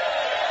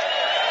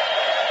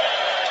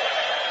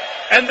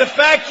 And the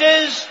fact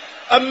is,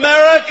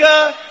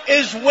 America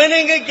is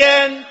winning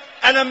again,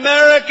 and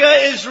America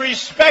is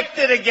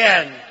respected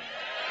again.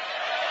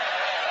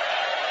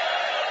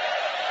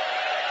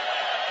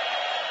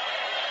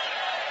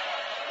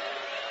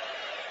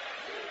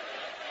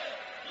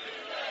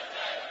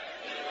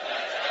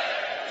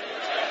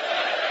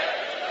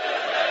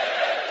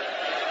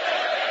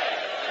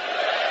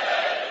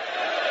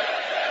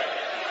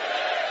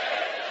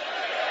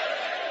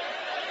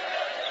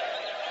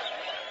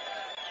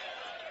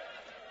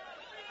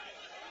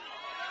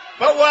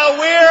 But while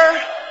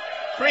we're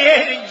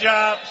creating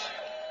jobs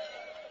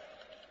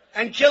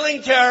and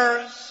killing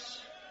terrorists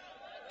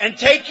and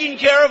taking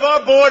care of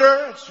our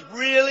border, it's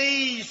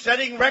really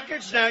setting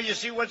records now. You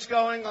see what's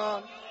going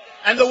on.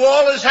 And the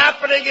wall is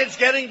happening. It's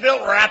getting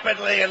built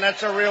rapidly, and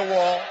that's a real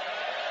wall.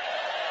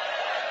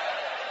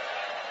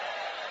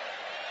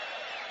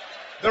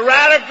 The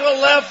radical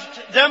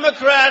left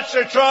Democrats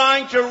are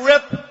trying to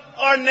rip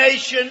our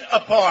nation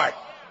apart.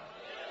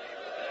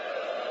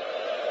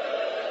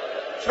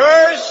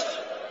 First,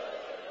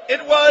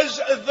 it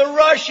was the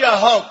Russia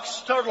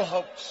hoax, total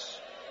hoax.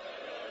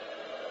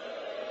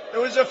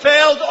 There was a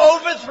failed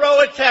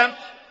overthrow attempt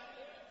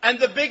and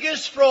the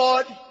biggest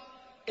fraud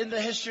in the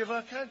history of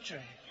our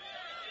country.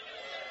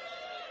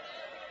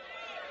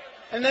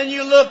 And then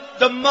you look,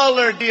 the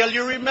Mueller deal,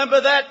 you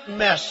remember that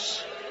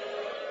mess?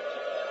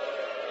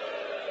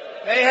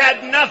 They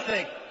had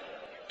nothing.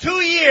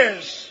 2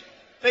 years,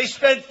 they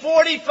spent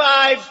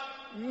 $45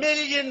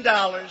 million,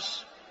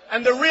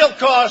 and the real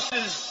cost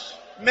is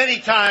many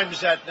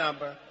times that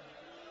number.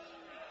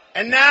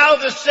 And now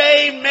the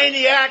same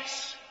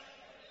maniacs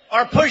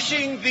are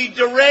pushing the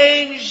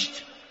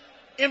deranged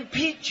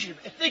impeachment.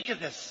 Think of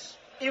this.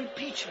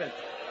 Impeachment.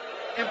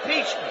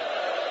 Impeachment.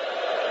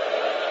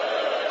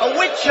 A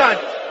witch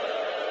hunt.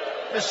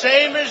 The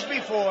same as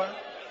before.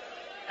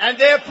 And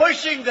they're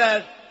pushing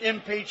that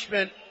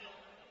impeachment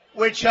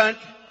witch hunt.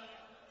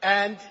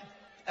 And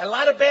a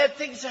lot of bad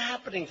things are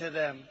happening to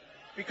them.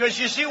 Because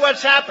you see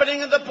what's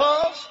happening in the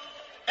polls?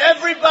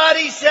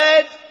 Everybody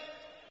said,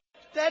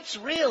 that's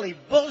really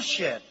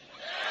bullshit.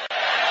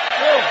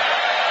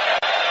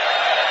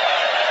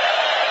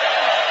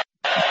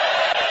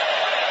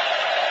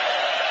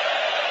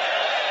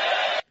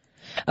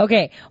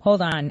 Okay,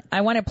 hold on.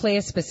 I want to play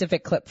a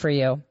specific clip for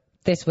you.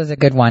 This was a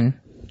good one.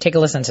 Take a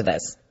listen to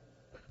this.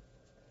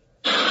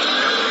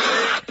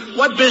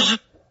 What business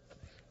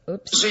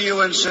are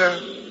you in, sir?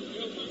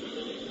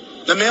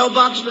 The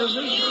mailbox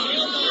business?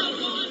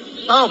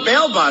 Oh,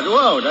 mailbox.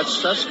 Whoa,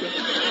 that's good.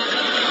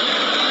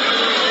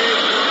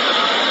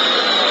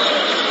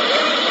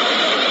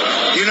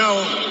 You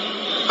know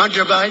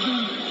Hunter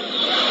Biden?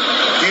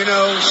 Do you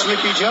know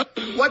Sleepy Joe?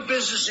 What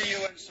business are you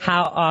in, sir?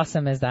 How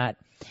awesome is that?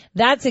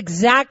 That's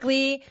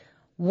exactly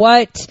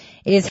what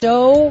is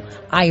so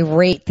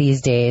irate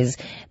these days,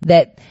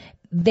 that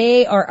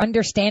they are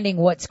understanding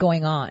what's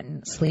going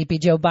on. Sleepy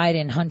Joe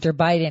Biden, Hunter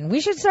Biden. We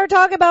should start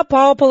talking about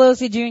Paul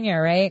Pelosi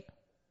Jr., right?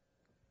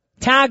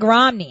 Tag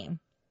Romney.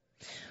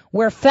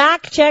 We're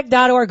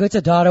factcheck.org. It's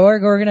a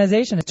 .org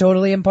organization. It's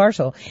totally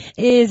impartial.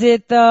 Is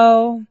it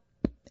though?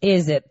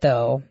 Is it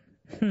though?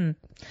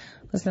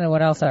 Listen to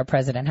what else our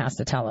president has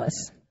to tell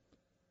us.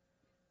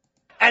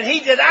 And he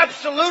did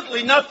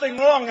absolutely nothing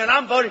wrong, and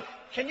I'm voting.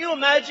 Can you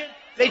imagine?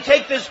 They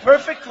take this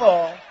perfect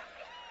call,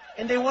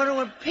 and they want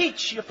to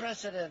impeach your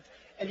president.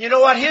 And you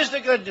know what? Here's the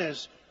good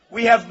news.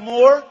 We have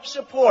more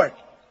support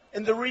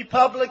in the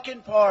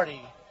Republican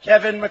Party.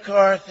 Kevin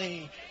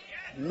McCarthy,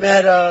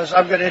 Meadows,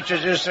 I'm going to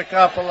introduce a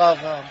couple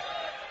of them.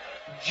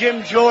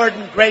 Jim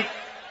Jordan, great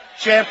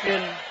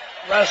champion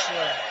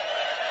wrestler.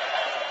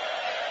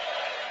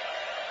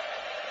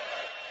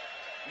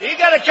 You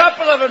got a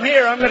couple of them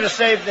here. I'm going to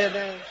save their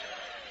names.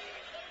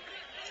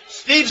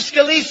 Steve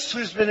Scalise,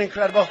 who's been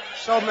incredible.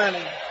 So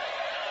many.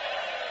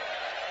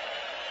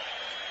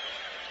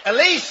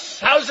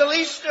 Elise, how's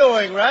Elise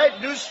doing, right?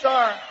 New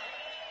star.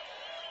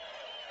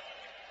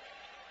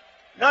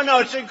 No,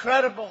 it's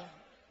incredible.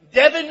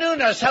 Devin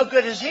Nunes, how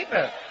good has he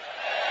been?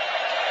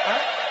 Huh?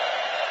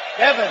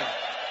 Devin.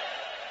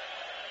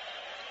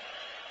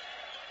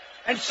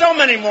 And so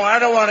many more. I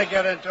don't want to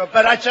get into it,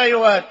 but I tell you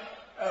what,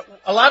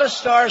 a lot of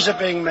stars are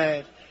being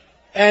made.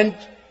 And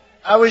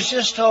I was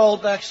just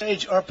told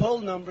backstage our poll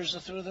numbers are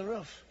through the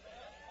roof.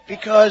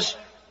 Because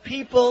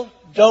people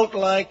don't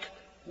like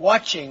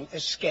watching a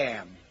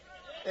scam.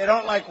 They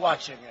don't like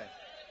watching it.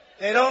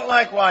 They don't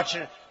like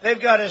watching it. They've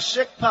got a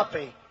sick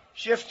puppy,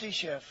 Shifty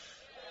Schiff.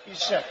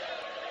 He's sick.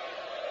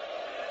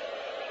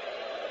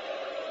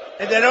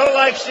 And they don't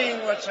like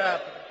seeing what's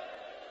happening.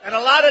 And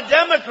a lot of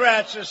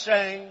Democrats are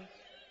saying,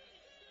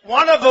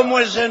 one of them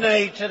was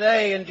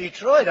today in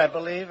Detroit, I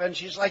believe, and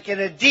she's like in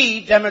a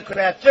D,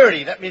 Democrat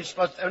 30. That means,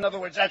 in other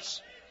words,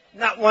 that's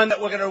not one that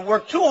we're going to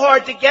work too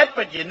hard to get,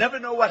 but you never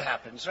know what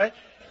happens, right?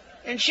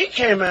 And she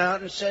came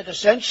out and said,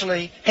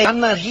 essentially, hey, I'm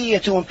not here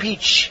to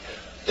impeach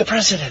the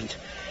president.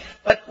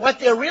 But what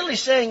they're really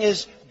saying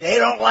is they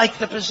don't like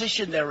the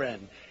position they're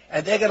in.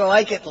 And they're going to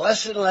like it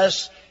less and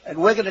less. And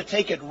we're going to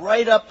take it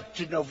right up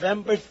to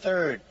November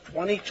 3rd,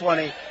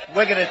 2020.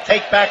 We're going to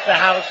take back the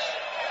House.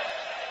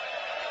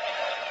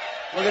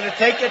 We're going to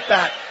take it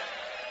back.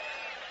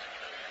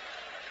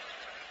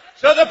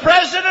 So the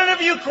president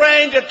of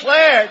Ukraine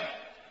declared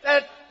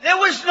that there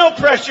was no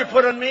pressure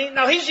put on me.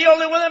 Now, he's the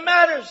only one that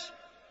matters.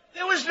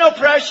 There was no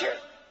pressure.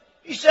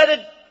 He said it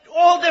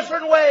all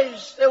different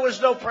ways. There was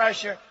no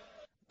pressure.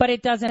 But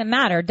it doesn't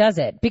matter, does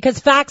it? Because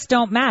facts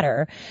don't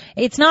matter.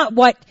 It's not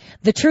what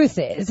the truth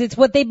is. It's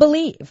what they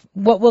believe.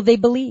 What will they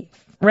believe,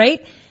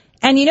 right?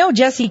 And you know,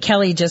 Jesse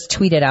Kelly just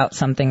tweeted out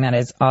something that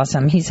is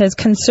awesome. He says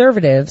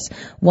conservatives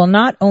will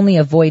not only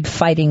avoid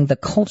fighting the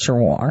culture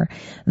war,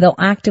 they'll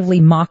actively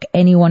mock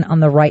anyone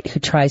on the right who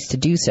tries to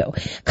do so.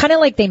 Kind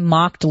of like they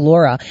mocked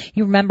Laura.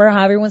 You remember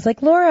how everyone's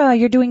like, Laura,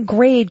 you're doing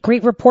great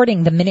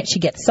reporting. The minute she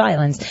gets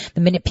silenced,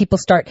 the minute people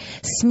start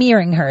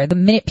smearing her, the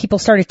minute people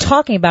started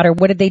talking about her,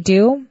 what did they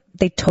do?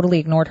 They totally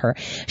ignored her.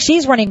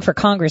 She's running for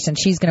Congress and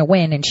she's going to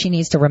win, and she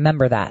needs to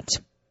remember that.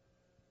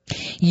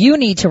 You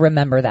need to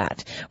remember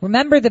that.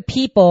 Remember the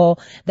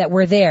people that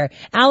were there.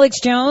 Alex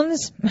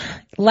Jones,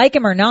 like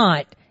him or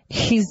not,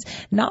 he's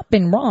not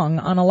been wrong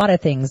on a lot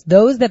of things.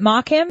 Those that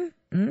mock him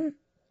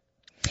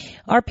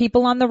are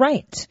people on the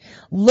right.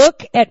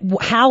 Look at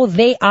how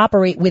they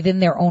operate within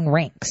their own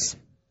ranks.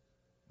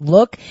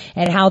 Look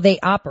at how they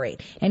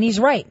operate. And he's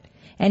right.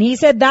 And he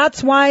said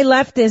that's why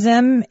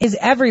leftism is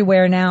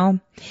everywhere now.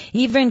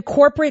 Even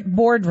corporate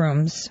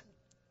boardrooms.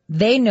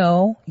 They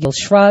know you'll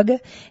shrug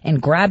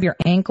and grab your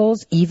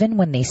ankles even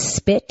when they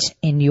spit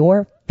in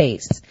your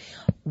face.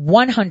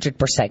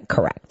 100%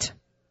 correct.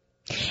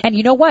 And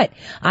you know what?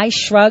 I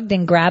shrugged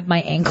and grabbed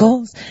my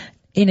ankles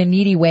in a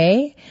needy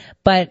way,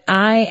 but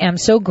I am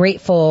so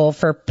grateful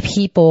for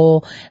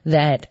people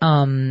that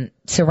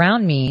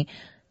surround me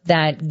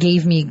that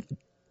gave me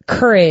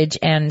courage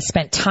and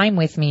spent time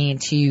with me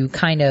to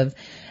kind of,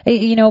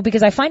 you know,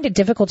 because I find it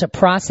difficult to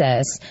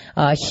process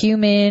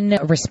human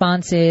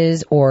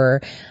responses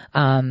or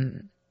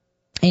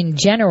in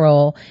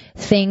general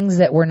things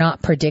that were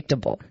not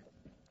predictable.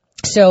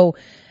 So,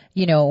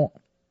 you know,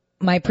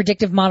 my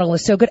predictive model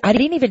is so good. I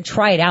didn't even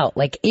try it out.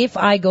 Like, if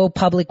I go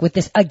public with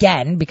this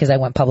again, because I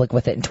went public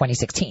with it in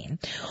 2016,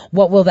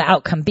 what will the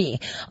outcome be?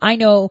 I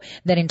know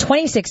that in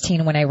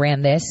 2016, when I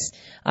ran this,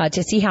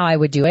 to see how I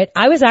would do it,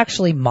 I was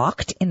actually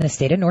mocked in the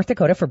state of North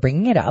Dakota for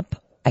bringing it up.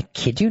 I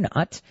kid you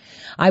not.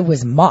 I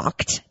was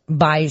mocked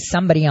by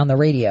somebody on the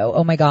radio.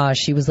 Oh my gosh,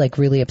 she was like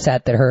really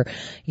upset that her,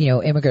 you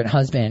know, immigrant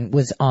husband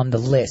was on the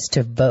list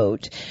to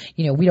vote.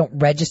 You know, we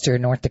don't register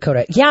in North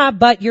Dakota. Yeah,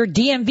 but your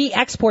DMV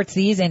exports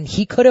these and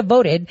he could have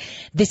voted.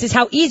 This is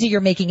how easy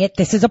you're making it.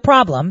 This is a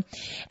problem.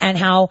 And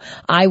how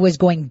I was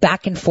going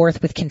back and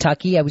forth with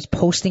Kentucky. I was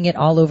posting it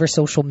all over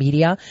social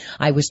media.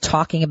 I was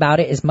talking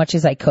about it as much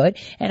as I could,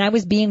 and I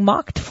was being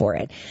mocked for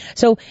it.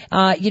 So,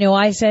 you know,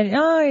 I said,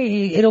 oh,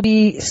 it'll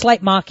be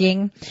slight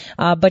mocking,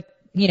 but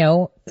you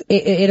know,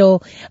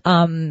 it'll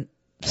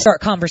start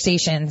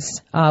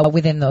conversations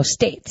within those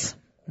states.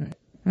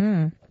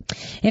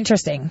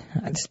 Interesting.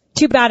 It's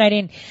too bad I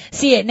didn't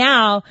see it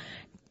now,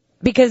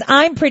 because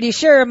I'm pretty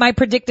sure my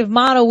predictive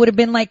model would have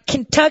been like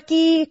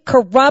Kentucky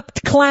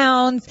corrupt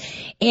clowns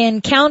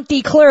and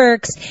county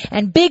clerks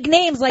and big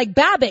names like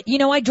Babbitt. You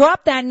know, I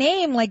dropped that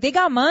name like they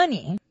got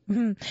money.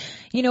 You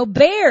know,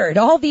 Baird,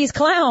 all these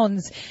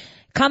clowns,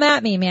 come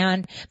at me,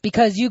 man,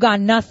 because you got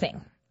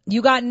nothing.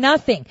 You got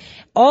nothing.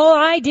 All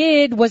I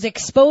did was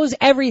expose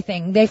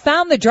everything. They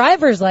found the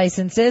driver's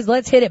licenses.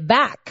 Let's hit it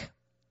back.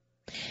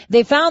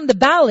 They found the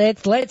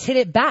ballots. Let's hit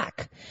it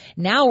back.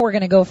 Now we're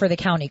going to go for the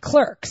county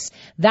clerks.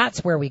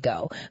 That's where we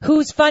go.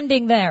 Who's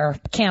funding their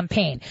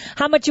campaign?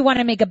 How much you want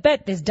to make a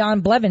bet this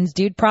Don Blevins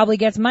dude probably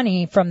gets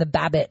money from the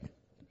Babbitt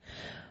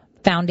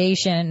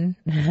Foundation,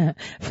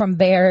 from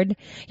Baird.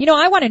 You know,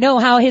 I want to know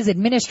how his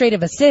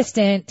administrative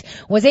assistant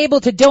was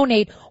able to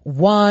donate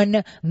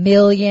 $1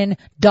 million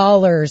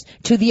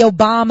to the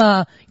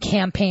Obama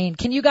campaign.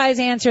 Can you guys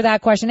answer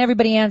that question?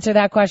 Everybody answer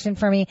that question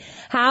for me.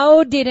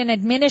 How did an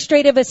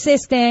administrative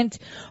assistant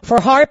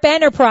for Harp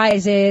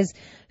Enterprises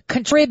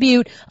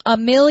contribute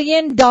 $1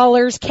 million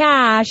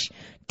cash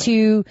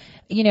to,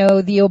 you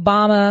know, the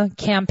Obama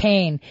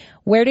campaign?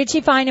 Where did she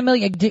find $1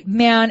 million?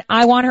 Man,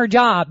 I want her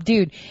job.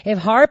 Dude, if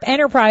Harp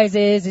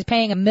Enterprises is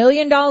paying $1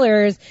 million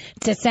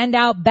to send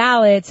out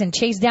ballots and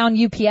chase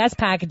down UPS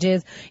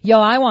packages, yo,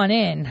 I want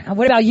in.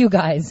 What about you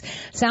guys?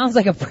 Sounds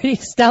like a pretty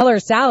stellar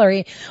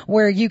salary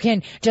where you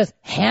can just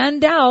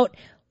hand out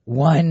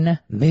 $1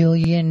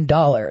 million.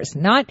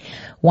 Not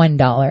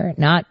 $1,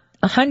 not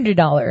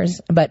 $100,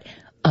 but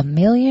 $1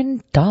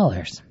 million.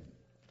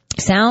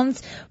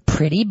 Sounds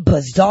pretty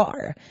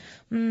bizarre.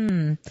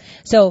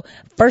 So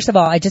first of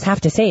all, I just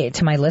have to say it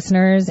to my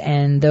listeners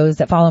and those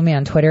that follow me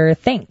on Twitter.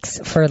 Thanks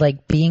for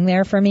being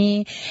there for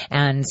me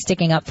and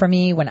sticking up for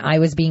me when I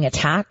was being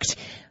attacked.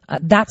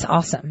 That's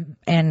awesome.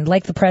 And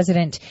like the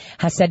president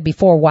has said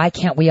before, why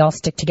can't we all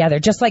stick together?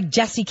 Just like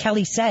Jesse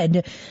Kelly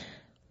said,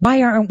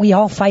 why aren't we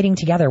all fighting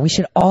together? We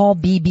should all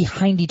be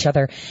behind each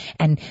other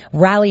and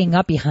rallying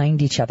up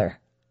behind each other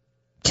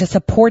to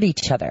support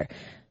each other.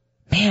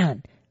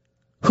 Man,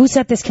 who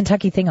set this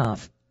Kentucky thing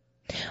off?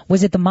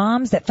 Was it the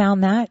moms that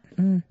found that?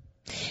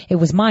 It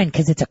was mine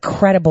because it's a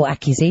credible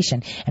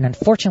accusation. And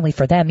unfortunately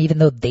for them, even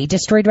though they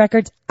destroyed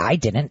records, I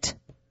didn't.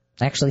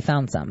 I actually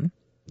found some.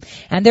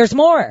 And there's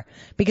more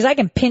because I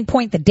can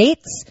pinpoint the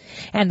dates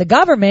and the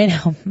government.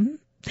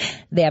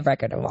 They have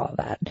record of all of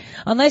that.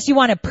 Unless you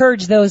want to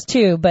purge those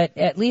too, but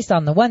at least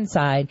on the one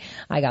side,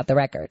 I got the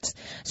records.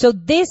 So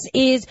this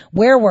is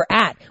where we're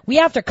at. We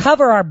have to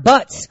cover our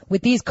butts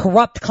with these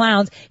corrupt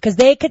clowns because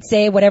they could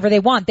say whatever they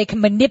want. They can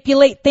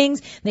manipulate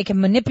things. They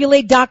can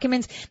manipulate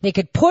documents. They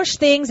could push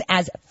things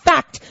as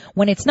fact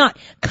when it's not.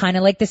 Kind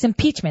of like this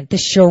impeachment, the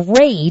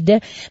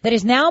charade that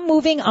is now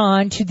moving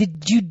on to the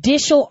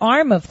judicial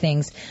arm of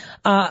things.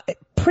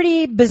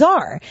 Pretty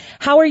bizarre.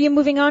 How are you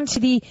moving on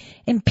to the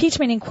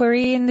impeachment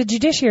inquiry in the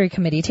Judiciary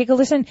Committee? Take a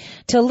listen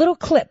to a little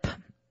clip.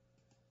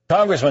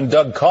 Congressman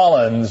Doug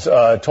Collins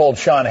told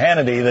Sean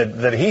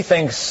Hannity that he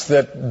thinks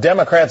that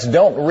Democrats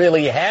don't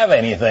really have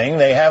anything.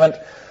 They haven't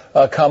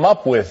come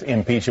up with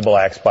impeachable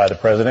acts by the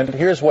president.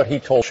 Here's what he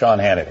told Sean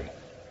Hannity.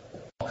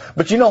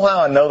 But you know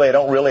how I know they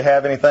don't really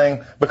have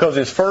anything? Because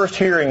his first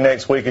hearing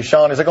next week is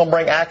they're going to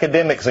bring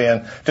academics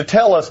in to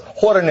tell us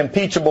what an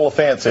impeachable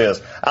offense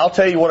is. I'll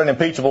tell you what an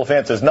impeachable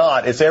offense is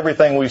not. It's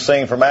everything we've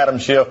seen from Adam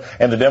Schiff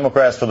and the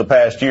Democrats for the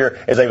past year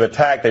as they've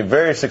attacked a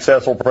very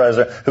successful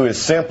president who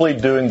is simply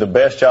doing the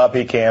best job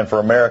he can for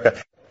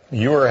America.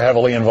 You were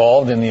heavily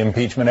involved in the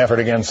impeachment effort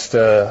against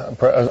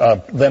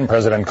then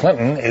President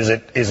Clinton.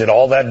 Is it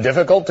all that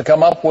difficult to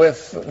come up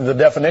with the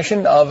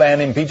definition of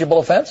an impeachable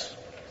offense?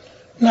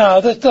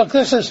 No, look,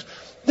 this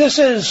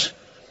is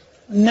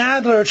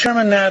Nadler,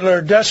 Chairman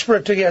Nadler,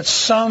 desperate to get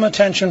some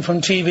attention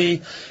from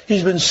TV.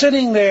 He's been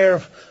sitting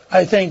there,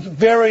 I think,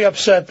 very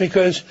upset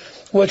because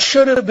what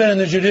should have been in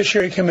the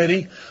Judiciary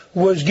Committee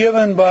was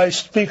given by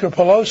Speaker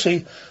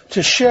Pelosi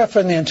to Schiff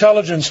and the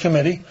Intelligence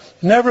Committee.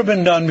 Never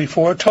been done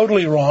before,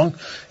 totally wrong.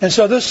 And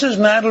so this is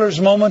Nadler's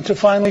moment to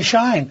finally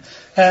shine.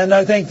 And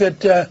I think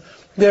that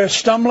they're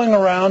stumbling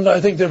around. I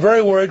think they're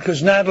very worried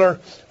because Nadler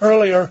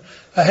earlier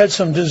had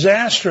some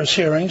disastrous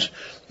hearings,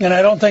 and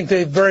I don't think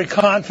they're very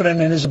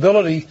confident in his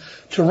ability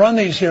to run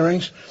these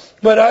hearings.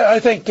 But I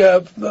think,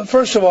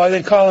 first of all, I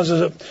think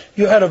Collins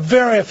you had a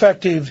very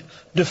effective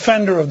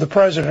defender of the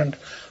president,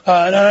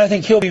 and I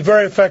think he'll be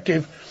very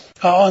effective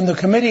on the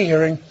committee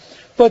hearing.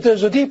 But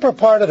there's a deeper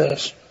part of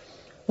this.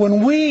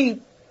 When we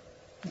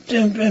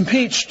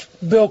impeached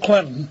Bill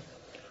Clinton,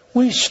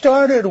 we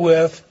started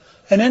with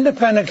an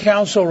independent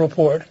counsel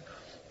report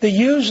that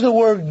used the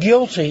word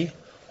guilty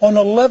on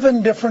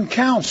 11 different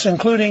counts,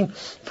 including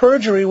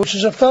perjury, which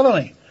is a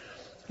felony.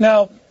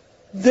 Now,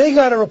 they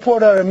got a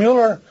report out of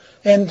Mueller,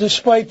 and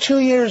despite 2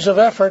 years of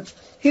effort,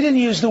 he didn't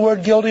use the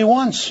word guilty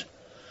once.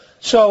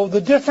 So the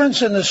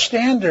difference in the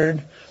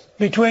standard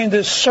between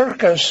this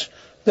circus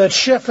that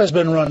Schiff has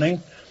been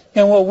running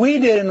and what we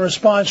did in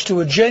response to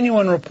a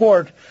genuine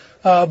report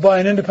by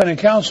an independent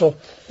counsel,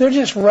 they're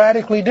just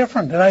radically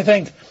different. And I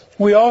think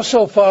we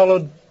also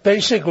followed,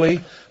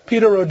 basically,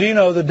 Peter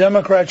Rodino, the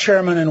Democrat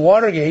chairman in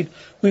Watergate.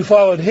 We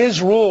followed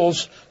his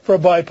rules for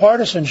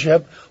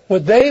bipartisanship.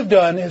 What they've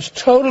done is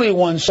totally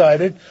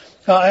one-sided,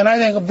 and I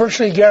think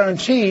virtually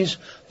guarantees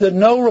that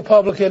no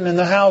Republican in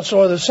the House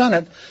or the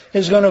Senate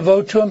is going to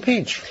vote to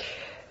impeach.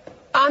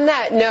 On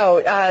that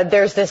note,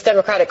 there's this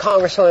Democratic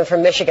Congresswoman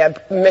from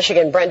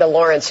Michigan, Brenda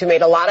Lawrence, who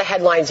made a lot of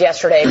headlines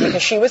yesterday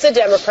because she was a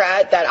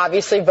Democrat that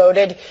obviously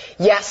voted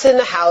yes in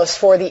the House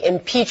for the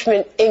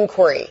impeachment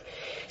inquiry.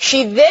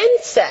 She then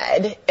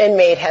said, and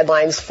made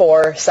headlines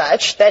for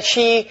such, that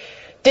she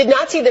did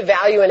not see the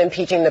value in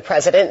impeaching the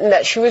president and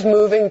that she was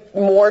moving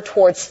more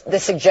towards the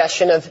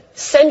suggestion of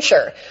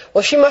censure.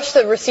 Well, she must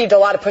have received a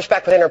lot of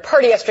pushback within her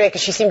party yesterday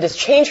because she seemed to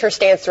change her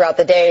stance throughout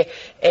the day,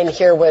 and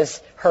here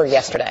was her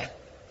yesterday.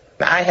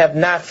 I have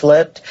not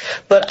flipped,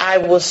 but I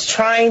was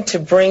trying to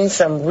bring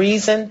some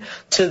reason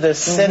to the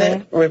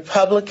Senate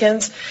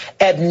Republicans.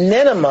 At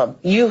minimum,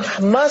 you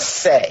must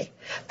say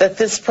that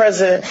this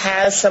president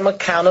has some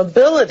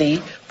accountability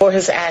for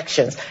his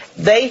actions.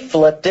 They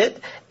flipped it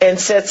and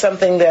said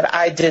something that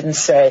I didn't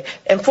say.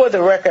 And for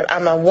the record,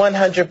 I'm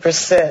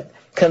 100%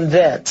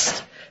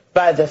 convinced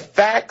by the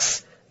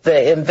facts,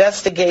 the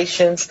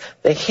investigations,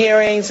 the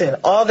hearings, and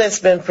all that's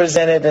been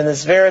presented in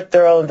this very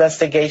thorough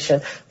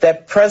investigation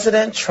that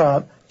President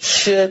Trump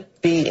should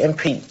be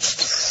impeached.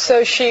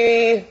 So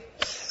she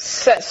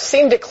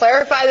seemed to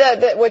clarify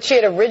that what she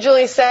had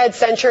originally said,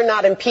 censure,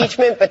 not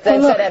impeachment, but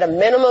then said at a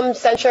minimum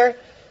censure?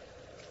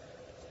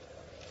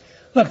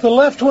 Look, the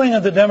left wing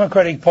of the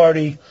Democratic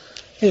Party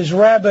is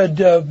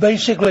rabid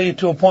basically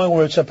to a point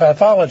where it's a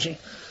pathology.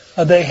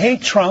 They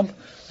hate Trump.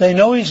 They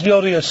know he's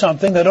guilty of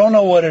something. They don't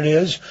know what it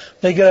is.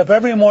 They get up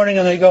every morning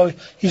and they go,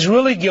 he's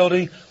really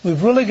guilty.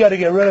 We've really got to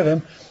get rid of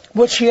him.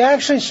 What she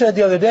actually said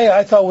the other day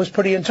I thought was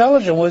pretty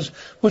intelligent,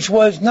 which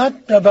was not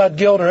about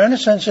guilt or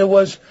innocence. It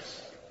was,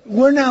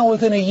 we're now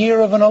within a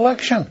year of an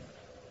election.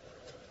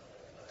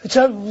 It's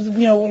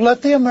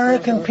let the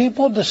American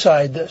people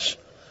decide this.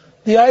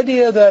 The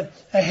idea that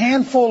a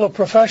handful of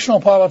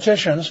professional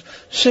politicians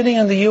sitting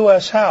in the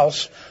U.S.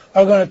 House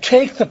are going to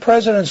take the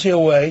presidency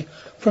away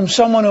from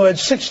someone who had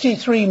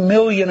 63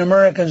 million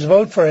Americans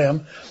vote for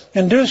him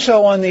and do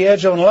so on the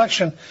edge of an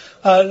election,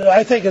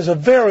 I think is a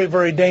very,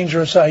 very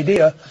dangerous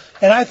idea.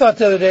 And I thought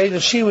the other day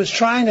that she was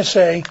trying to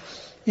say,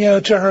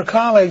 to her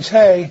colleagues,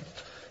 hey,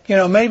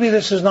 maybe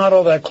this is not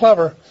all that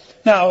clever.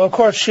 Now, of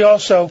course, she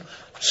also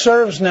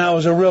serves now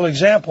as a real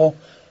example.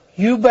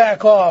 You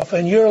back off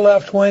and your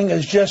left wing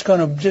is just going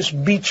to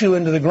beat you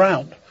into the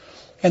ground.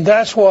 And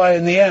that's why,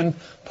 in the end,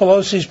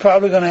 Pelosi's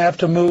probably going to have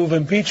to move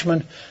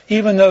impeachment,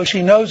 even though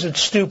she knows it's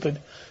stupid.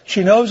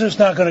 She knows it's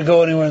not going to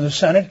go anywhere in the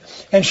Senate,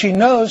 and she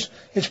knows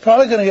it's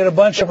probably going to get a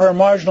bunch of her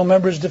marginal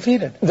members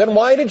defeated. Then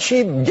why did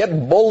she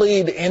get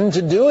bullied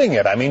into doing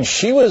it? I mean,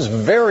 she was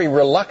very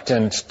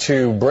reluctant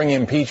to bring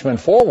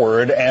impeachment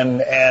forward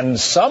and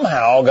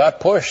somehow got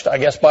pushed, I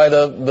guess, by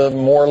the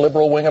more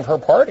liberal wing of her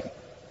party.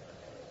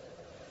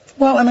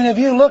 Well, I mean, have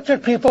you looked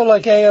at people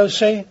like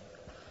AOC?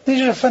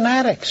 These are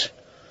fanatics.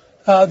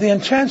 The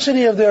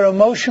intensity of their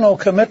emotional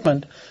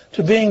commitment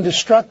to being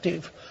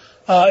destructive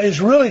is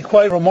really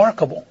quite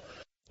remarkable.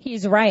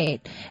 He's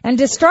right. And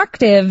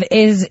destructive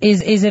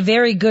is a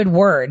very good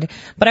word.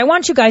 But I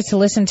want you guys to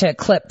listen to a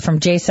clip from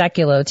Jay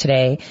Sekulow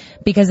today,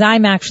 because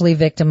I'm actually a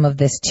victim of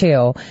this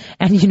too.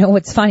 And you know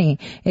what's funny?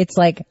 It's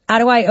like, how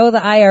do I owe the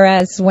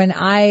IRS when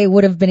I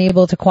would have been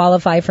able to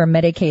qualify for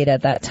Medicaid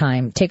at that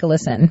time? Take a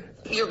listen.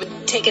 You're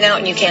taken out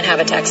and you can't have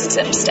a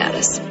tax-exempt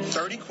status.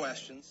 30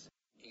 questions.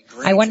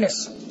 I wonder,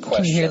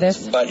 can you hear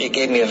this? But it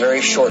gave me a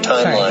very short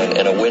timeline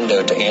and a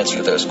window to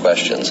answer those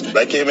questions.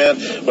 I came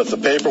in with the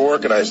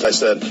paperwork and I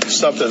said,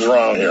 something's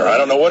wrong here. I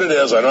don't know what it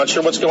is. I'm not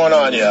sure what's going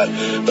on yet,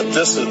 but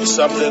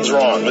something's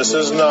wrong. This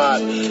is not,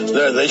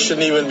 they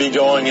shouldn't even be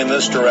going in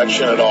this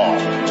direction at all.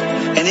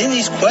 And in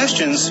these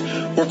questions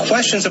were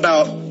questions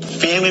about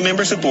family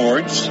members of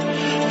boards.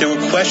 There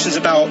were questions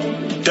about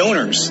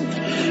donors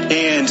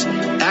and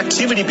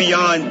activity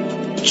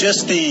beyond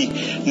just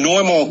the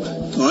normal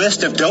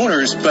list of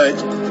donors, but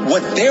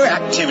what their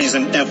activities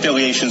and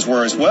affiliations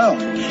were as well.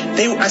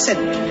 I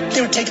said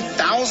they would take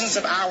thousands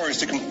of hours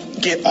to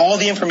get all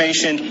the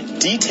information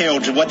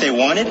detailed to what they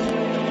wanted.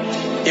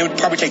 It would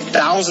probably take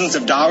thousands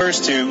of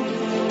dollars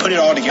to put it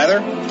all together,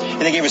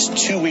 and they gave us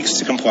 2 weeks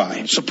to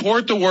comply.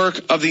 Support the work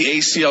of the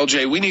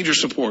ACLJ. We need your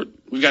support.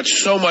 We've got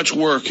so much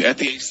work at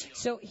the ACLJ.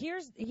 So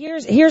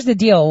here's the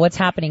deal. What's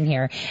happening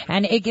here?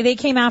 And they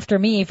came after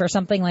me for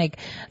something like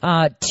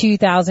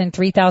 2,000,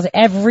 3,000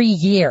 every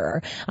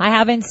year. I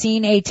haven't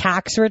seen a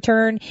tax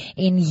return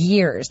in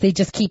years. They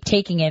just keep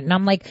taking it, and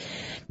I'm like,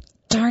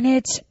 darn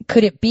it.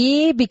 Could it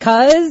be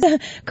because?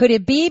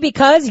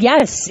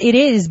 Yes, it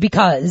is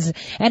because.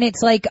 And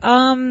it's like,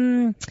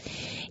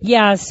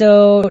 yeah,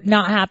 so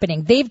not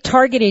happening. They've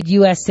targeted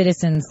U.S.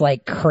 citizens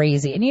like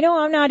crazy. And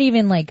I'm not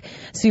even like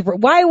super,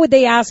 why would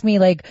they ask me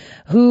like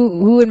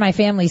who in my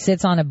family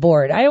sits on a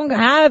board? I don't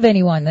have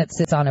anyone that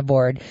sits on a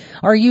board.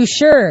 Are you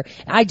sure?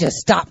 I just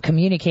stopped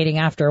communicating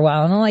after a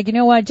while. And I'm like, you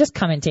know what? Just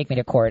come and take me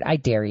to court. I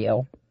dare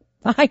you.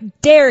 I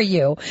dare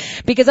you,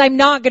 because I'm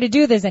not going to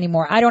do this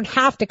anymore. I don't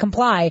have to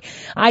comply.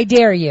 I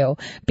dare you,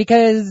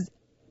 because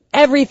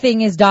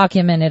Everything is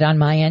documented on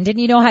my end. And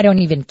you know, I don't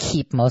even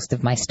keep most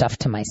of my stuff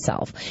to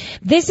myself.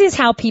 This is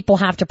how people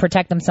have to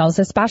protect themselves,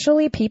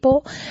 especially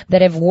people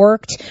that have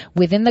worked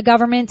within the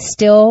government,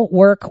 still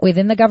work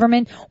within the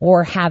government,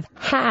 or have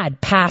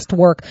had past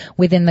work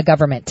within the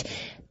government.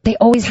 They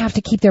always have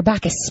to keep their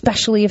back,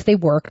 especially if they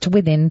worked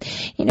within,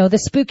 the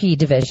spooky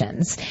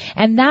divisions.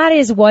 And that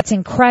is what's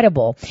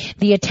incredible.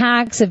 The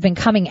attacks have been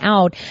coming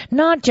out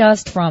not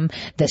just from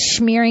the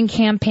smearing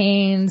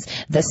campaigns,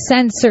 the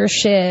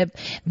censorship,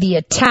 the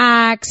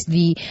attacks,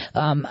 the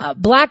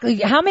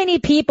how many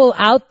people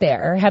out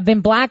there have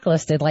been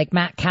blacklisted like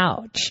Matt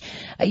Couch?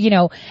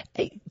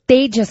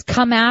 They just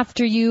come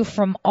after you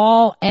from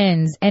all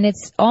ends, and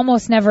it's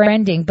almost never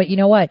ending. But you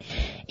know what?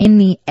 In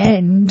the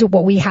end,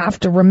 what we have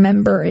to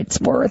remember, it's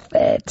worth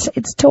it.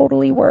 It's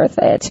totally worth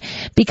it.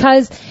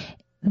 Because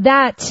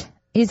that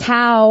is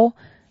how,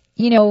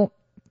 we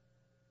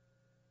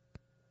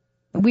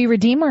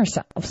redeem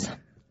ourselves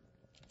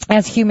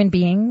as human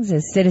beings,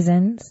 as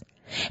citizens.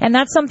 And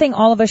that's something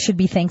all of us should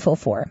be thankful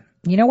for.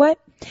 You know what?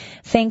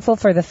 Thankful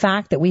for the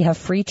fact that we have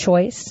free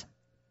choice.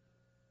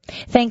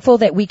 Thankful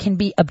that we can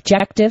be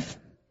objective.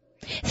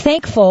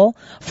 Thankful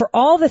for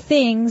all the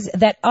things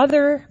that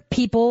other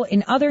people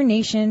in other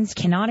nations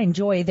cannot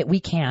enjoy that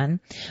we can,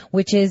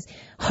 which is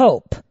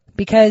hope,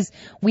 because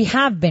we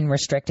have been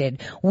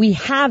restricted. We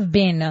have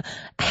been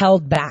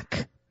held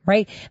back,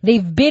 right?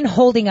 They've been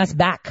holding us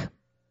back.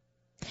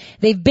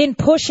 They've been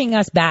pushing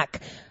us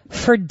back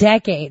for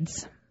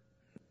decades.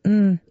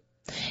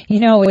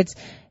 It's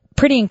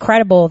pretty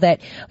incredible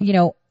that,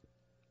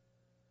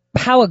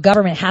 how a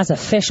government has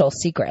official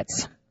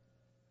secrets.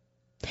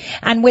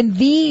 And when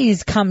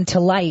these come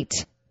to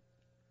light,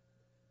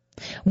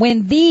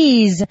 when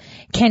these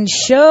can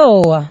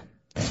show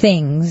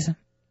things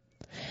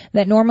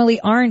that normally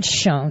aren't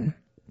shown,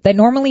 that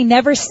normally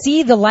never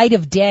see the light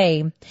of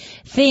day,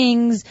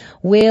 things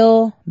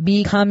will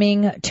be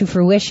coming to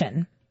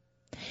fruition.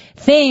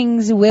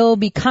 Things will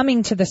be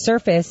coming to the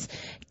surface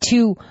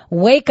to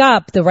wake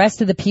up the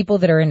rest of the people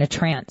that are in a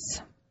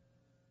trance.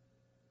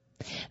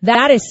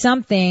 That is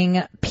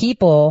something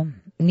people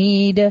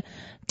need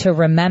to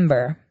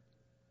remember.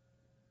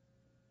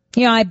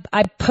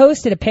 I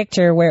posted a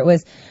picture where it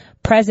was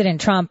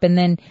President Trump and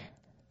then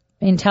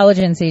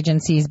intelligence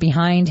agencies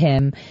behind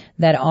him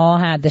that all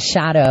had the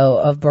shadow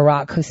of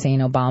Barack Hussein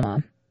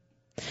Obama.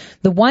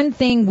 The one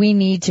thing we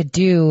need to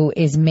do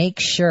is make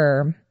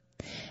sure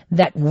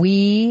that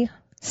we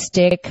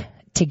stick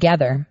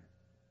together.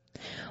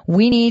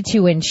 We need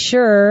to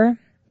ensure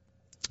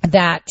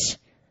that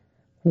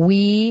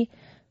we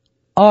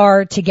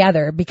are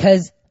together,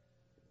 because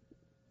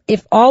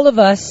if all of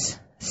us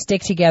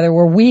stick together,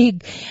 where we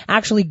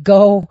actually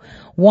go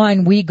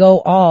one, we go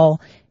all,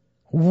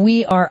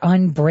 we are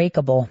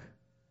unbreakable.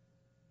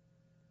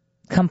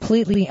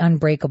 Completely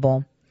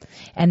unbreakable.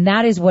 And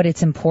that is what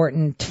it's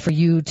important for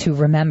you to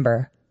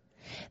remember.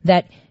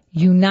 That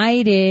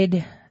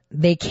united,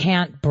 they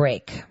can't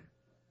break.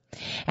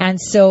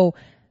 And so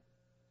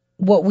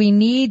what we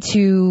need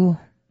to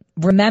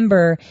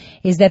remember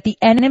is that the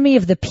enemy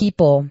of the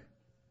people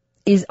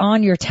is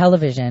on your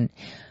television,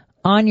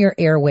 on your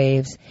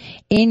airwaves,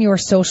 in your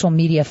social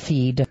media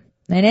feed.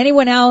 And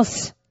anyone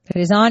else that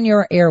is on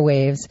your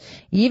airwaves,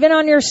 even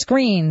on your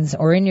screens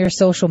or in your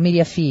social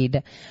media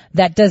feed,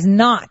 that does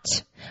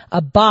not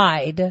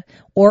abide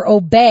or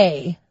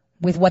obey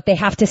with what they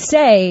have to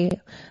say,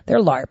 they're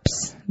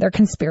LARPs. They're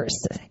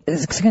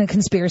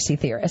conspiracy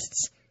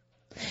theorists.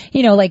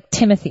 Like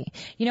Timothy.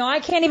 I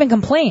can't even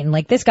complain.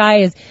 Like, this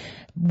guy has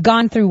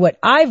gone through what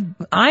I'm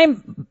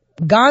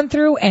gone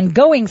through and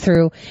going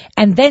through,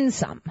 and then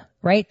some,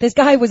 right? This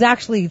guy was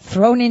actually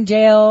thrown in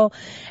jail.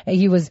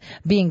 He was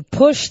being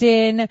pushed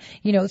in.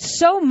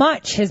 So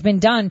much has been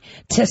done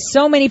to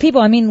so many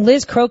people. I mean,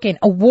 Liz Crokin,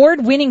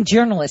 award-winning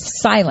journalist,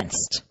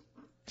 silenced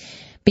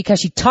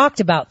because she talked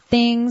about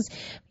things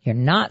you're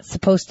not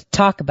supposed to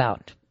talk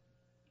about.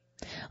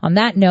 On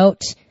that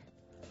note,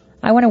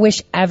 I want to wish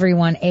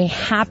everyone a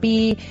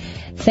happy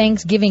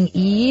Thanksgiving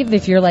Eve.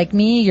 If you're like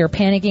me, you're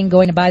panicking,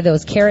 going to buy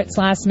those carrots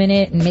last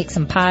minute and make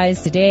some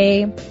pies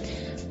today.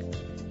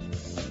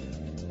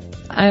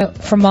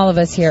 From all of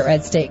us here at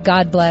Red State,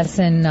 God bless.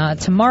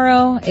 And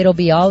tomorrow, it'll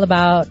be all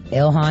about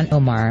Ilhan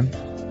Omar.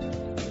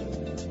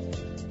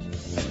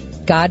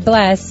 God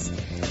bless.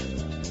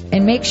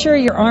 And make sure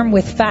you're armed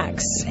with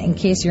facts in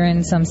case you're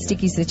in some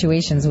sticky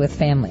situations with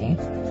family.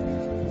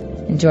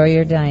 Enjoy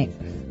your night.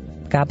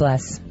 God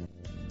bless.